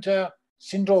Bow-Hunter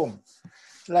syndrome.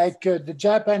 Like the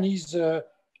Japanese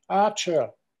archer,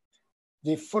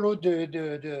 they follow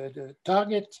the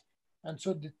target, and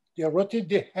so they rotate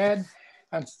the head,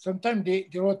 and sometimes they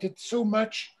rotate so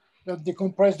much that they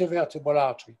compress the vertebral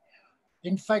artery.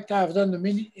 In fact, I've done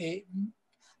many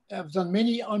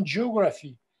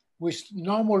angiography with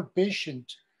normal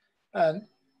patient, and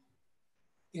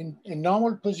in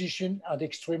normal position and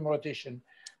extreme rotation.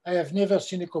 I have never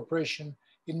seen a compression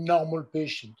in normal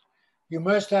patient. You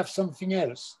must have something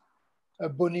else, a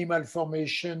bony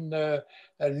malformation, a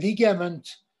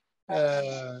ligament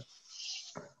for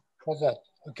that.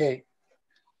 Okay.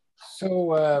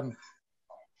 So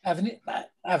I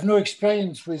have no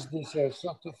experience with this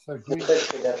sort of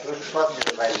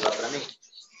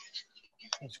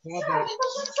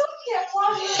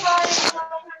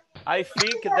I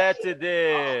think that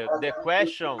the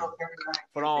question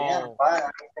from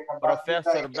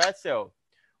Professor Bessel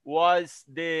was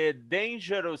the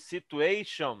dangerous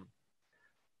situation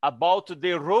about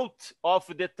the route of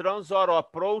the transoral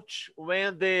approach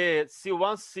when the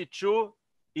C1, C2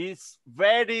 is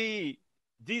very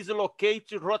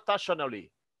dislocated rotationally.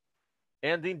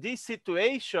 And in this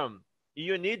situation,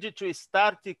 you need to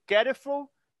start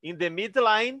careful in the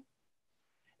midline,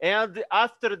 and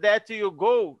after that you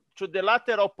go to the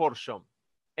lateral portion.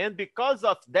 And because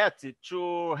of that,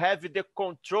 to have the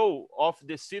control of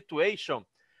the situation,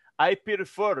 I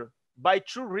prefer, by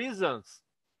two reasons,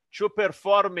 to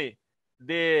perform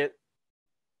the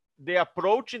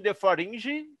approach in the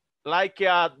pharynge, like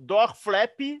a door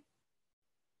flap,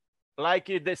 like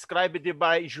described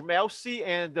by Schmelze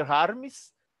and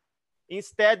Harms,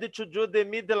 instead to do the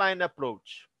midline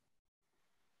approach.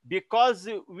 Because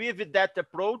with that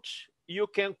approach, you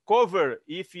can cover,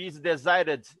 if is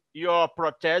desired, your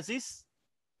prosthesis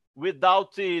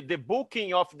without the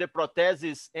booking of the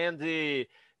prosthesis, and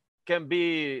can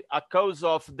be a cause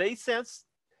of dehiscence.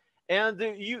 And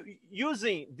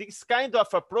using this kind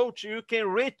of approach, you can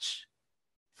reach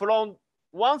from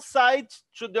one side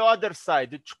to the other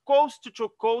side, to coast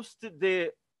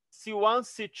the C1,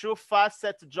 C2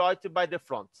 facet joint by the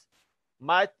front.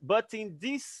 But in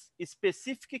this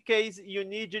specific case, you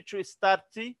need to start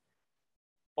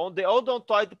on the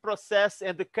odontoid process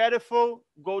and careful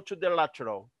go to the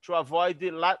lateral to avoid the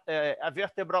a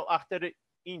vertebral artery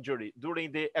injury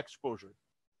during the exposure.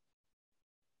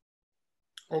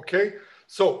 Okay,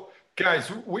 so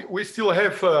guys, we still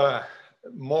have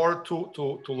more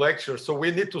to lecture, so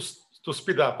we need to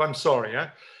speed up. I'm sorry.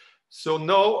 So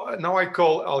now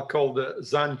I'll call the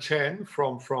Zhan Chen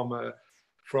from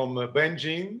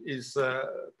Beijing. Is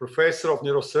professor of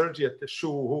neurosurgery at the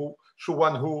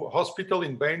Shuwanhu Hospital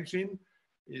in Beijing.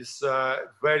 Is a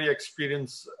very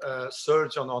experienced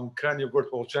surgeon on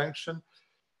craniovertebral junction.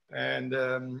 And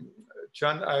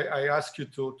Chan, I ask you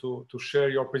to share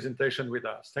your presentation with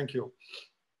us. Thank you.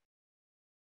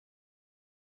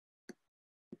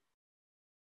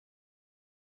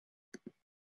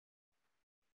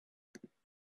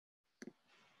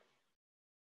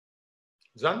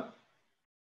 Zhan?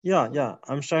 Yeah,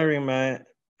 I'm sharing my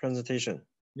presentation.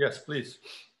 Yes, please.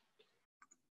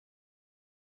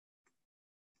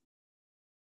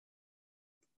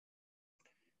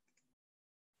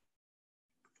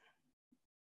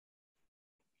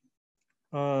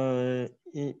 In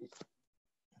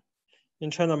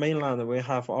China mainland, we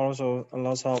have also a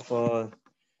lot of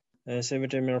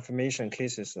CVD malformation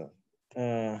cases,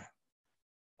 and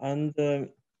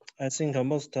I think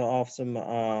most of them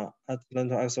are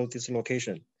atlanto axial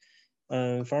dislocation.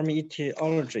 From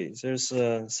etiology, there's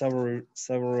several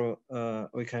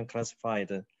we can classify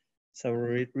the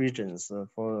several regions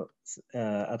for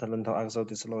atlanto axial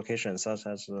dislocation, such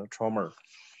as trauma.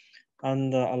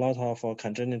 And a lot of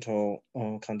congenital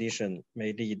condition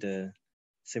may lead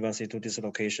C1C2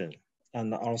 dislocation,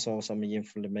 and also some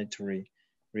inflammatory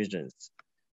regions.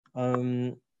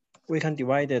 We can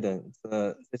divide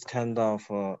this kind of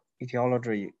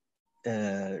etiology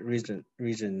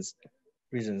regions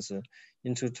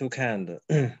into two kinds.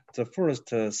 The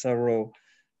first, several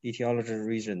etiology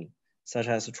region, such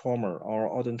as trauma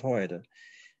or odontoid.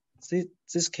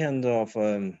 This kind of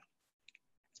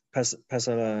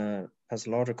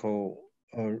pathological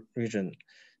region,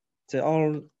 they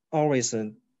always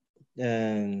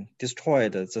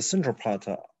destroyed the central part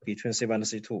between C1 and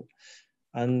C2,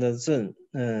 and then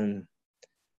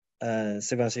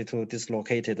C1C2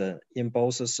 dislocated in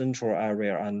both central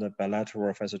area and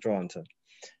bilateral facet joint.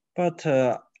 But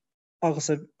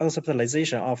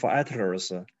occipitalization of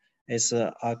atlas is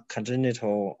a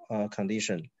congenital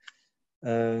condition.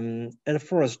 At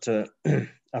first,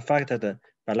 affected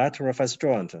bilateral facet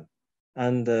joint,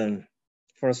 and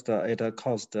first it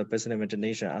caused basal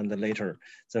invagination, and later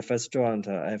the facet joint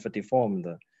have deformed,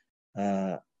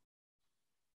 and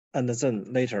then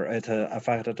later it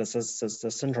affected the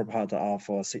central part of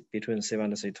between C1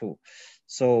 and C2.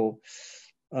 So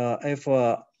if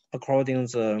according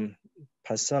to the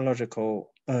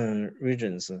pathological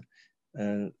regions,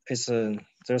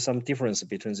 there's some difference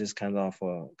between this kind of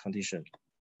condition.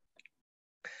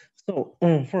 So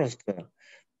first,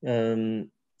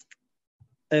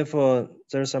 if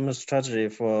there's some strategy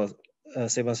for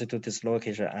C1C2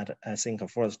 dislocation, I think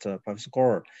first Professor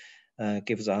Gore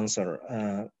gives the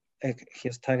answer.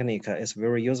 His technique is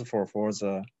very useful for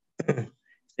the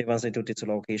C1C2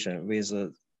 dislocation. With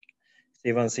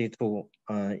C1C2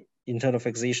 internal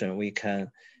fixation, we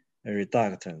can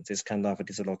reduce this kind of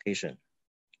dislocation.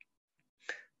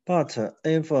 But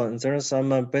if there is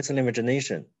some basal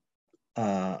invagination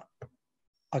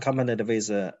accompanied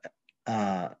with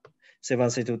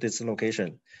C1C2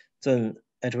 dislocation, then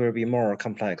it will be more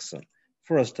complex.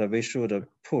 First, we should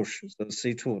push the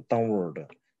C2 downward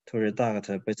to reduce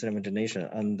basal invagination,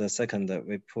 and second,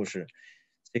 we push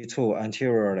C2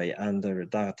 anteriorly and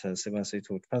reduce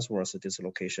C1C2 transverse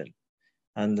dislocation,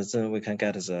 and then we can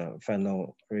get the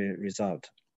final result.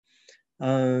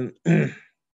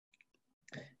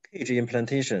 Cage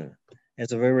implantation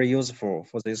It's very useful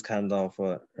for this kind of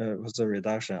for the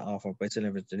reduction of basilar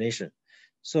vagination.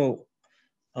 So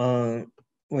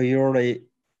we usually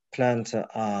plant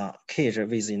a cage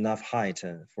with enough height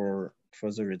for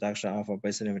the reduction of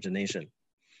basilar vagination.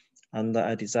 And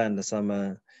I designed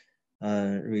some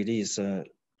release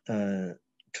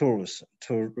tools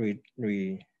to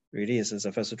release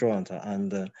the first joint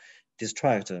and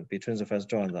distract between the first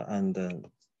joint and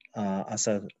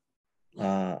asset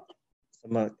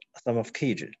some of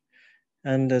cage.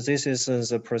 And this is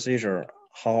the procedure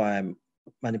how I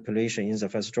manipulation in the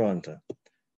first joint.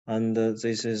 And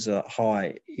this is how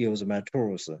I use my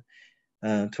tools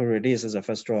to release the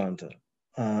first joint.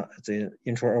 The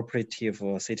intraoperative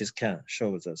CT scan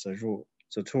shows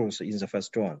the tools in the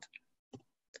first joint.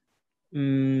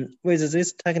 With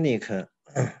this technique,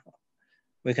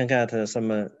 we can get a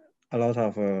lot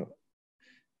of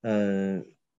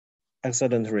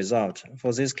excellent result.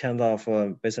 For this kind of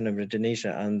basilar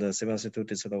vagination and C1C2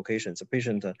 dislocation, the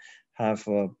patient have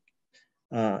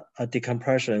a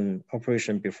decompression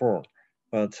operation before,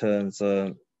 but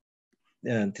the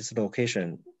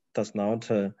dislocation does not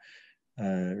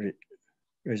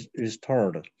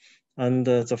restored. And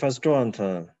the first joint,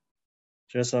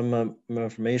 there's some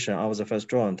information of the first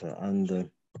joint, and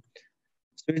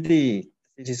 3D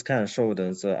CT scan showed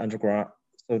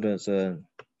the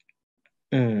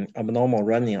abnormal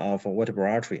running of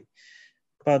vertebral artery,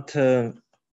 but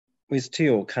we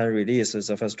still can release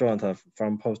the first joint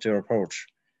from posterior approach,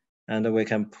 and we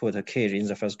can put a cage in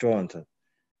the first joint.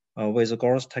 With the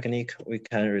Gauss technique, we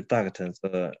can reduce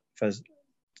the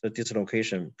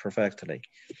dislocation perfectly.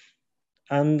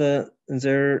 And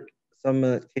there are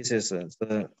some cases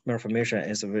the malformation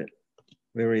is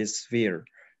very severe,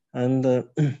 and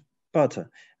but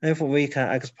if we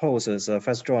can expose the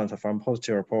first joint from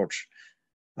posterior approach,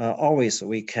 always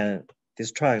we can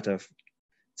distract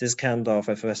this kind of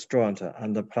a first joint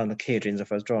and plant a cage in the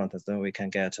first joint, then we can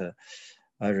get a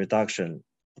reduction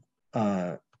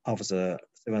of the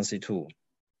C1C2.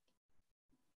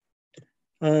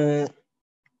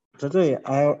 Today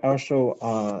I'll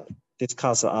also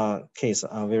discuss a case,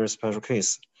 a very special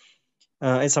case.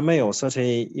 It's a male,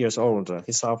 30 years old.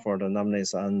 He suffered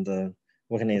numbness and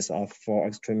weakness of 4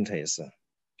 extremities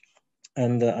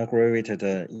and aggravated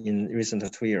in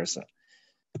recent 2 years.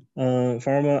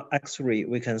 From X-ray,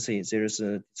 we can see there is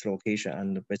a dislocation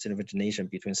and basilar vagination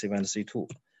between C1 and C2.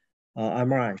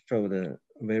 MRI showed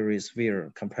very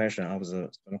severe compression of the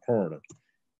spinal cord,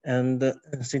 and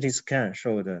CT scan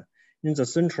showed in the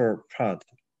central part,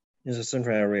 in the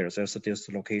central area, there's a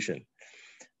dislocation.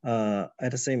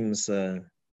 It seems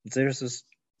there's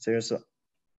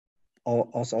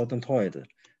also odontoid,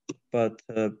 but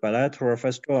bilateral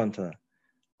first joint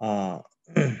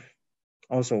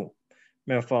also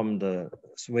malformed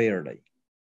severely.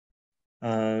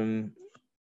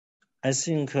 I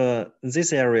think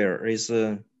this area is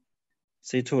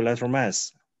C2 lateral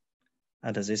mass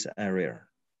at this area.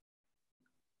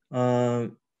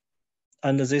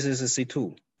 And this is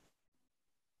C2.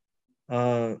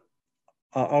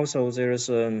 Also, there is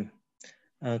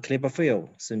Klippel-Feil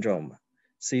syndrome.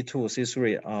 C2,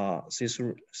 C3,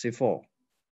 C4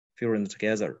 fused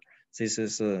together. This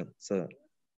is the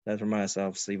lateral mass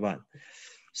of C1.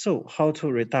 So how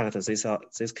to reduce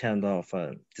this kind of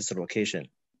dislocation?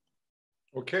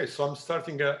 Okay, so I'm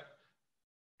starting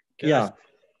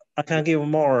I can give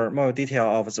more detail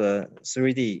of the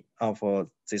 3D of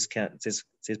this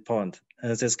point,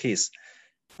 this case.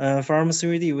 From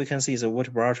 3D, we can see the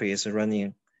vertebral artery is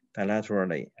running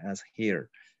bilaterally as here.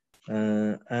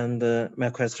 And my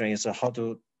question is how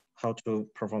to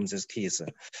perform this case.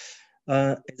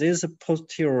 Is this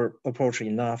posterior approach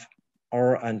enough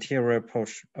or anterior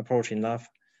approach enough?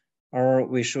 Or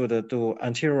we should do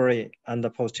anterior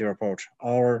and posterior approach,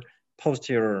 or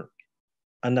posterior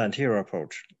and anterior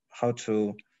approach? How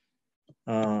to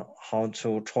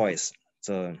choose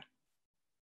the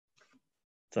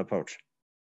approach?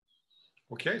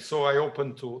 Okay, so I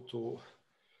open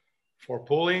for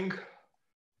polling.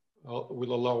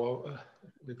 We'll allow a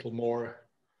little more.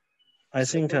 I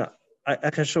think I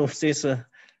can show these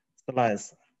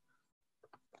slides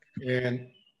and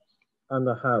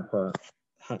help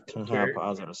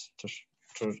others to.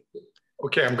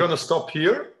 Okay, I'm going to stop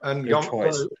here and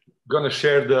going to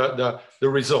share the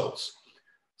results.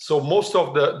 So most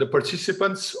of the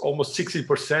participants, almost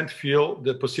 60%, feel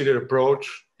the posterior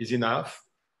approach is enough.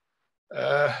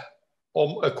 A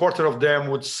quarter of them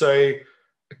would say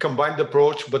a combined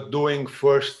approach, but doing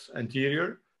first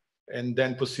anterior and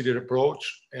then posterior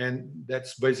approach. And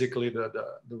that's basically the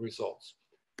results.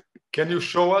 Can you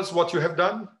show us what you have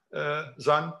done,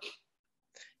 Zan?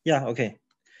 Yeah, okay.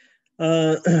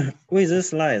 With this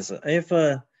slides, if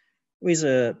with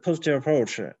a posterior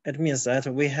approach, it means that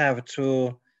we have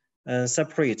to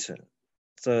separate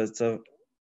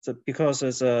because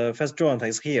the first joint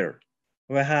is here.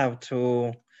 We have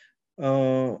to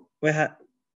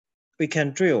we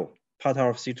can drill part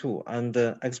of C2 and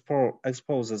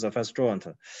expose the first joint.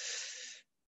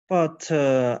 But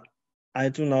I'm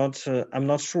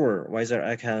not sure whether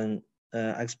I can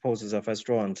expose the first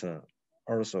joint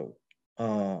also.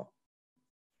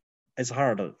 It's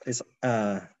hard.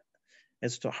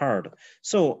 It's too hard.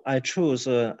 So I choose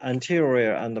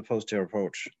anterior and posterior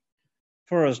approach.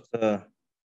 First,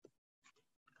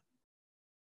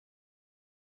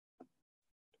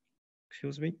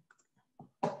 excuse me.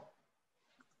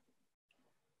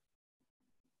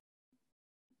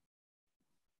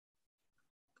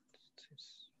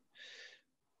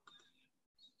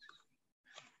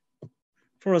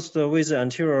 First, with the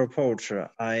anterior approach,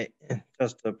 I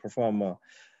just perform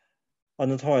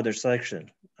adenoid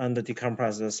dissection and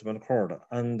decompress the spinal cord.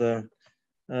 And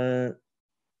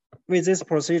with this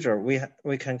procedure, we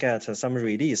can get some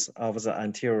release of the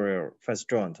anterior first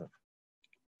joint.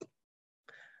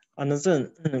 And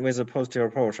then with the posterior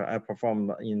approach, I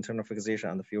perform internal fixation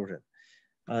and fusion.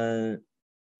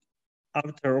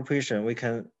 After operation, we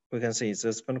can see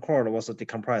the spinal cord was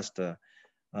decompressed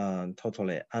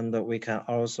totally, and we can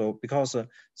also, because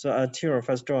the anterior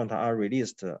first joint are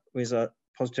released with a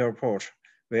posterior approach,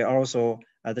 we also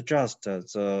adjust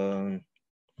the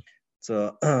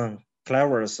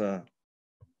clever's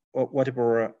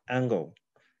vertebral angle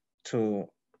to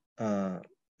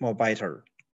more better.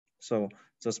 So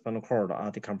the spinal cord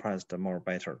are decompressed more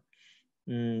better.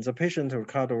 The patient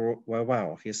recovered very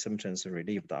well. His symptoms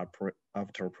relieved after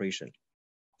operation.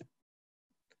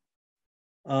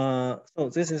 So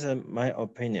this is my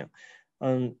opinion.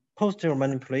 Posterior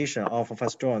manipulation of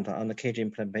first joint and cage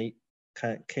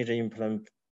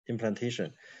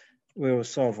implantation will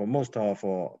solve most of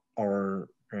our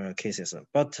cases.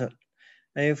 But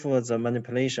if the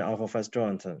manipulation of first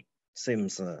joint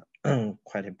seems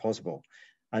quite impossible,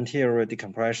 anterior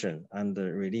decompression and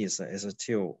release is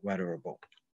still valuable.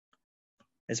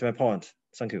 It's my point.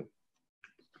 Thank you.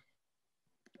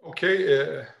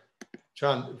 Okay.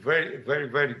 John,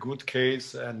 very good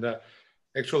case, and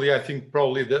actually, I think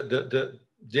probably the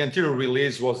anterior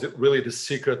release was really the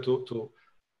secret to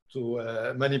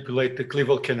manipulate the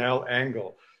cleval canal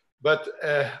angle. But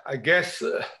I guess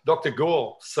Dr.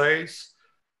 Goel says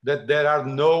that there are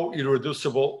no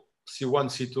irreducible C1,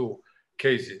 C2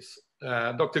 cases.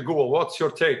 Dr. Goel, what's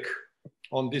your take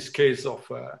on this case of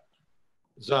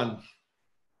Zan?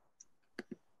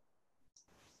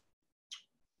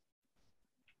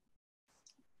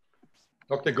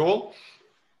 Dr. Goel?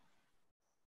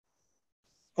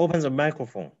 Open the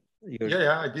microphone.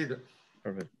 Yeah, I did.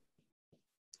 Perfect.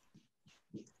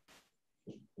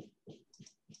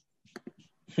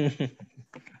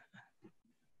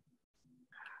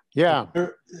 Yeah,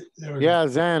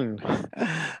 Zan,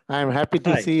 I'm happy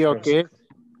to see your case.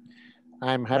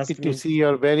 I'm happy to see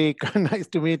your very, nice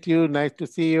to meet you, nice to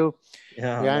see you.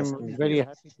 Yeah, I'm very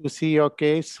happy to see your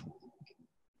case.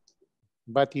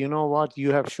 But you know what?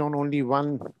 You have shown only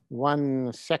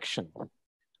one section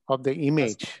of the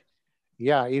image.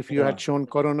 Yeah, if you had shown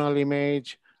coronal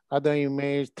image, other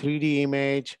image, 3D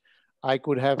image, I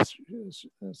could have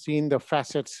seen the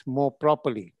facets more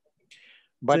properly.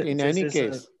 But in any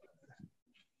case,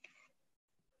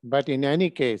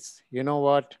 you know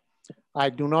what? I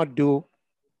do not do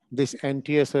this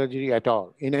anterior surgery at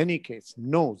all. In any case,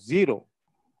 no, zero,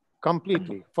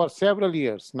 completely, for several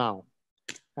years now.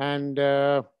 And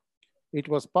it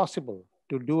was possible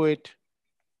to do it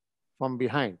from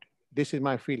behind. This is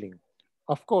my feeling.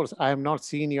 Of course, I have not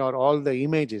seen all the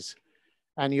images,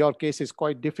 and your case is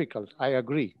quite difficult. I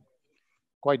agree,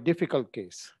 quite difficult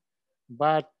case.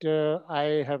 But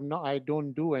I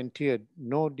don't do anterior,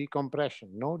 no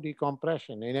decompression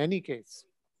in any case.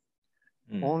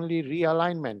 Only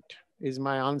realignment is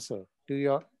my answer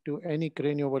to any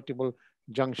craniovertebral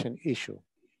junction issue.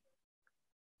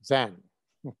 Zan.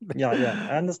 Yeah,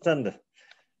 I understand.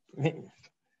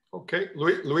 Okay,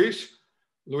 Luis,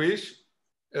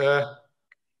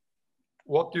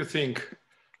 what do you think?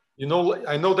 You know,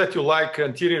 I know that you like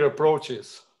anterior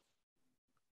approaches.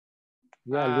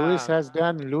 Yeah, Luis has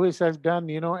done,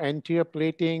 you know, anterior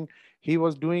plating. He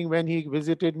was doing when he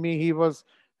visited me, he was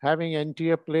having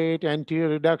anterior plate, anterior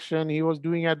reduction. He was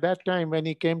doing at that time when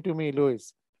he came to me,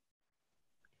 Luis.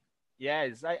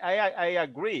 Yes, I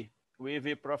agree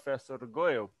with Professor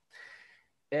Goel.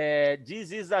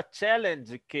 This is a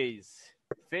challenge case.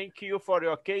 Thank you for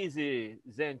your case,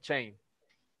 Zhen Chen.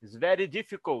 It's very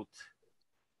difficult.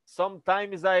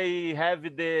 sometimes I have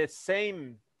the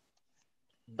same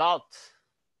doubt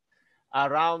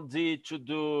around to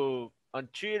do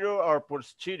anterior or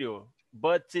posterior,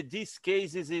 but this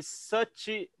case is such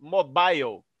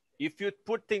mobile. If you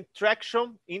put in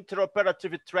traction,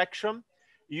 intraoperative traction,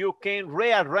 you can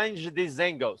rearrange these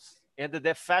angles and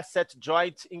the facet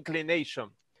joint inclination.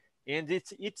 And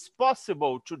it's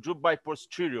possible to do by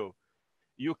posterior.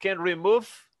 You can remove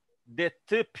the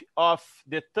tip of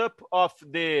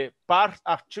the part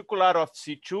articular of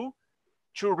C2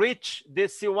 to reach the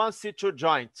C1, C2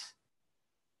 joint.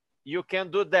 You can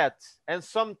do that. And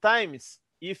sometimes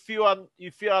if you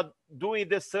are doing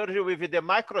the surgery with the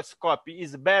microscope,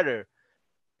 is better.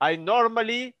 I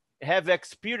normally have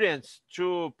experience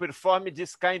to perform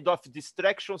this kind of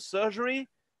distraction surgery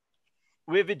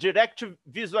with direct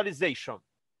visualization.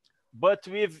 But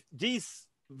with this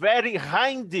very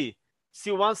handy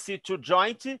C1, C2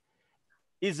 joint,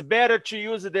 it's better to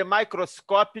use the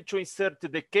microscope to insert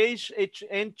the cage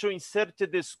and to insert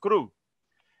the screw.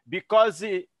 Because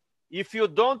if you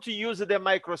don't use the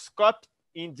microscope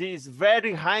in this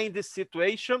very handy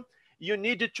situation, you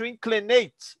need to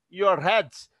inclinate your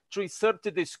head to insert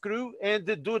the screw and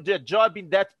do the job in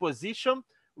that position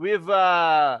with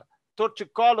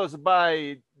torticollis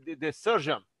by the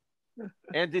surgeon.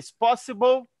 And it's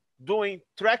possible doing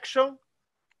traction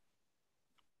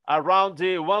around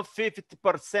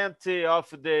 150% of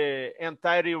the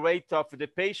entire weight of the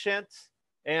patient,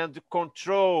 and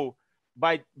control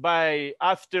by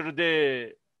after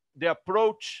the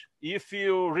approach. If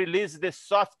you release the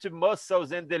soft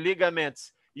muscles and the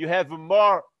ligaments, you have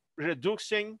more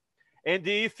reduction. And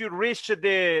if you reach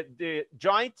the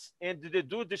joint and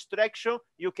do distraction,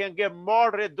 you can get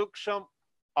more reduction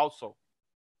also.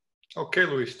 Okay,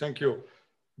 Luis, thank you.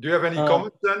 Do you have any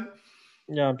comments then?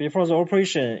 Yeah, before the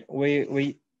operation,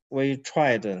 we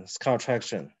tried skull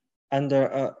traction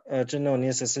under a general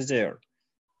anesthesia.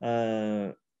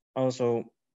 Also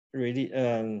really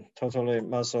totally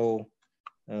muscle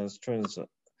strength,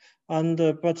 and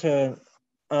but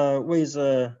with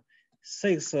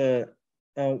 1/6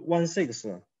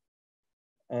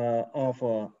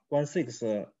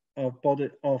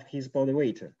 of his body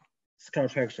weight skull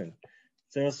traction,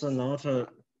 there's not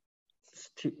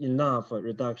enough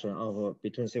reduction of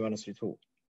between C1 and C2.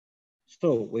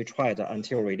 So we tried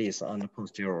anterior release and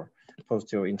posterior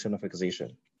internal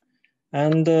fixation.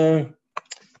 And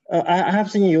I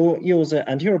have seen you use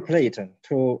anterior plate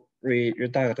to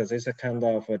reduce this kind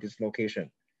of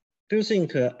dislocation. Do you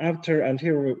think after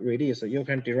anterior release, you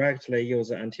can directly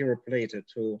use anterior plate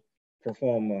to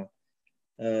perform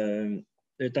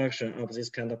reduction of this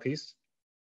kind of case?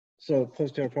 So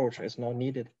posterior approach is not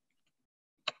needed.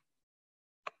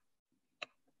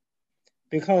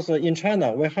 Because in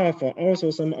China, we have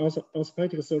also some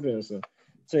orthopedic surgeons,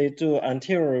 they do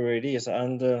anterior release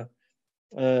and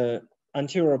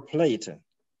anterior plate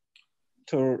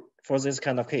for this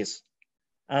kind of case.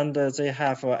 And they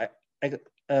have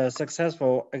a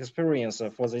successful experience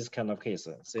for this kind of case.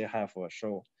 They have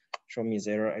show me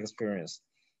their experience.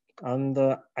 And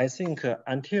I think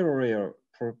anterior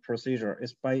procedure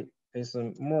is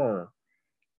more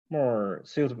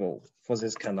suitable for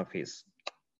this kind of case.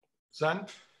 Zan,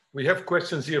 we have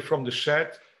questions here from the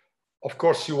chat. Of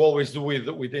course, you always do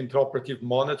with intraoperative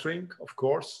monitoring, of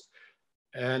course.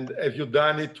 And have you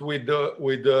done it with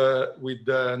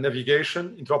the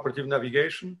navigation, intraoperative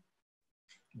navigation?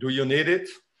 Do you need it?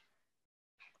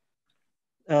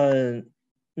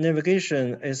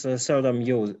 Navigation is seldom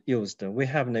used. We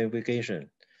have navigation,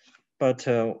 but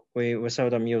we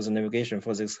seldom use navigation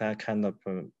for this kind of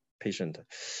patient.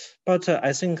 But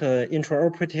I think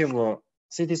intraoperative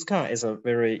CT scan is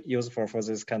very useful for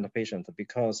this kind of patient,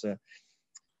 because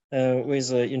with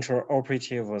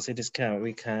intraoperative CT scan,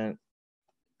 we can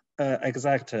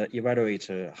exactly evaluate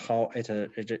how it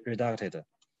reduced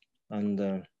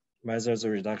and whether the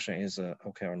reduction is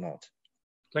okay or not.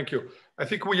 Thank you. I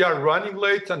think we are running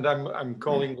late, and I'm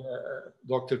calling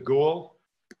Dr. Goel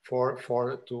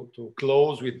to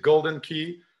close with golden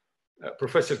key.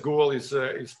 Professor Goel is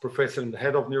professor and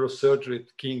head of neurosurgery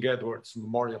at King Edward's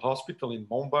Memorial Hospital in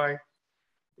Mumbai.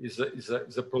 Is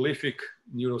a prolific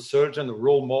neurosurgeon, a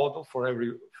role model for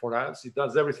us. He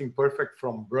does everything perfect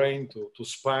from brain to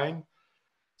spine,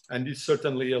 and he's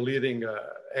certainly a leading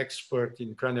expert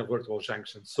in craniovertebral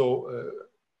junction. So,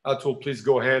 Atul, please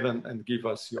go ahead and give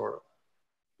us your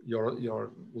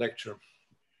lecture.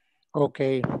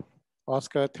 Okay,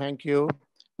 Oscar, thank you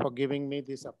for giving me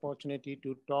this opportunity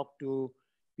to talk to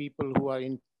people who are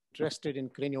interested in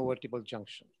craniovertebral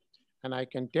junction. And I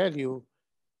can tell you,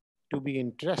 to be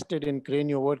interested in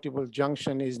craniovertebral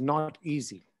junction is not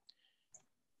easy.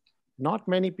 Not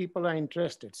many people are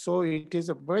interested. So it is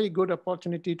a very good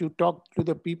opportunity to talk to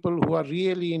the people who are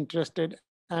really interested.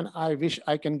 And I wish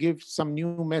I can give some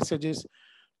new messages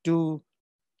to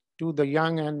the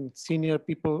young and senior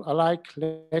people alike.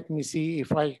 Let me see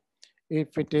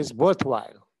if it is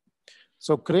worthwhile.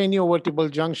 So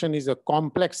craniovertebral junction is a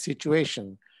complex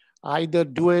situation. Either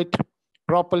do it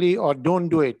properly or don't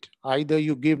do it. Either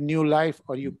you give new life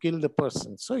or you kill the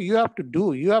person. So you have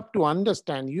to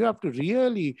understand, you have to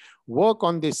really work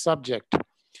on this subject.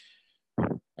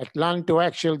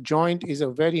 Atlantoaxial joint is a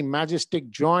very majestic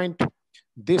joint.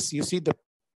 This, you see, the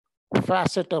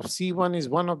facet of C1 is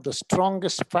one of the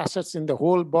strongest facets in the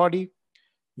whole body.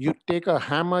 You take a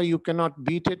hammer, you cannot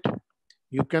beat it.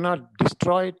 You cannot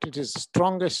destroy it. It is the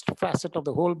strongest facet of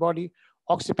the whole body.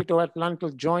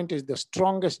 Occipito-atlantal joint is the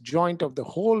strongest joint of the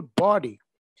whole body.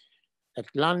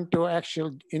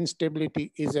 Atlantoaxial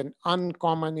instability is an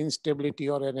uncommon instability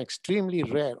or an extremely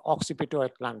rare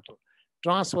occipito-atlantal.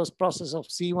 Transverse process of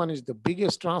C1 is the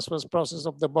biggest transverse process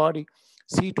of the body.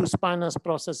 C2 spinous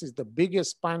process is the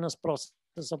biggest spinous process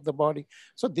of the body.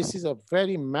 So this is a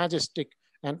very majestic,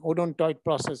 and odontoid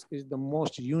process is the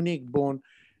most unique bone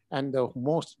and the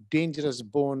most dangerous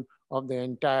bone of the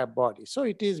entire body. So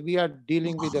it is, we are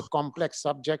dealing with a complex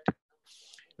subject.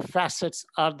 Facets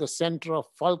are the center of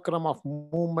fulcrum of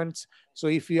movements. So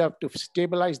if you have to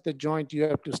stabilize the joint, you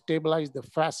have to stabilize the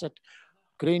facet.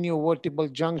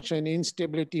 Craniovertebral junction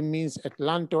instability means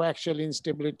atlantoaxial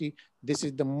instability. This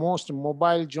is the most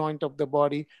mobile joint of the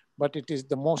body, but it is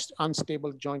the most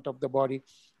unstable joint of the body.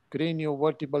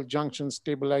 Craniovertebral junction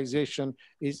stabilization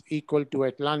is equal to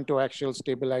atlantoaxial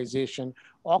stabilization.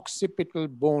 Occipital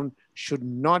bone should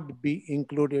not be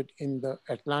included in the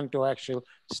atlantoaxial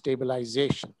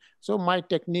stabilization. So my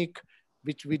technique,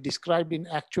 which we described in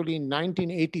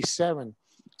 1987,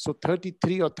 so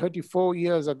 33 or 34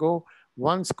 years ago,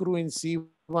 one screw in C1,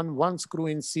 one screw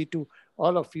in C2.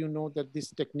 All of you know that this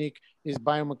technique is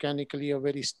biomechanically a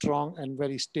very strong and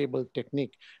very stable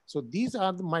technique. So these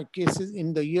are my cases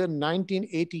in the year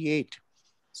 1988.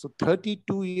 So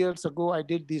 32 years ago, I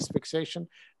did this fixation.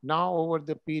 Now over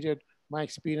the period, my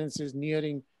experience is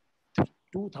nearing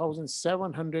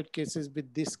 2,700 cases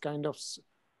with this kind of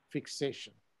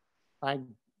fixation.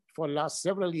 For last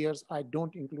several years, I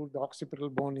don't include the occipital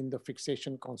bone in the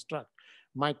fixation construct.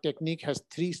 My technique has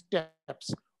 3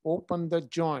 steps. Open the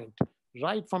joint,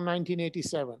 right from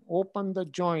 1987. Open the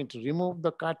joint, remove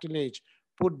the cartilage,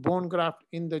 put bone graft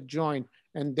in the joint,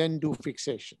 and then do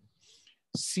fixation.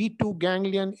 C2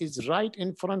 ganglion is right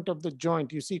in front of the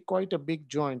joint. You see quite a big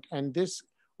joint, and this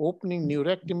opening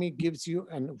neurectomy gives you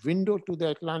a window to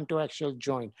the atlantoaxial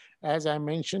joint. As I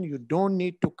mentioned, you don't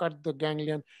need to cut the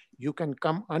ganglion. You can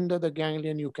come under the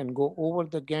ganglion, you can go over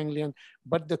the ganglion,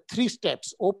 but the 3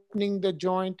 steps, opening the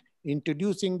joint,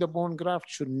 introducing the bone graft,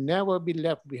 should never be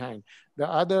left behind. The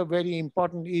other very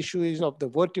important issue is of the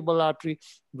vertebral artery,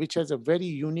 which has a very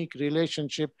unique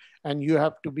relationship, and you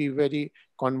have to be very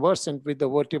conversant with the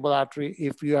vertebral artery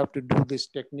if you have to do this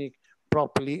technique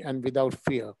properly and without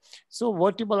fear. So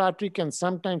vertebral artery can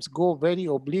sometimes go very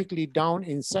obliquely down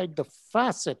inside the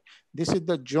facet. This is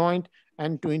the joint,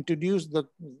 and to introduce the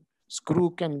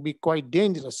screw can be quite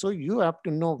dangerous. So you have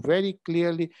to know very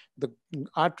clearly the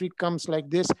artery comes like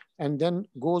this and then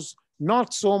goes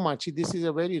not so much. This is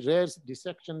a very rare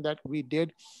dissection that we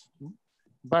did,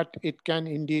 but it can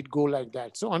indeed go like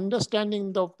that. So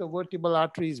understanding of the vertebral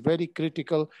artery is very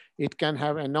critical. It can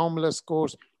have anomalous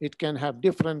course, it can have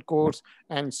different course.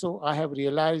 And so I have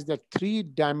realized that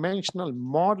 3-dimensional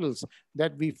models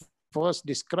that we first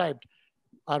described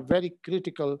are very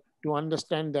critical to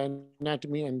understand the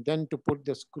anatomy and then to put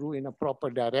the screw in a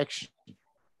proper direction.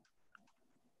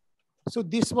 So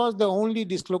this was the only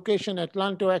dislocation.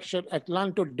 Atlantoaxial,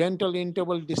 atlantodental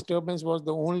interval disturbance was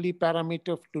the only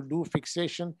parameter to do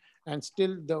fixation, and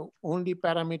still the only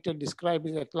parameter described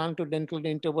is atlantodental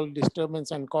interval disturbance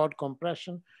and cord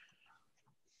compression.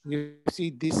 You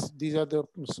see, these are the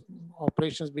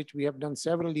operations which we have done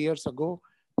several years ago: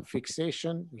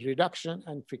 fixation, reduction,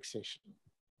 and fixation.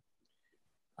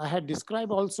 I had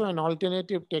described also an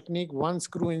alternative technique, one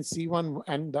screw in C1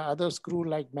 and the other screw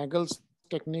like Megal's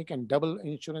technique and double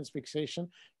insurance fixation.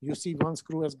 You see one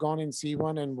screw has gone in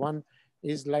C1 and one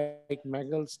is like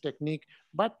Megal's technique.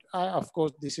 But of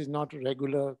course, this is not a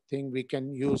regular thing we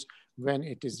can use when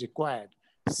it is required.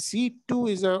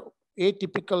 C2 is a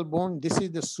atypical bone. This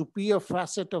is the superior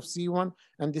facet of C1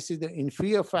 and this is the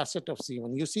inferior facet of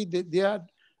C1. You see they are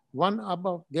one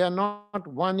above, they are not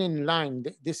one in line.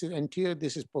 This is anterior,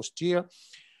 this is posterior.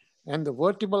 And the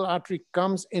vertebral artery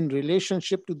comes in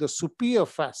relationship to the superior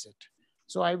facet.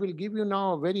 So I will give you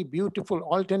now a very beautiful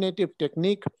alternative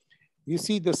technique. You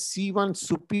see the C1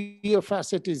 superior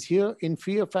facet is here,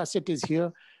 inferior facet is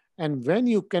here. And when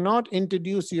you cannot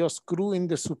introduce your screw in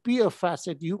the superior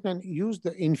facet, you can use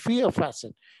the inferior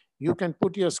facet. You can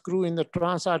put your screw in the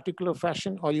transarticular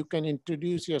fashion, or you can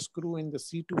introduce your screw in the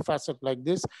C2 facet like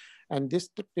this. And this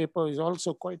paper is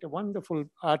also quite a wonderful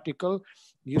article.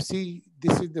 You see,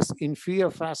 this is this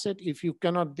inferior facet. If you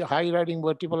cannot, the high riding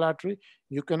vertebral artery,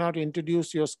 you cannot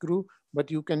introduce your screw, but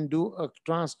you can do a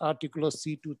transarticular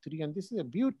C2-3. And this is a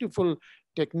beautiful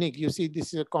technique. You see,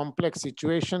 this is a complex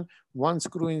situation. One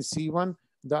screw in C1,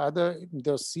 the other,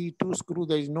 the C2 screw,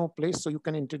 there is no place. So you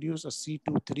can introduce a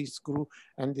C2-3 screw.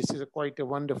 And this is quite a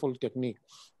wonderful technique.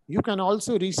 You can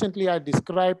also, recently I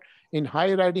described in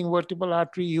high riding vertebral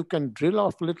artery, you can drill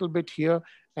off a little bit here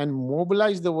and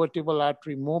mobilize the vertebral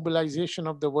artery. Mobilization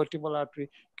of the vertebral artery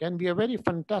can be a very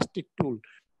fantastic tool.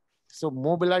 So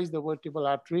mobilize the vertebral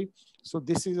artery. So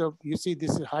this is a, you see,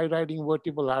 this is high riding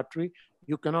vertebral artery.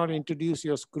 You cannot introduce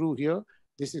your screw here.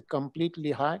 This is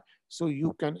completely high. So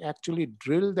you can actually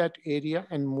drill that area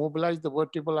and mobilize the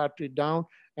vertebral artery down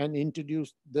and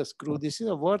introduce the screw. This is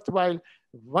a worthwhile,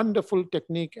 wonderful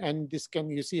technique. And this can,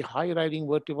 you see, high riding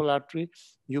vertebral artery.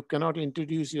 You cannot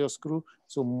introduce your screw.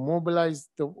 So mobilize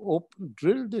the,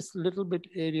 drill this little bit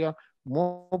area,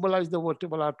 mobilize the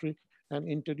vertebral artery and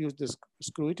introduce this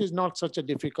screw. It is not such a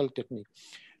difficult technique.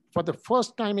 For the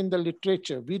first time in the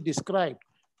literature, we described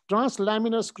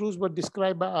translaminar screws were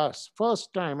described by us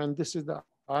first time. And this is the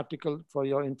article for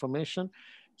your information.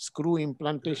 Screw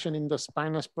implantation in the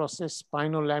spinous process,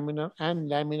 spinolaminar and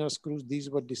laminar screws, these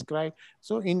were described.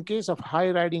 So in case of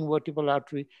high riding vertebral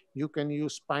artery, you can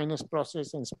use spinous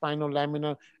process and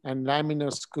spinolaminar and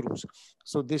laminar screws.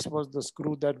 So this was the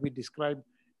screw that we described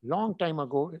long time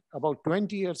ago, about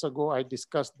 20 years ago, I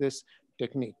discussed this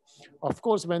technique. Of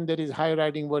course, when there is high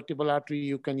riding vertebral artery,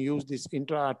 you can use these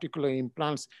intra-articular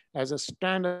implants as a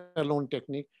standalone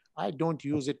technique. I don't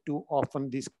use it too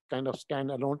often, this kind of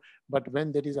standalone, but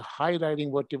when there is a high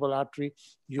riding vertebral artery,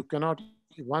 you cannot,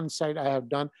 one side I have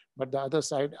done, but the other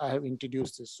side I have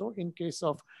introduced this. So in case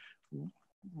of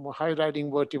high riding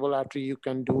vertebral artery, you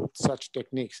can do such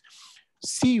techniques.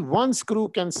 C1 screw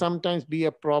can sometimes be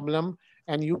a problem,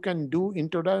 and you can do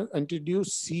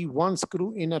introduce C1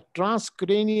 screw in a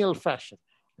transcranial fashion.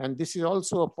 And this is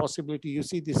also a possibility. You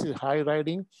see, this is high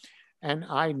riding, and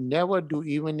I never do,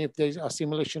 even if there's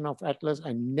assimilation of atlas,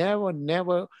 I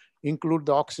never include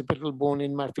the occipital bone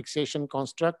in my fixation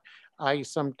construct. I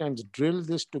sometimes drill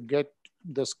this to get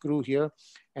the screw here.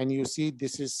 And you see,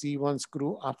 this is C1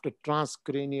 screw after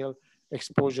transcranial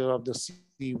exposure of the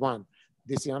C1.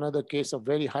 This is another case of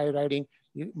very high riding.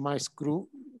 My screw,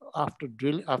 after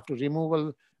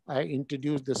removal, I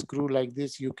introduce the screw like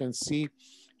this. You can see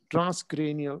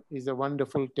transcranial is a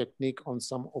wonderful technique on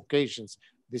some occasions.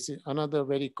 This is another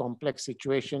very complex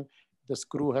situation. The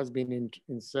screw has been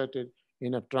inserted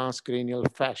in a transcranial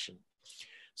fashion.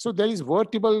 So there is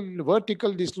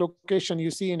vertical dislocation. You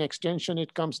see in extension,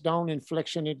 it comes down, in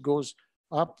flexion, it goes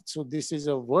up. So this is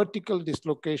a vertical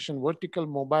dislocation, vertical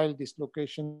mobile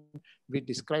dislocation. We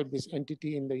described this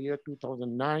entity in the year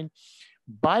 2009.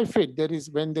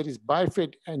 Bifid, when there is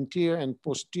bifid, anterior and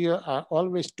posterior are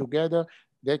always together.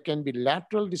 There can be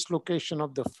lateral dislocation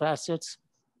of the facets.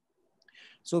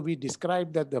 So we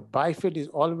described that the bifid is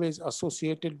always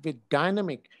associated with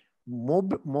dynamic,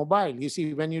 mobile. You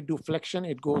see, when you do flexion,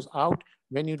 it goes out.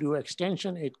 When you do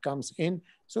extension, it comes in.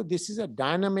 So this is a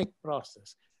dynamic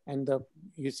process. And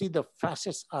you see the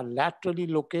facets are laterally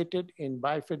located in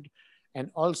bifid. And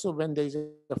also when there is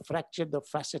a fracture, the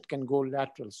facet can go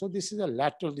lateral. So this is a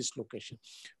lateral dislocation.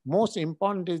 Most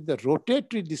important is the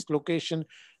rotatory dislocation.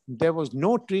 There was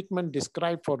no treatment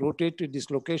described for rotatory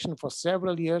dislocation for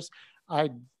several years. I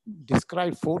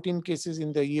described 14 cases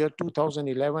in the year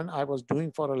 2011. I was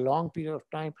doing for a long period of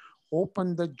time,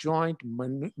 open the joint,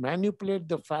 manipulate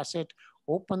the facet,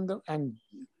 open the, and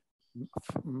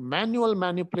manual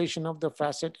manipulation of the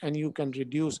facet, and you can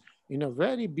reduce in a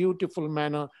very beautiful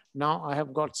manner. Now I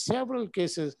have got several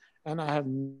cases, and I have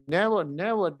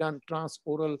never done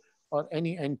transoral or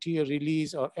any anterior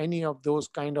release or any of those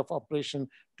kind of operation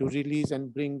to release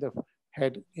and bring the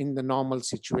head in the normal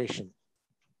situation.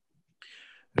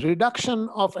 Reduction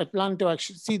of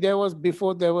atlantoaxial. See,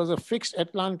 before there was a fixed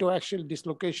atlantoaxial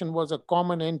dislocation was a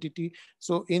common entity.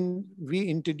 So we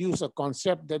introduce a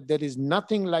concept that there is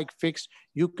nothing like fixed.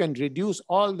 You can reduce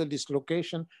all the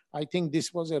dislocation. I think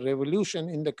this was a revolution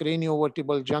in the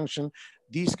craniovertebral junction.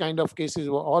 These kind of cases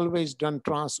were always done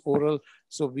transoral.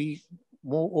 So we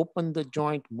open the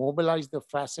joint, mobilize the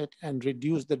facet, and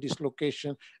reduce the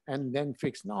dislocation, and then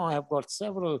fix. Now I have got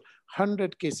several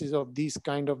hundred cases of these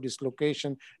kind of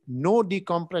dislocation, no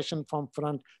decompression from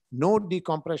front, no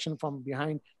decompression from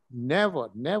behind, never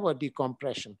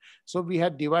decompression. So we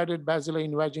had divided basilar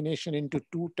invagination into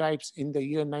two types in the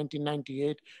year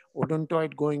 1998,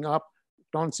 odontoid going up,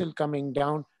 tonsil coming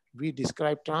down. We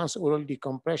described transoral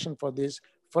decompression for this,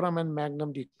 foramen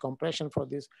magnum decompression for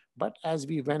this. But as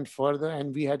we went further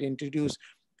and we had introduced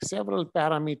several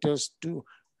parameters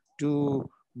to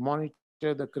monitor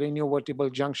the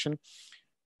craniovertebral junction,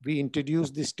 we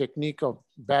introduced this technique of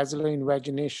basilar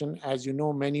invagination. As you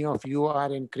know, many of you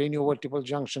are in craniovertebral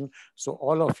junction, so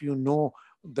all of you know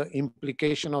the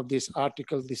implication of this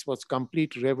article. This was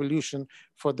complete revolution.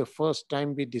 For the first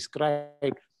time, we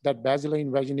described that basilar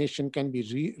invagination can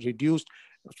be reduced.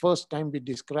 First time we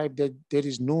described that there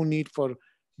is no need for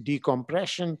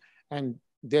decompression and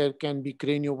there can be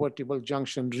craniovertebral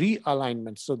junction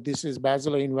realignment. So this is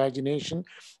basilar invagination.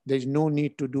 There's no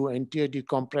need to do anterior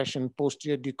decompression,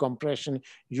 posterior decompression.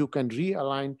 You can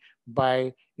realign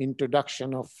by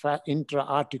introduction of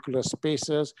intra-articular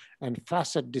spacers, and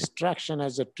facet distraction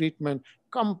as a treatment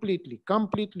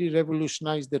completely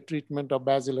revolutionized the treatment of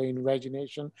basilar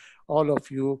invagination. All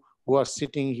of you who are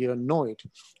sitting here know it.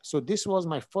 So this was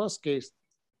my first case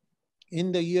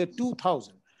in the year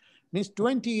 2000. Means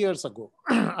 20 years ago,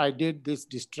 I did this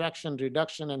distraction,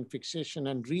 reduction, and fixation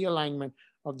and realignment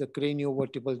of the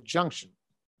craniovertebral junction.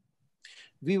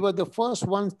 We were the first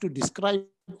ones to describe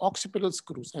occipital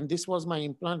screws, and this was my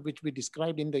implant, which we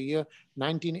described in the year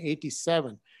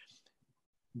 1987.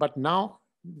 But now,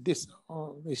 this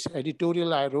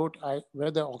editorial I wrote,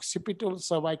 whether occipital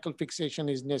cervical fixation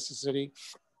is necessary,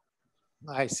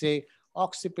 I say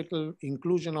occipital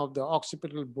inclusion of the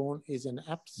occipital bone is an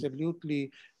absolutely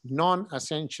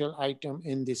non-essential item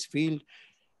in this field.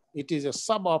 It is a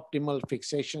suboptimal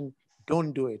fixation.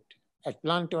 Don't do it.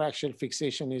 Atlantoaxial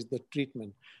fixation is the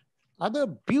treatment. Other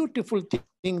beautiful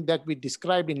thing that we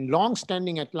describe in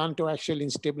long-standing atlantoaxial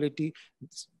instability,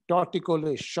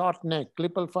 torticollis, short neck,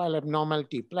 Klippel file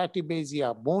abnormality,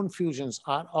 platybasia, bone fusions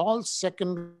are all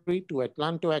secondary to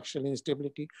atlantoaxial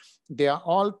instability. They are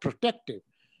all protective.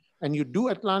 And you do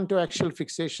atlantoaxial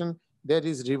fixation, there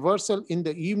is reversal in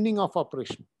the evening of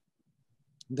operation.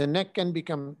 The neck can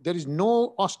become, there is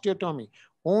no osteotomy,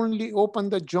 only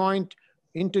open the joint,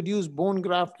 introduce bone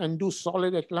graft and do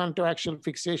solid atlantoaxial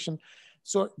fixation.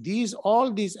 So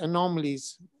all these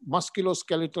anomalies,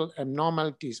 musculoskeletal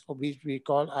abnormalities, of which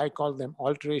I call them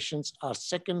alterations, are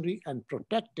secondary and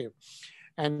protective.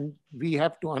 And we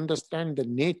have to understand the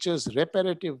nature's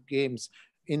reparative games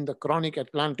in the chronic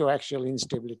atlantoaxial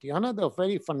instability. Another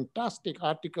very fantastic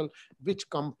article which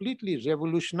completely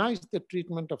revolutionized the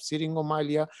treatment of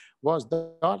syringomyelia was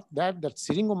that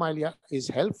syringomyelia is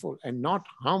helpful and not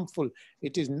harmful.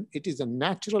 It is a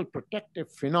natural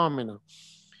protective phenomenon.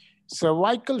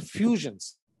 Cervical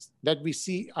fusions that we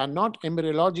see are not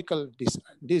embryological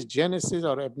dysgenesis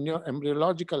or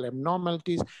embryological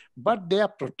abnormalities, but they are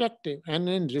protective and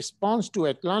in response to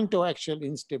atlantoaxial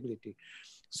instability.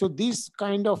 So these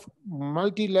kind of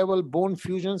multi-level bone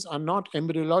fusions are not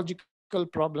embryological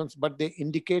problems, but they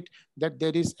indicate that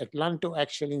there is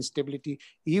atlantoaxial instability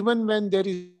even when there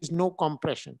is no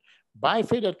compression.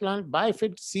 Bifid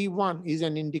C1 is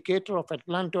an indicator of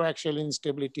atlantoaxial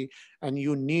instability, and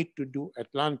you need to do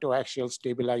atlantoaxial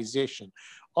stabilization.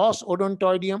 Os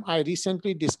odontoideum, I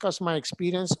recently discussed my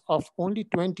experience of only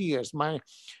 20 years. I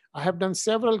have done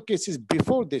several cases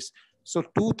before this. So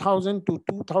 2000 to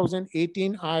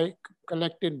 2018, I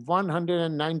collected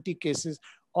 190 cases.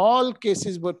 All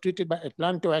cases were treated by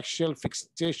atlantoaxial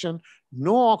fixation,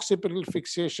 no occipital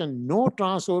fixation, no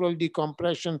transoral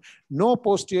decompression, no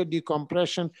posterior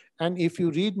decompression. And if you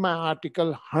read my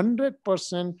article,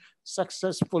 100%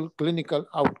 successful clinical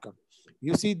outcome.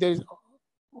 You see, there's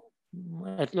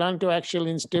atlantoaxial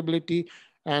instability,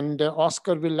 and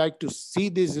Oscar will like to see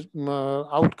this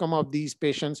outcome of these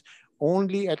patients.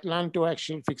 Only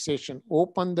atlantoaxial fixation,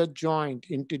 open the joint,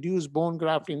 introduce bone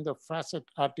graft in the facet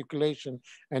articulation,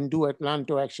 and do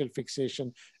atlantoaxial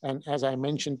fixation. And as I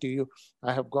mentioned to you,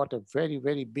 I have got a very,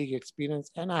 very big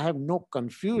experience, and I have no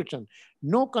confusion.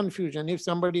 No confusion. If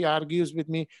somebody argues with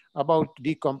me about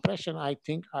decompression, I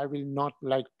think I will not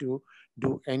like to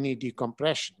do any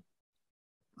decompression.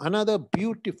 Another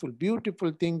beautiful,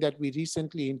 beautiful thing that we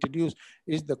recently introduced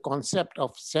is the concept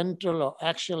of central or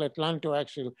axial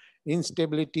atlantoaxial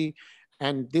instability.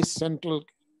 And this central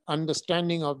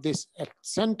understanding of this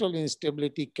central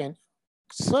instability can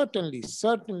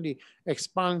certainly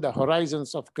expand the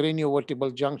horizons of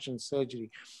craniovertebral junction surgery.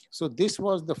 So this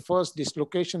was the first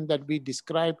dislocation that we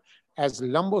described as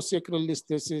lumbosacral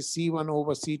listhesis, C1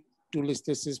 over C2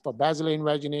 listhesis for basilar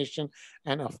invagination,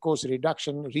 and of course,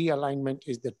 reduction realignment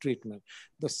is the treatment.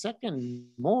 The second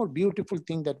more beautiful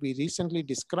thing that we recently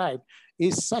described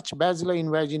is such basilar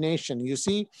invagination. You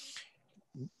see,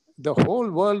 the whole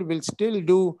world will still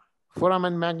do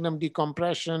foramen magnum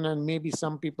decompression, and maybe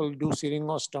some people do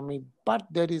syringostomy, but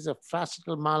there is a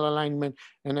facetal malalignment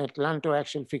and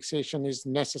atlantoaxial fixation is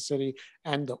necessary.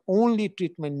 And the only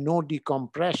treatment, no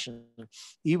decompression.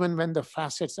 Even when the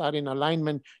facets are in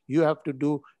alignment, you have to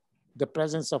do the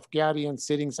presence of Chiari and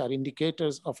syrinx are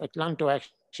indicators of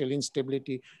atlantoaxial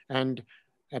instability, and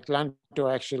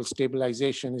atlantoaxial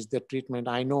stabilization is the treatment.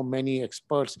 I know many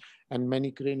experts and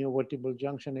many craniovertebral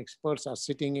junction experts are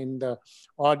sitting in the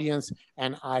audience,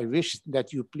 and I wish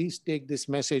that you please take this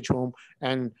message home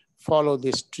and follow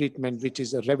this treatment, which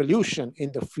is a revolution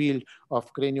in the field of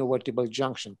craniovertebral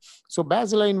junction. So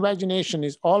basilar invagination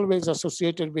is always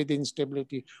associated with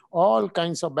instability. All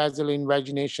kinds of basilar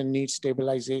invagination need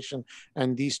stabilization,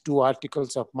 and these two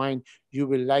articles of mine you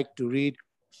will like to read,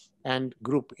 and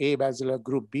group A basilar,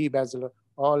 group B basilar,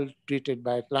 all treated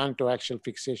by atlantoaxial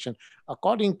fixation,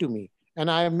 according to me. And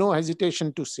I have no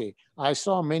hesitation to say, I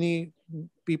saw many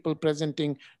people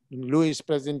presenting, Louis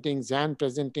presenting, Zan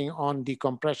presenting on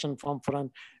decompression from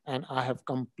front, and I have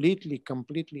completely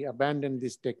abandoned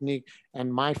this technique.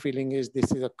 And my feeling is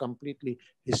this is a completely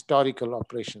historical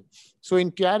operation. So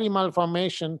in Chiari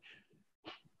malformation,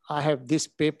 I have this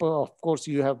paper. Of course,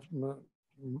 you have,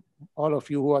 all of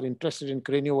you who are interested in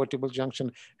craniovertebral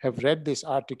junction have read this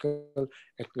article.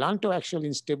 Atlantoaxial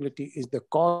instability is the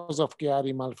cause of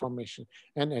Chiari malformation,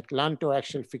 and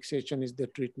atlantoaxial fixation is the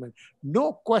treatment.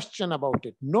 No question about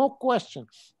it, no question.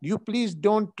 You please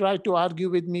don't try to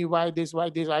argue with me why this, I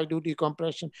do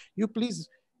decompression. You please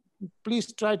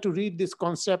try to read this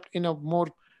concept in a more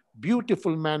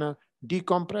beautiful manner.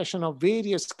 Decompression of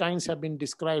various kinds have been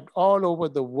described all over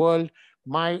the world.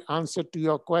 My answer to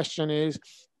your question is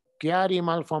Chiari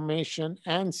malformation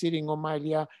and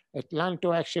syringomyelia,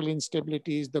 atlantoaxial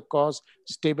instability is the cause,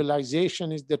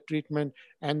 stabilization is the treatment,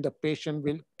 and the patient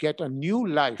will get a new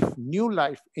life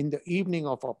in the evening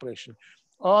of operation.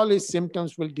 All his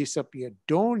symptoms will disappear.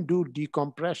 Don't do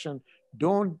decompression.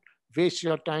 Don't waste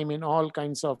your time in all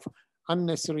kinds of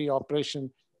unnecessary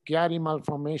operation. Chiari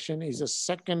malformation is a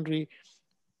secondary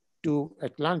to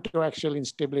atlantoaxial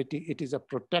instability. It is a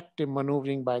protective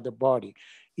maneuvering by the body.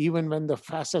 Even when the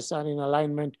facets are in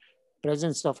alignment,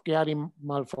 presence of Chiari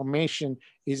malformation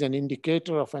is an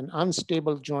indicator of an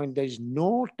unstable joint. There is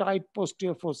no tight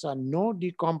posterior fossa, no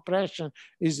decompression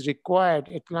is required.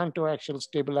 Atlantoaxial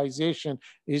stabilization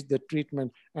is the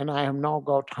treatment. And I have now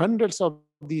got hundreds of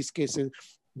these cases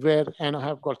where, and I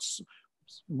have got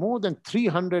more than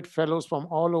 300 fellows from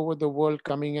all over the world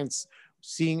coming and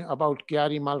seeing about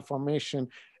Chiari malformation,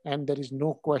 and there is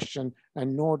no question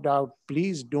and no doubt.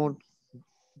 Please don't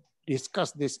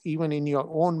discuss this even in your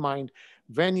own mind.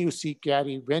 When you see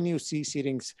Chiari, when you see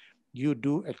syrinx, you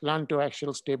do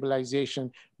atlantoaxial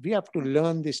stabilization. We have to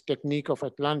learn this technique of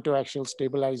atlantoaxial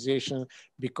stabilization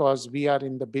because we are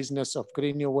in the business of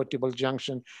craniovertebral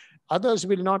junction. Others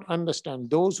will not understand.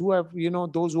 Those who have,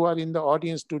 those who are in the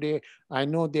audience today, I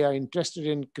know they are interested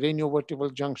in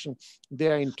craniovertebral junction. They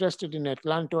are interested in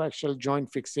atlantoaxial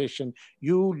joint fixation.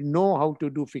 You know how to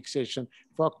do fixation.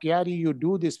 For Chiari, you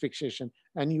do this fixation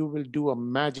and you will do a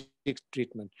magic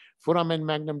treatment. Foramen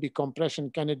magnum decompression,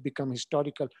 can it become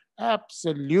historical?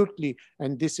 Absolutely.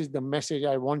 And this is the message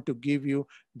I want to give you,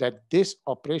 that this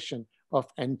operation of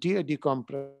anterior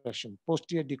decompression,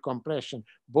 posterior decompression,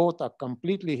 both are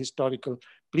completely historical.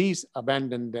 Please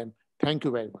abandon them. Thank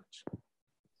you very much.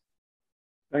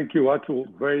 Thank you,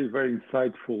 Atul. Very, very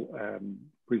insightful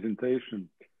presentation.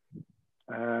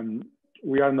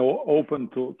 We are now open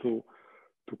to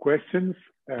questions.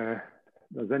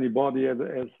 Does anybody have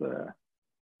a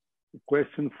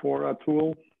question for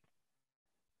Atul?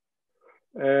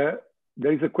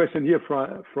 There is a question here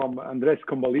from Andres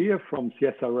Combalia from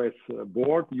CSRS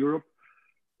Board, Europe.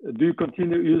 Do you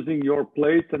continue using your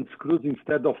plate and screws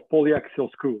instead of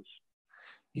polyaxial screws?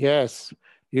 Yes.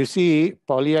 You see,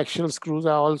 polyaxial screws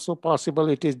are also possible.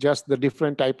 It is just the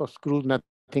different type of screws,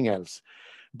 nothing else.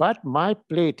 But my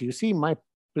plate, you see, my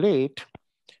plate,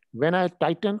 when I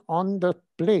tighten on the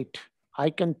plate, I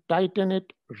can tighten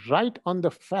it right on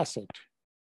the facet.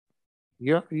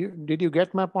 Did you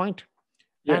get my point?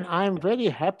 Yeah. And I'm very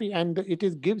happy, and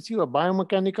it gives you a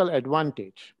biomechanical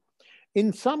advantage.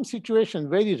 In some situations,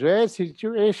 very rare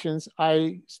situations,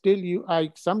 I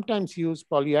sometimes use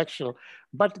polyaxial,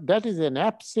 but that is an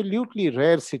absolutely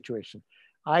rare situation.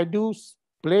 I do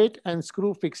plate and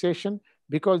screw fixation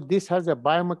because this has a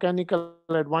biomechanical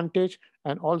advantage.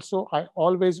 And also I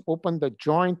always open the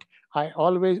joint. I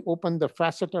always open the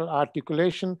facetal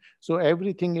articulation. So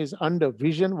everything is under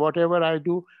vision, whatever I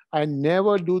do. I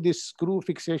never do this screw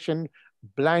fixation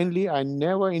blindly. I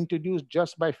never introduce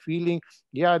just by feeling,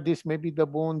 yeah, this may be the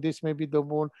bone, this may be the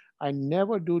bone. I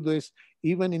never do this,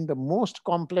 even in the most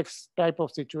complex type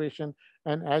of situation.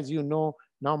 And as you know,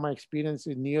 now my experience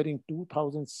is nearing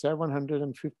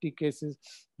 2,750 cases,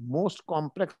 most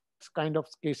complex kind of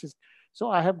cases. So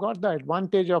I have got the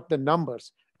advantage of the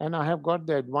numbers, and I have got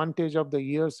the advantage of the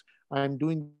years. I am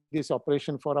doing this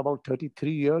operation for about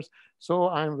 33 years. So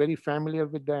I am very familiar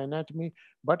with the anatomy,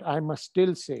 but I must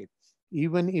still say,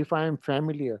 even if I am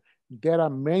familiar, there are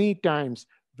many times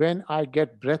when I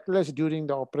get breathless during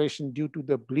the operation due to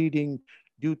the bleeding,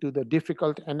 due to the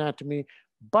difficult anatomy,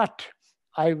 but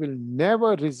I will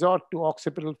never resort to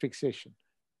occipital fixation.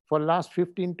 For last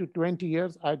 15 to 20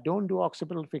 years, I don't do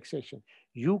occipital fixation.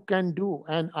 You can do,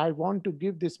 and I want to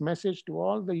give this message to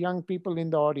all the young people in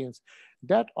the audience,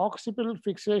 that occipital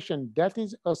fixation, that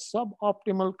is a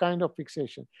suboptimal kind of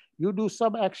fixation. You do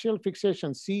subaxial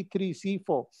fixation, C3,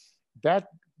 C4, that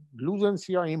loosens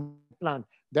your implant.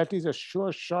 That is a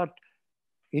sure shot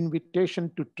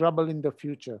invitation to trouble in the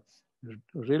future.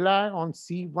 Rely on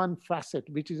C1 facet,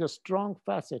 which is a strong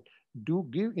facet.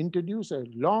 Introduce a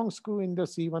long screw in the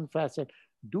C1 facet.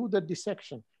 Do the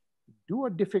dissection. Do a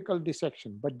difficult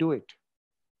dissection, but do it.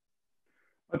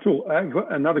 Atul, I have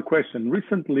another question.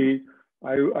 Recently,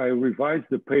 I revised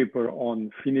the paper on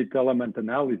finite element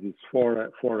analysis for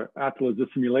Atlas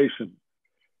assimilation.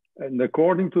 And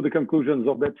according to the conclusions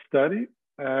of that study,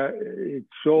 it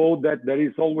showed that there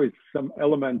is always some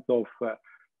element of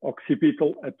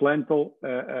occipital atlantal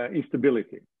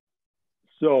instability.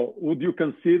 So would you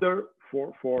consider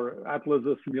for Atlas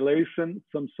assimilation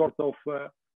some sort of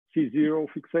C0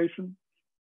 fixation?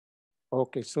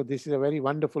 Okay, so this is a very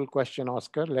wonderful question,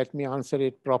 Oscar. Let me answer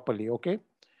it properly, okay?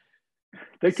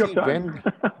 Take your time.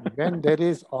 when there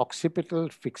is occipital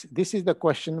fix, this is the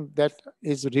question that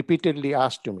is repeatedly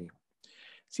asked to me.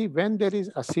 See, when there is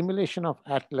assimilation of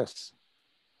Atlas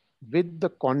with the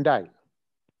condyle,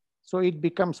 so it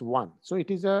becomes one. So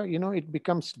it is a, it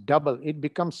becomes double, it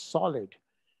becomes solid.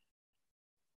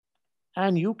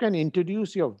 And you can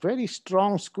introduce your very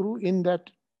strong screw in that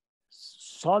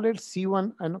solid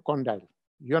C1 and condyle.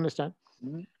 You understand?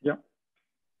 Mm-hmm. Yeah.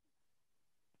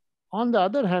 On the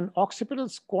other hand, occipital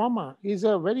squama is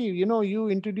a very, you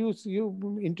introduce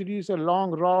a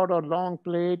long rod or long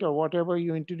plate or whatever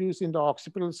you introduce in the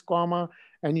occipital squama,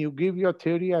 and you give your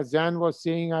theory, as Zan was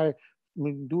saying, I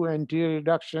do anterior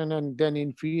reduction and then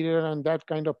inferior, and that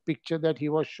kind of picture that he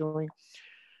was showing.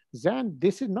 Zan,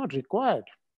 this is not required.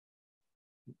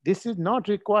 This is not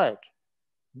required.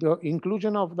 The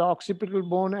inclusion of the occipital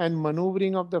bone and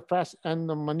maneuvering of the facet and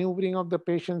the maneuvering of the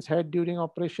patient's head during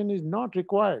operation is not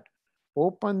required.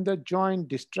 Open the joint,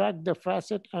 distract the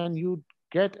facet, and you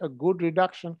get a good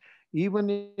reduction, even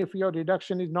if your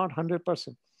reduction is not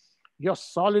 100%. Your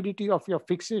solidity of your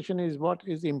fixation is what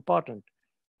is important.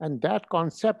 And that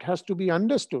concept has to be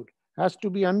understood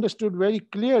very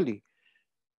clearly.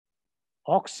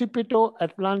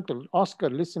 Occipito-atlantal, Oscar,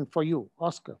 listen for you,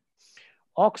 Oscar.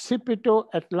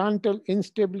 Occipito-atlantal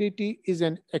instability is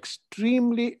an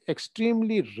extremely,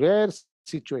 extremely rare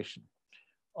situation.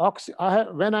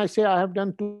 When I say I have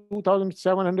done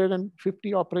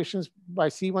 2,750 operations by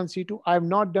C1, C2, I have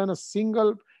not done a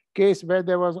single case where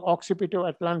there was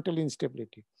occipito-atlantal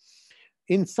instability.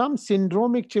 In some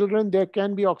syndromic children, there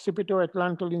can be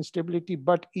occipito-atlantal instability,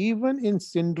 but even in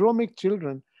syndromic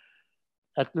children,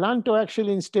 atlantoaxial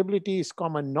instability is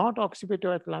common, not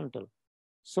occipito-atlantal.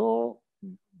 So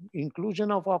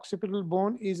inclusion of occipital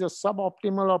bone is a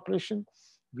suboptimal operation.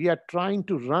 We are trying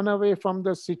to run away from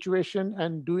the situation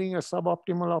and doing a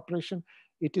suboptimal operation.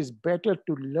 It is better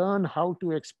to learn how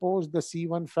to expose the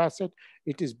C1 facet.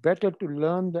 It is better to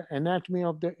learn the anatomy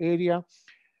of the area,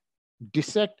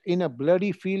 dissect in a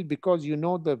bloody field, because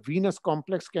the venous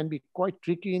complex can be quite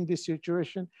tricky in this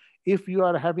situation. If you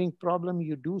are having problem,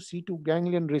 you do C2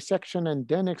 ganglion resection and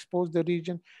then expose the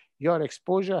region. Your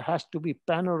exposure has to be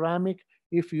panoramic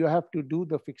if you have to do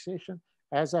the fixation.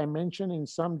 As I mentioned, in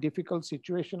some difficult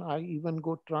situation, I even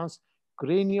go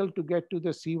transcranial to get to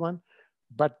the C1,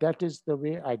 but that is the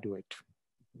way I do it.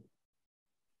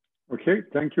 Okay,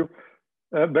 thank you.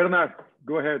 Bernard,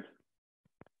 go ahead.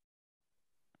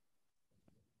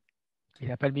 Il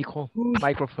n'a pas le micro.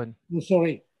 Microphone.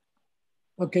 Sorry.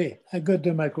 Okay, I got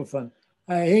the microphone.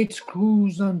 I hate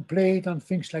screws and plate and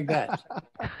things like that.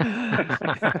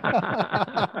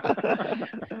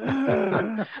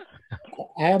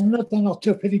 I am not an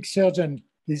orthopedic surgeon.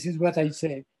 This is what I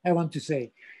say. I want to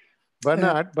say.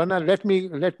 Bernard, let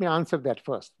me answer that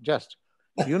first. Just,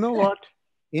 you know what?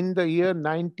 In the year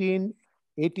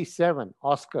 1987,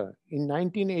 Oscar, in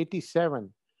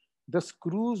 1987, the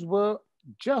screws were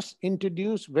just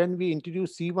introduced when we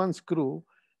introduced C1 screw.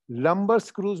 Lumbar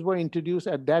screws were introduced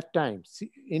at that time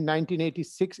in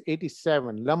 1986,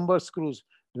 87. Lumbar screws,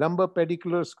 lumbar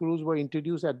pedicular screws were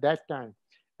introduced at that time.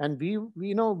 And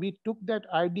we took that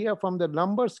idea from the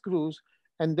lumbar screws,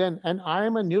 and I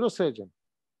am a neurosurgeon.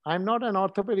 I'm not an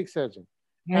orthopedic surgeon.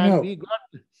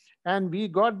 And we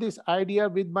got this idea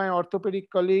with my orthopedic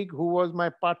colleague who was my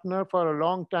partner for a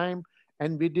long time.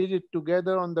 And we did it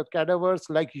together on the cadavers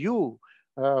like you,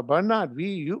 Bernard.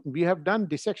 We have done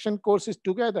dissection courses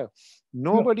together.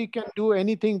 Nobody can do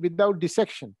anything without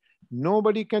dissection.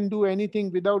 Nobody can do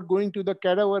anything without going to the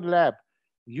cadaver lab.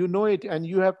 You know it, and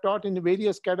you have taught in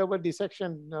various cadaver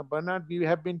dissection. Bernard, we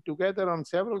have been together on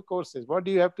several courses. What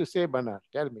do you have to say, Bernard?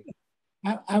 Tell me.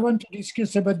 I want to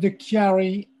discuss about the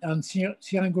Chiari and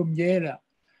Syringomyela.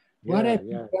 What I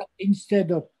think that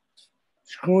instead of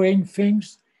screwing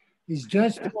things is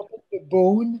just to open the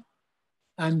bone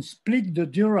and split the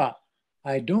dura.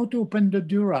 I don't open the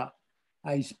dura.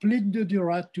 I split the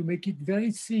dura to make it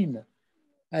very thin.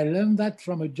 I learned that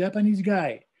from a Japanese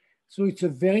guy. So it's a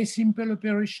very simple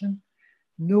operation.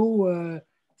 No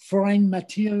foreign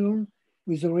material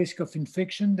with a risk of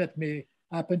infection that may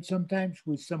happen sometimes,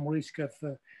 with some risk of,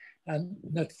 and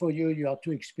not for you, you are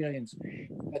too experienced.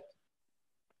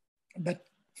 But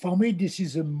for me, this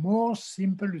is a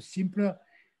simpler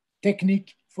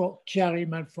technique for Chiari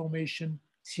malformation,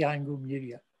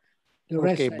 syringomyelia.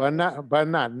 Okay,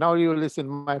 Bernard, now you listen,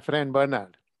 my friend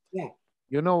Bernard. Yeah.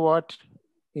 You know what?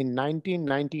 In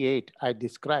 1998, I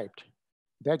described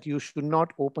that you should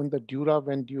not open the dura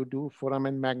when you do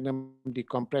foramen magnum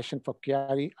decompression for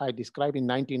Chiari. I described in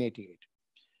 1988.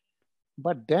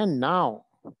 But then now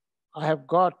I have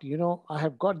got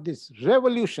this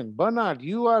revolution. Bernard,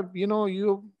 you are,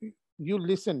 you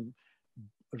listen,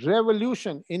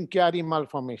 revolution in Chiari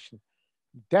malformation,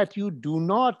 that you do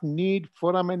not need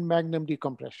foramen magnum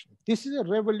decompression. This is a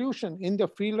revolution in the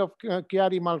field of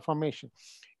Chiari malformation.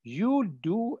 You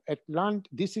do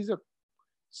this is a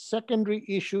secondary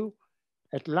issue.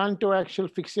 Atlantoaxial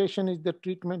fixation is the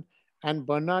treatment. And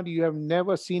Bernard, you have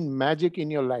never seen magic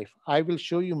in your life. I will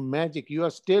show you magic. You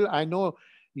are still, I know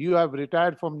you have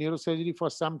retired from neurosurgery for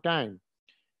some time,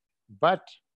 but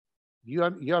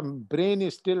your brain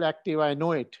is still active. I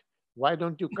know it. Why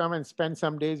don't you come and spend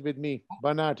some days with me,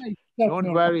 Bernard?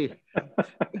 Don't worry.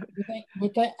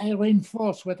 But I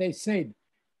reinforce what I said.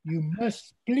 You must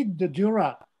split the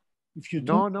dura. If you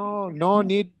don't, no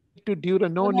need to dura,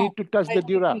 no need to touch the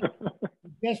dura.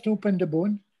 Just open the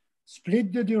bone,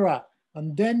 split the dura,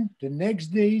 and then the next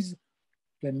days,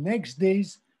 the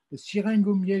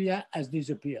syringomyelia has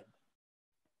disappeared.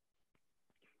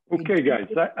 Okay, guys,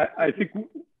 I think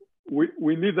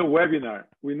we need a webinar.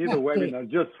 We need a webinar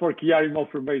just for Chiari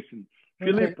malformation.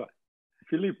 Okay.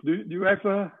 Philippe, do you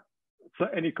have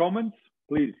any comments,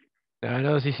 please? I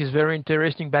know this is very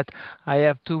interesting, but I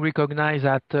have to recognize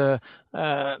that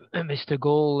Mr.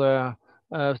 Gall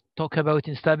talk about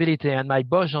instability, and my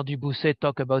boss Jean Dubousset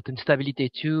talk about instability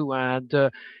too, and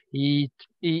he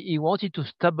wanted to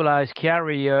stabilize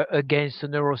Chiari against a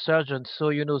neurosurgeon.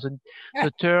 So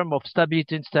the term of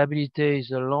stability instability is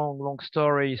a long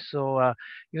story. So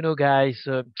guys.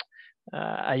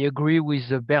 I agree with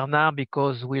Bernard,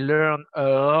 because we learn a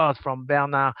lot from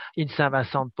Bernard in Saint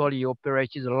Vincent Paul. He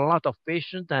operated a lot of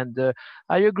patients, and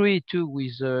I agree too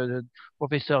with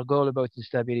Professor Gall about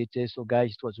instability. So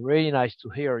guys, it was really nice to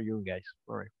hear you guys.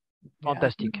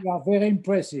 Fantastic. You are very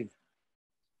impressive.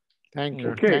 Thank you.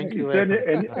 Okay. Thank you.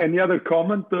 Any other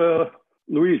comment?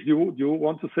 Luis, do you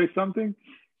want to say something?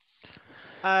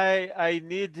 I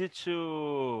need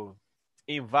to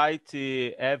invite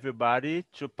everybody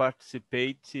to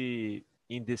participate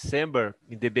in December,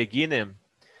 in the beginning,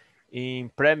 in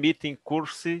pre-meeting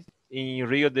course in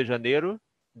Rio de Janeiro.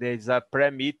 There's a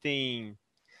pre-meeting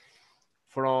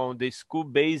from the school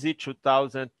base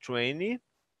 2020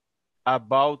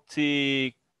 about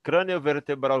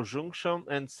craniovertebral junction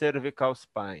and cervical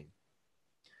spine.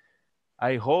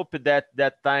 I hope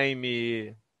that time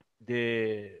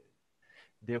the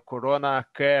Corona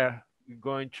care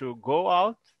going to go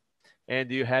out, and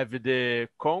you have the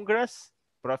Congress.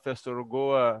 Professor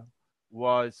Goa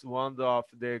was one of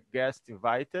the guests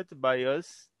invited by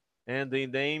us, and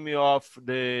in the name of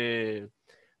the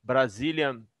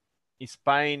Brazilian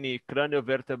Spine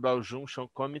Craniovertebral Junction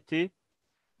Committee,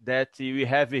 that we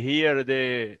have here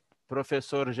the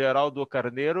Professor Geraldo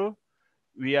Carneiro.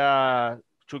 We are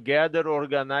together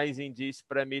organizing this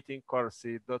pre-meeting course.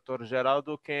 Dr.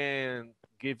 Geraldo can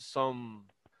give some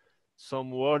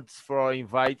words for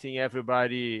inviting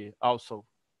everybody also.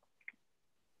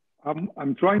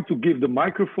 I'm trying to give the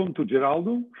microphone to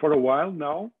Geraldo for a while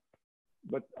now,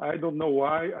 but I don't know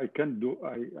why I can't do.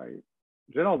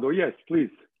 Geraldo, yes, please.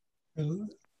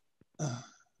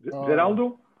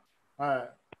 Geraldo?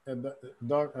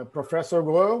 Professor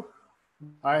Goel,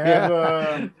 I have.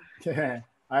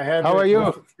 I have. How are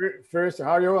you? First,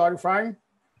 how are you? Are you fine?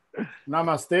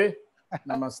 Namaste.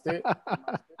 Namaste.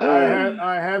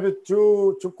 I have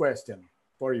two questions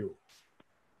for you.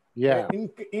 Yeah.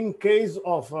 In case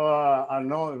of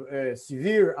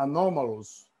severe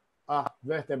anomalies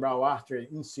vertebral artery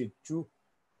in situ,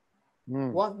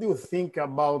 what do you think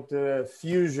about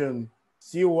fusion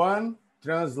C1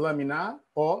 translaminar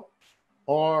or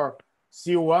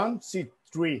C1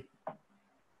 C3?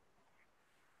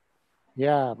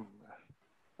 Yeah,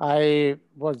 I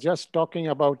was just talking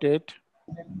about it.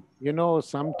 You know,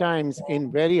 sometimes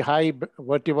in very high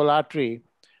vertebral artery,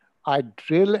 I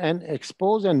drill and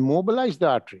expose and mobilize the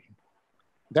artery.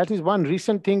 That is one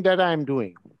recent thing that I am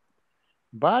doing.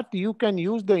 But you can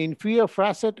use the inferior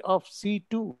facet of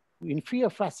C2,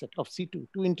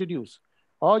 to introduce.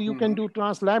 Or you can do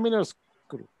translaminar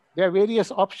screw. There are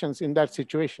various options in that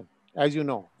situation, as you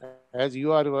know, as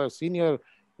you are a senior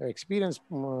experience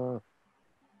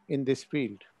in this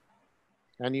field.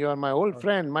 And you are my old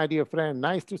friend, my dear friend.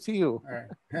 Nice to see you.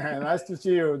 Nice to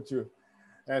see you too.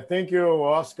 Thank you,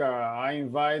 Oscar. I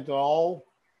invite all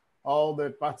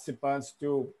the participants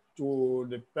to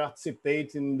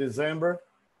participate in December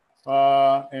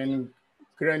in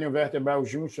craniovertebral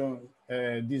junction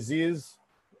disease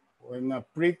in a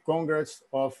pre-congress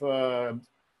of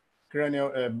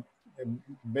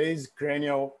base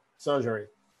cranial surgery.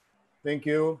 Thank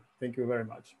you. Thank you very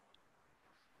much.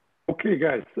 Okay,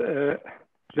 guys.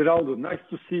 Geraldo, nice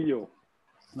to see you.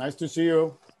 Nice to see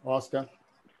you, Oscar.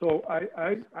 So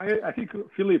I think,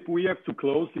 Philip, we have to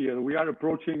close here. We are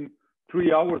approaching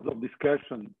 3 hours of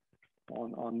discussion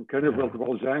on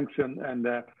craniovertebral junction, and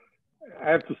I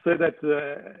have to say that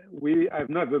I've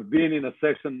never been in a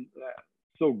session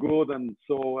so good and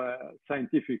so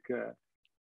scientific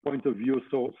point of view,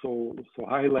 so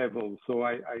high level. So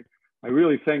I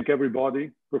really thank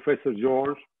everybody, Professor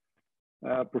George,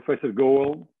 Professor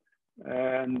Goel,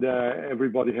 and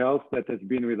everybody else that has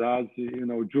been with us, you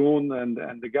know, June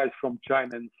and the guys from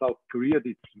China and South Korea.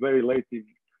 It's very late in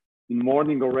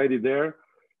morning already there.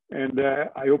 And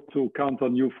I hope to count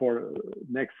on you for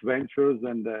next ventures,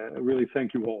 and really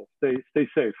thank you all. Stay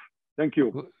safe. Thank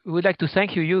you. We would like to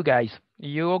thank you guys.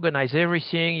 You organize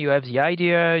everything. You have the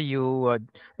idea.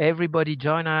 Everybody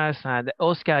join us. And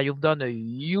Oscar, you've done a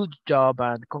huge job,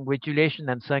 and congratulations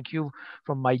and thank you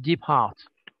from my deep heart.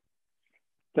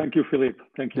 Thank you, Philip.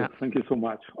 Thank you. Yeah. Thank you so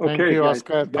much. Okay, thank you, guys.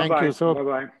 Oscar. Bye-bye. Thank you so.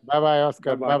 Bye-bye. Bye-bye,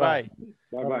 Oscar. Bye-bye.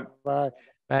 Bye-bye. Bye-bye.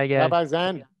 Bye, guys. Bye-bye,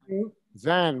 Zan.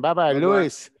 Zan. Bye-bye,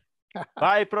 Luis.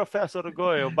 Bye, Professor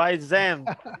Goel. Bye, Zan.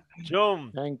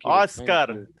 John. Thank you. Oscar.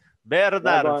 Thank you. Bernard.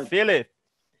 Bye-bye. Philip.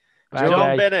 Bye,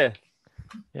 John Bennett.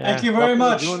 Yeah. Thank you very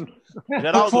much.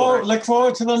 Look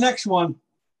forward to the next one.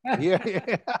 Yeah.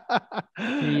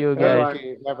 See you guys.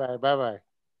 Okay. Bye-bye. Bye-bye.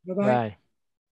 Bye-bye. Bye.